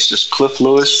easiest way. It's just Cliff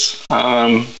Lewis.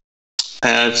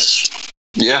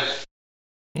 Yeah.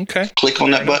 Okay. Click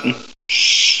on that button.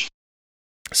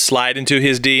 Slide into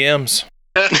his DMs.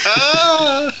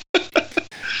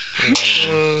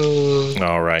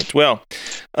 All right. Well,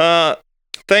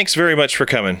 thanks very much for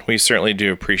coming. We certainly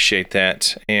do appreciate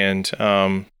that. And,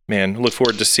 man, look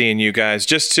forward to seeing you guys.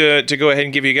 Just to go ahead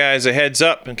and give you guys a heads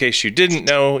up, in case you didn't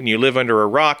know and you live under a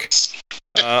rock,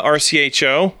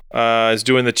 RCHO is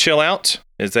doing the Chill Out,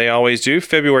 as they always do,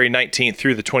 February 19th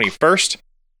through the 21st.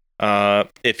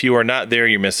 If you are not there,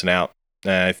 you're missing out.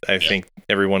 I think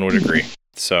everyone would agree.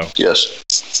 So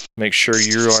yes, make sure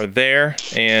you are there.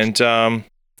 And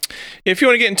if you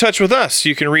want to get in touch with us,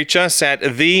 you can reach us at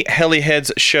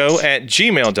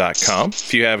theheliheadsshow@gmail.com.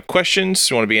 If you have questions,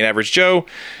 you want to be an average Joe,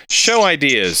 show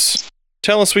ideas,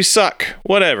 tell us we suck,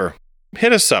 whatever,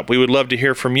 hit us up. We would love to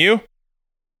hear from you.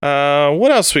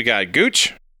 What else we got,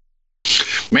 Gooch?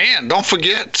 Man, don't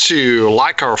forget to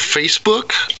like our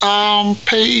Facebook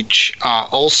page.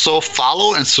 Also,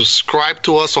 follow and subscribe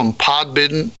to us on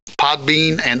Podbean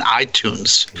and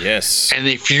iTunes. Yes. And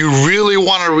if you really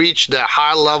want to reach that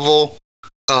high level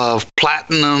of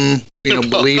platinum,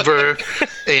 believer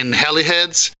in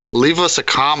Heliheads, leave us a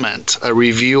comment, a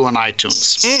review on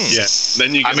iTunes. Yeah.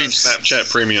 Then you get our Snapchat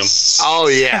premium. Oh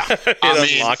yeah, It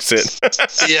unlocks it.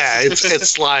 Yeah,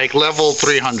 it's like level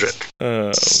 300.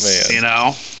 Oh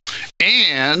man.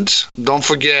 And don't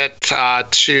forget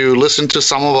to listen to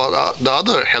some of the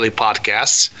other heli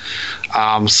podcasts,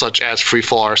 such as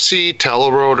Freefall RC,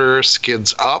 Telerotor,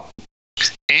 Skids Up,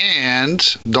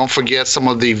 and don't forget some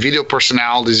of the video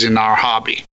personalities in our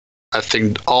hobby. I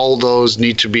think all those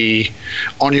need to be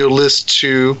on your list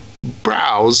to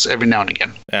browse every now and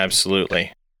again.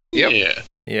 Absolutely. Yep.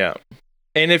 Yeah.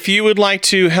 And if you would like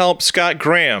to help Scott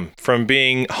Graham from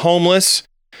being homeless,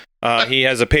 he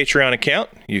has a Patreon account.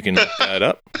 You can look that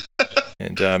up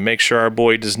and make sure our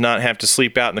boy does not have to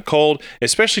sleep out in the cold,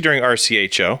 especially during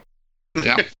RCHO.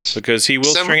 Yeah. Because he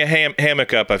will string a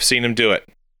hammock up. I've seen him do it.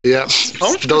 Yeah.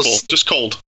 Just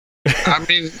cold. I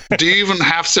mean, do you even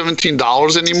have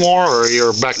 $17 anymore, or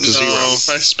you're back to zero? No,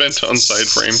 I spent on side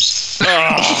frames.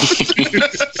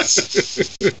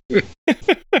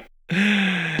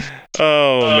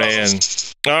 Oh, man.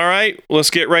 All right,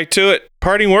 let's get right to it.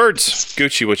 Parting words.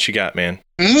 Gucci, what you got, man?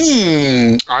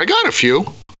 I got a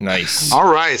few. Nice.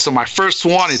 All right, so my first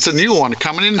one, it's a new one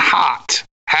coming in hot.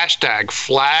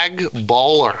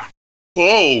 #FlagBaller.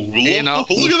 Whoa, look at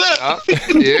that.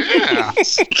 Yeah.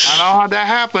 I know how that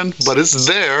happened, but it's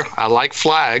there. I like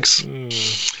flags.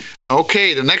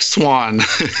 Okay, the next one.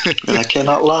 I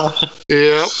cannot lie.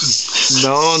 Yep.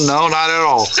 No, not at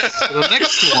all. The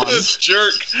next one. This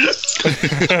jerk.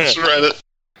 Just read it.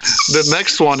 The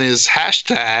next one is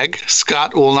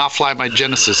 #Scott will not fly my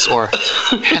Genesis, or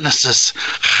Genesis.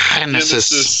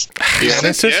 Genesis?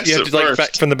 Yes, You have to, like,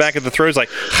 back from the back of the throat, like,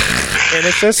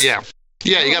 Genesis? Yeah.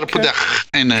 Yeah, you got to put that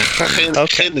in there.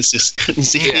 Okay. Genesis.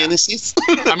 Genesis.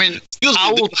 I mean,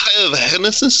 I will have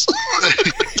Genesis.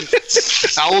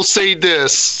 I will say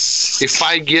this: if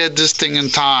I get this kid in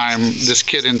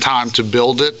time to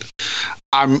build it,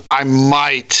 I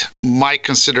might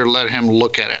consider letting him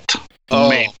look at it. Oh,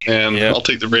 man, I'll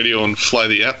take the radio and fly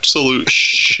the absolute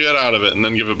shit out of it, and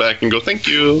then give it back and go, thank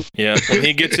you. Yeah, when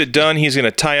he gets it done, he's going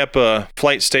to tie up a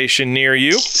flight station near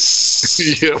you.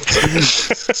 Yep.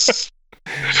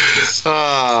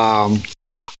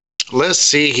 Let's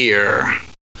see here.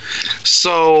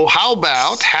 So, how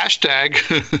about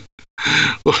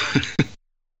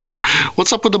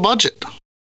what's up with the budget?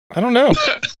 I don't know.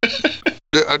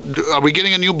 Are we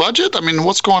getting a new budget? I mean,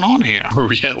 what's going on here? Where are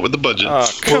we at with the budget?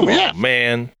 Come on,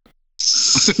 man.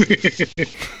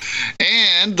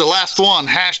 And the last one,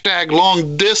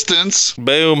 #long distance.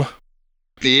 Boom.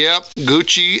 Yep,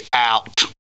 Gucci out.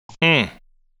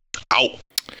 Out.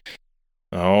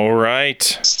 All right.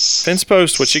 Fence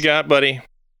Post, what you got, buddy?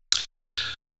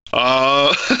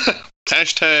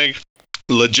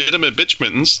 #legitimate bitch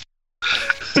mittens.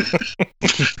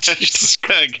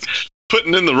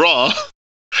 #putting in the raw.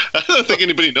 I don't think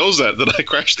anybody knows that I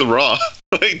crashed the Raw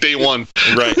like day one.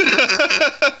 Right.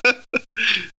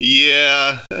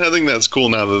 Yeah, I think that's cool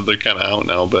now that they're kind of out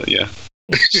now. But yeah,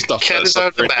 stuff Cat is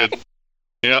out the bag.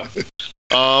 Yeah.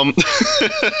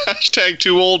 Hashtag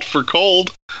too old for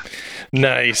cold.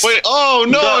 Nice. Wait, oh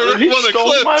no, I he won a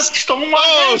stole clip. stole my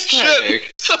Oh hashtag.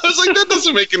 shit. I was like, that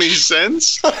doesn't make any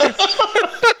sense.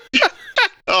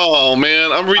 Oh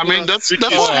man, I'm reading. I mean, that's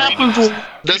what happens.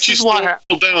 This is what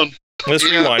happens. Down. Let's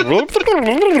rewind.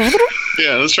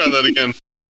 Yeah, let's try that again.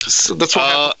 That's what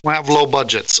happens when we have low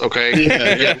budgets. Okay.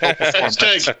 Yeah.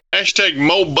 hashtag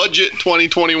Mo Budget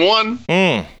 2021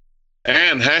 Mm,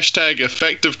 and hashtag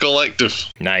Effective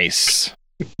Collective. nice.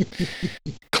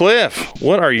 Cliff,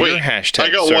 what are your Wait, hashtags? I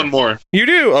got sir? one more. You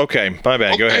do? Okay, my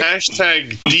bad. Go ahead.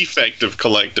 Hashtag Defective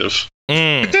Collective.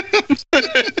 Mm.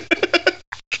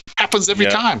 Happens every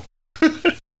time.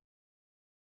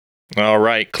 All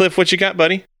right. Cliff, what you got,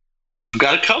 buddy?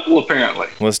 Got a couple, apparently.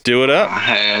 Let's do it I up.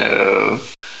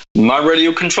 have... My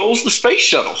radio controls the space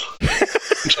shuttle.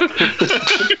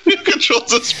 Controls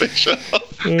the space shuttle.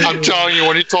 I'm telling you,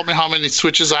 when you told me how many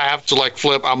switches I have to like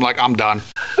flip, I'm like, I'm done.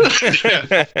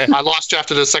 I lost you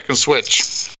after the second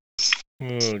switch.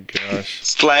 Oh,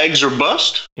 gosh. Flags are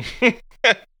bust.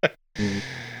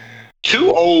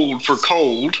 Too old for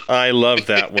cold. I love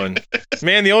that one.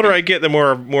 Man, the older I get, the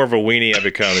more of a weenie I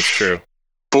become. It's true.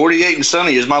 48 and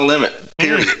sunny is my limit.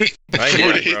 Period. I hear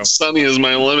it, bro. 48 sunny is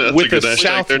my limit. That's With a a good hashtag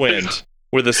south there, too. wind.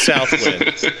 With a south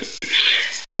wind.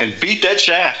 And beat that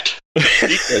shaft.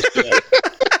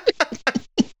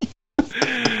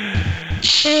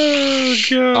 Oh,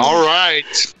 God. All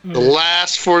right,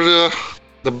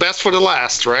 the best for the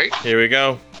last, right? Here we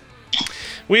go.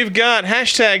 We've got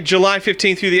hashtag July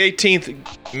 15th through the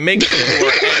 18th. Make sure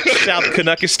at South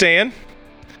Canuckistan.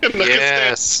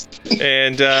 Yes.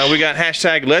 And we got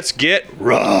hashtag Let's Get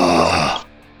Raw.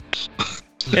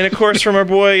 And of course, from our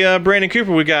boy Brandon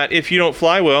Cooper, we got If You Don't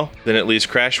Fly Well, Then At Least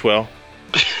Crash Well.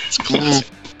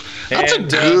 That's a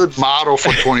good motto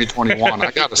for 2021,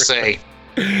 I gotta say.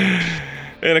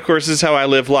 And of course, this is how I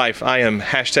live life. I am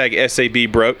hashtag SAB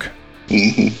broke.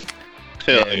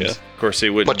 Hell And, yeah. Of course, it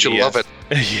wouldn't But you be love us.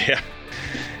 it. Yeah.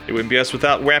 It wouldn't be us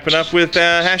without wrapping up with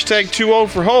hashtag Too Old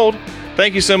for Hold.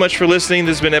 Thank you so much for listening.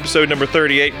 This has been episode number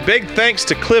 38. Big thanks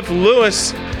to Cliff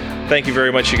Lewis. Thank you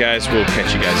very much, you guys. We'll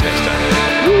catch you guys next time.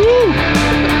 Woo-hoo!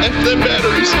 F them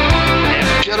batteries.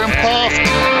 Get him puffed.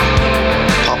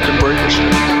 Popped and breakers.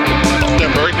 F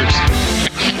them breakers.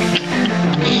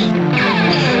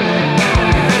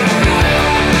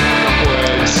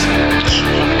 Flags.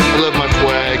 I love my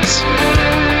flags.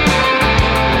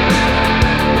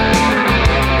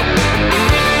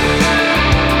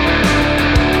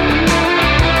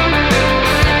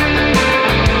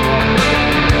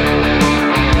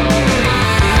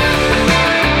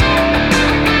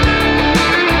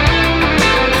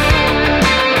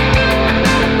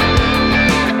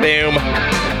 Boom.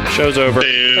 Show's over.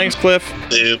 Boom. Thanks, Cliff.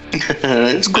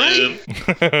 It's great.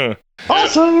 By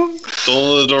Awesome.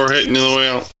 Don't let the door hitting you on the way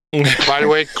out. By the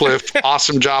way, Cliff,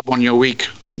 awesome job on your week.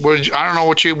 I don't know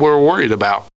what you were worried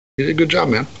about. You did a good job,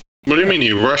 man. What do you mean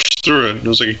you rushed through it? It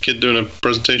was like a kid doing a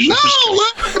presentation. No,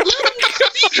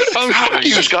 How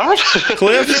you, Scott?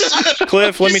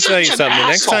 Cliff, let me tell you something. The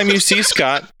next time you see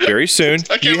Scott, very soon,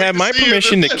 you have my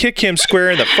permission to kick him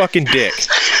square in the fucking dick.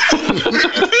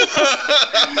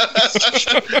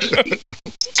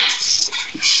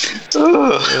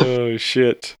 Oh,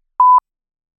 shit.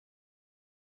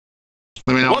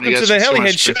 Let me know when Welcome you to guys the see my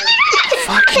Helihead Show.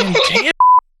 Fucking damn.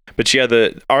 But yeah,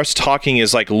 ours talking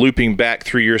is like looping back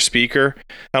through your speaker.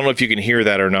 I don't know if you can hear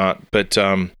that or not, but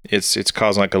it's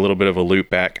causing like a little bit of a loop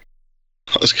back.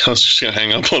 I was just gonna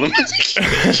hang up on him.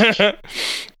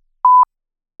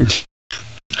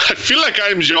 I feel like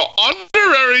I'm your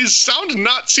honorary sound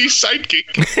Nazi sidekick.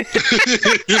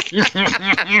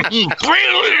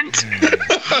 Brilliant!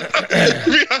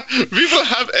 we will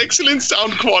have excellent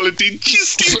sound quality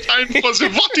just in time for the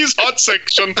What is Hot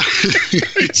section.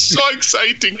 It's so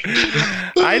exciting.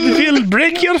 I will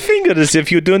break your fingers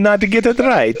if you do not get it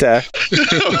right.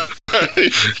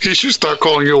 He should start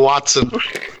calling you Watson.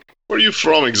 Where are you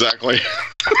from exactly?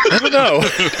 I don't know.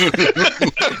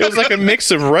 It was like a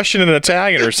mix of Russian and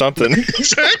Italian or something.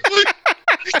 Exactly.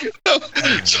 Oh,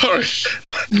 sorry.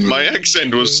 My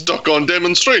accent was stuck on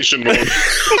demonstration mode.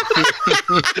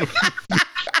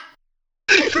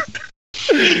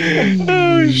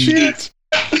 Oh, shit.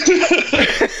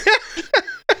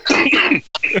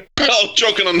 Oh,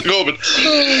 choking on the COVID.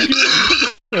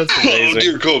 That's Oh, amazing.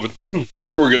 dear COVID.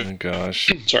 We're good. Oh, gosh.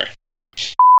 Sorry.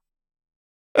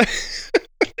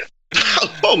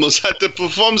 Holmes had to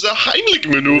perform the Heimlich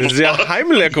maneuver. The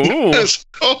Heimlich, ooh.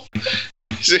 Oh,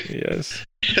 Yes.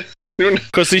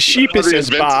 Because the sheep says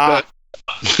ba.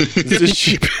 The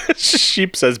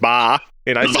sheep says ba.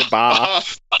 And I said ba.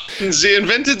 They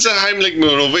invented the Heimlich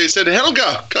maneuver. He said,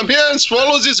 Helga, come here and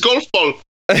swallow this golf ball.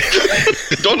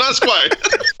 Don't ask why.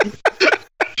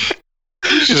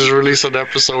 Just release an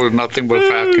episode with nothing but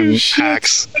fucking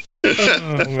hacks.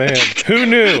 Oh, man. Who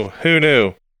knew?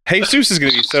 Jesus is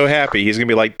going to be so happy. He's going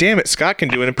to be like, damn it, Scott can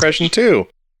do an impression too.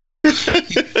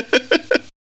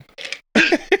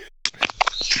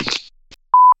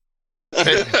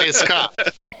 Hey, Scott.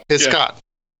 Scott.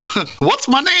 What's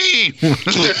my name?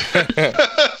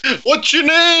 What's your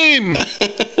name?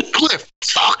 Cliff.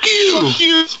 Fuck you.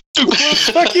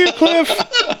 Fuck you, Cliff.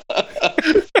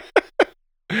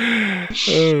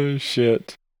 Oh,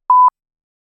 shit.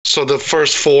 So the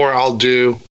first 4 I'll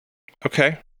do.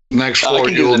 Okay. Next 4 I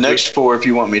can do the next 4 if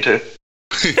you want me to.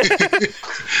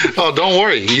 Oh, don't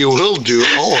worry. You will do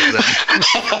all of them.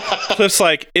 Cliff's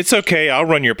like, it's okay. I'll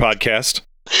run your podcast.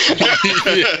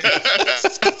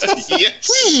 Yes.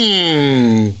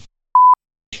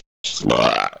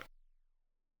 Wow.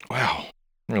 I'm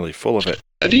really full of it.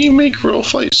 How do you make real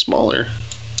fight smaller?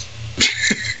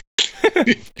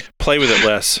 Play with it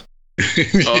less.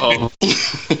 Oh.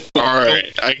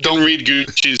 Alright. I don't read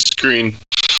Gucci's screen.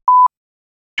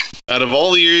 Out of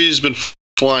all the years you've been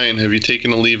flying, have you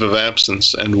taken a leave of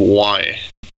absence, and why?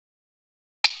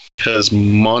 Because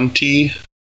Monty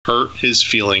hurt his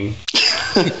feeling.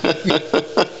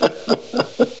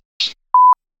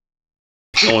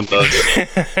 No one does.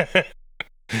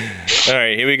 All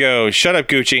right, here we go. Shut up,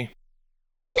 Gucci.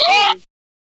 What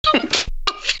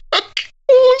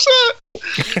was that?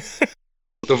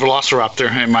 The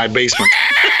Velociraptor in my basement.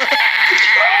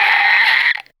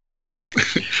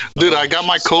 Dude, I got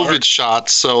my COVID shot,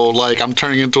 so like I'm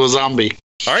turning into a zombie.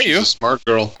 Are you? She's a smart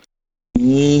girl.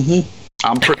 Mm-hmm.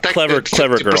 I'm protected. Clever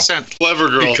girl. 50%. Clever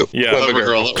girl. Yeah. Clever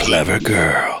girl. Clever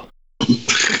girl.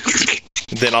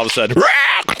 Then all of a sudden,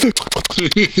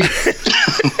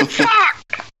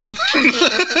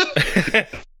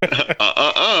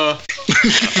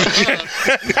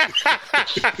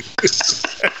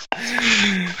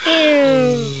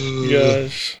 oh,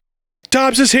 gosh.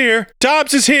 Dobbs is here.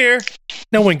 Dobbs is here.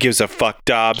 No one gives a fuck,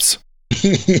 Dobbs.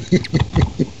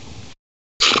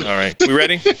 All right, we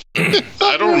ready?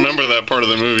 I don't remember that part of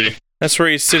the movie. That's where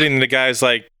he's sitting. The guy's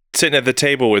like sitting at the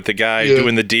table with the guy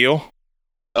doing the deal.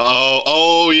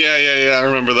 Oh, yeah. I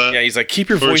remember that. Yeah, he's like, keep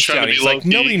your voice down. He's like,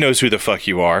 nobody knows who the fuck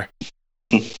you are.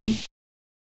 And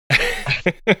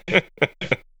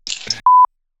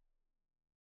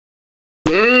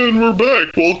we're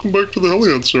back. Welcome back to the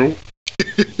Hellion Show.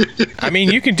 I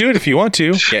mean, you can do it if you want to,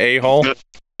 you a-hole.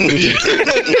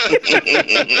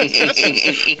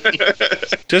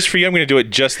 Just for you, I'm going to do it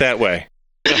just that way.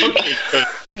 Okay, good.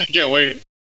 I can't wait.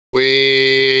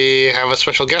 We have a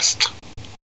special guest.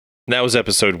 That was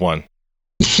episode 1.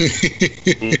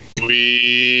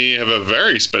 We have a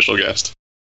very special guest.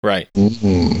 Right.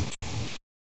 Mm-hmm.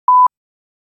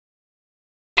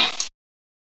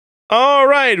 All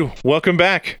right. Welcome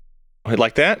back.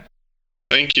 Like that?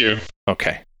 Thank you.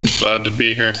 Okay. Glad to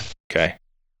be here. Okay.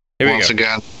 Here we Once go.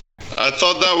 again. I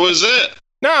thought that was it.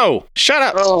 No! Shut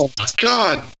up! Oh,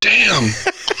 God damn.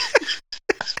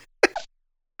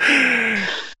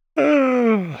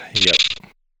 Yep.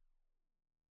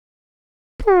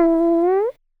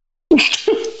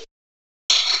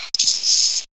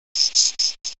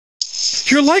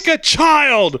 You're like a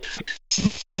child!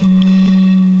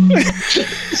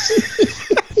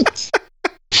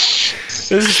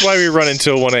 This is why we run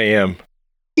until 1 a.m.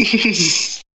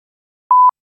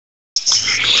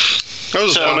 That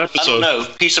was So, one I episode. don't know.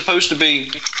 He's supposed to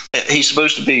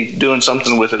be doing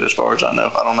something with it, as far as I know.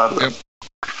 I don't know. Yep.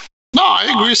 No,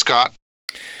 I agree, Scott.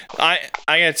 I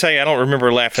gotta tell you, I don't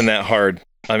remember laughing that hard.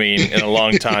 I mean, in a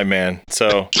long time, man.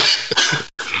 So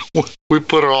We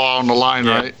put it all on the line,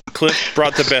 yeah, right? Cliff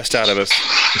brought the best out of us.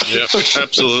 Yep,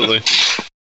 absolutely.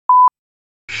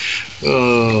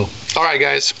 All right,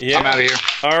 guys. Yeah. I'm out of here.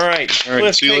 All right.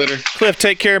 Cliff, See you later. Cliff,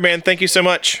 take care, man. Thank you so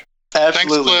much.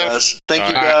 Absolutely, Cliff. guys. Thank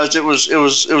you, All right. guys. It was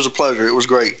a pleasure. It was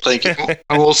great. Thank you.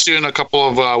 And we'll see you in a couple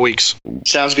of weeks.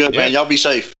 Sounds good, man. Y'all be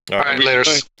safe. All right, later.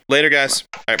 Later, guys.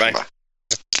 All right, bye.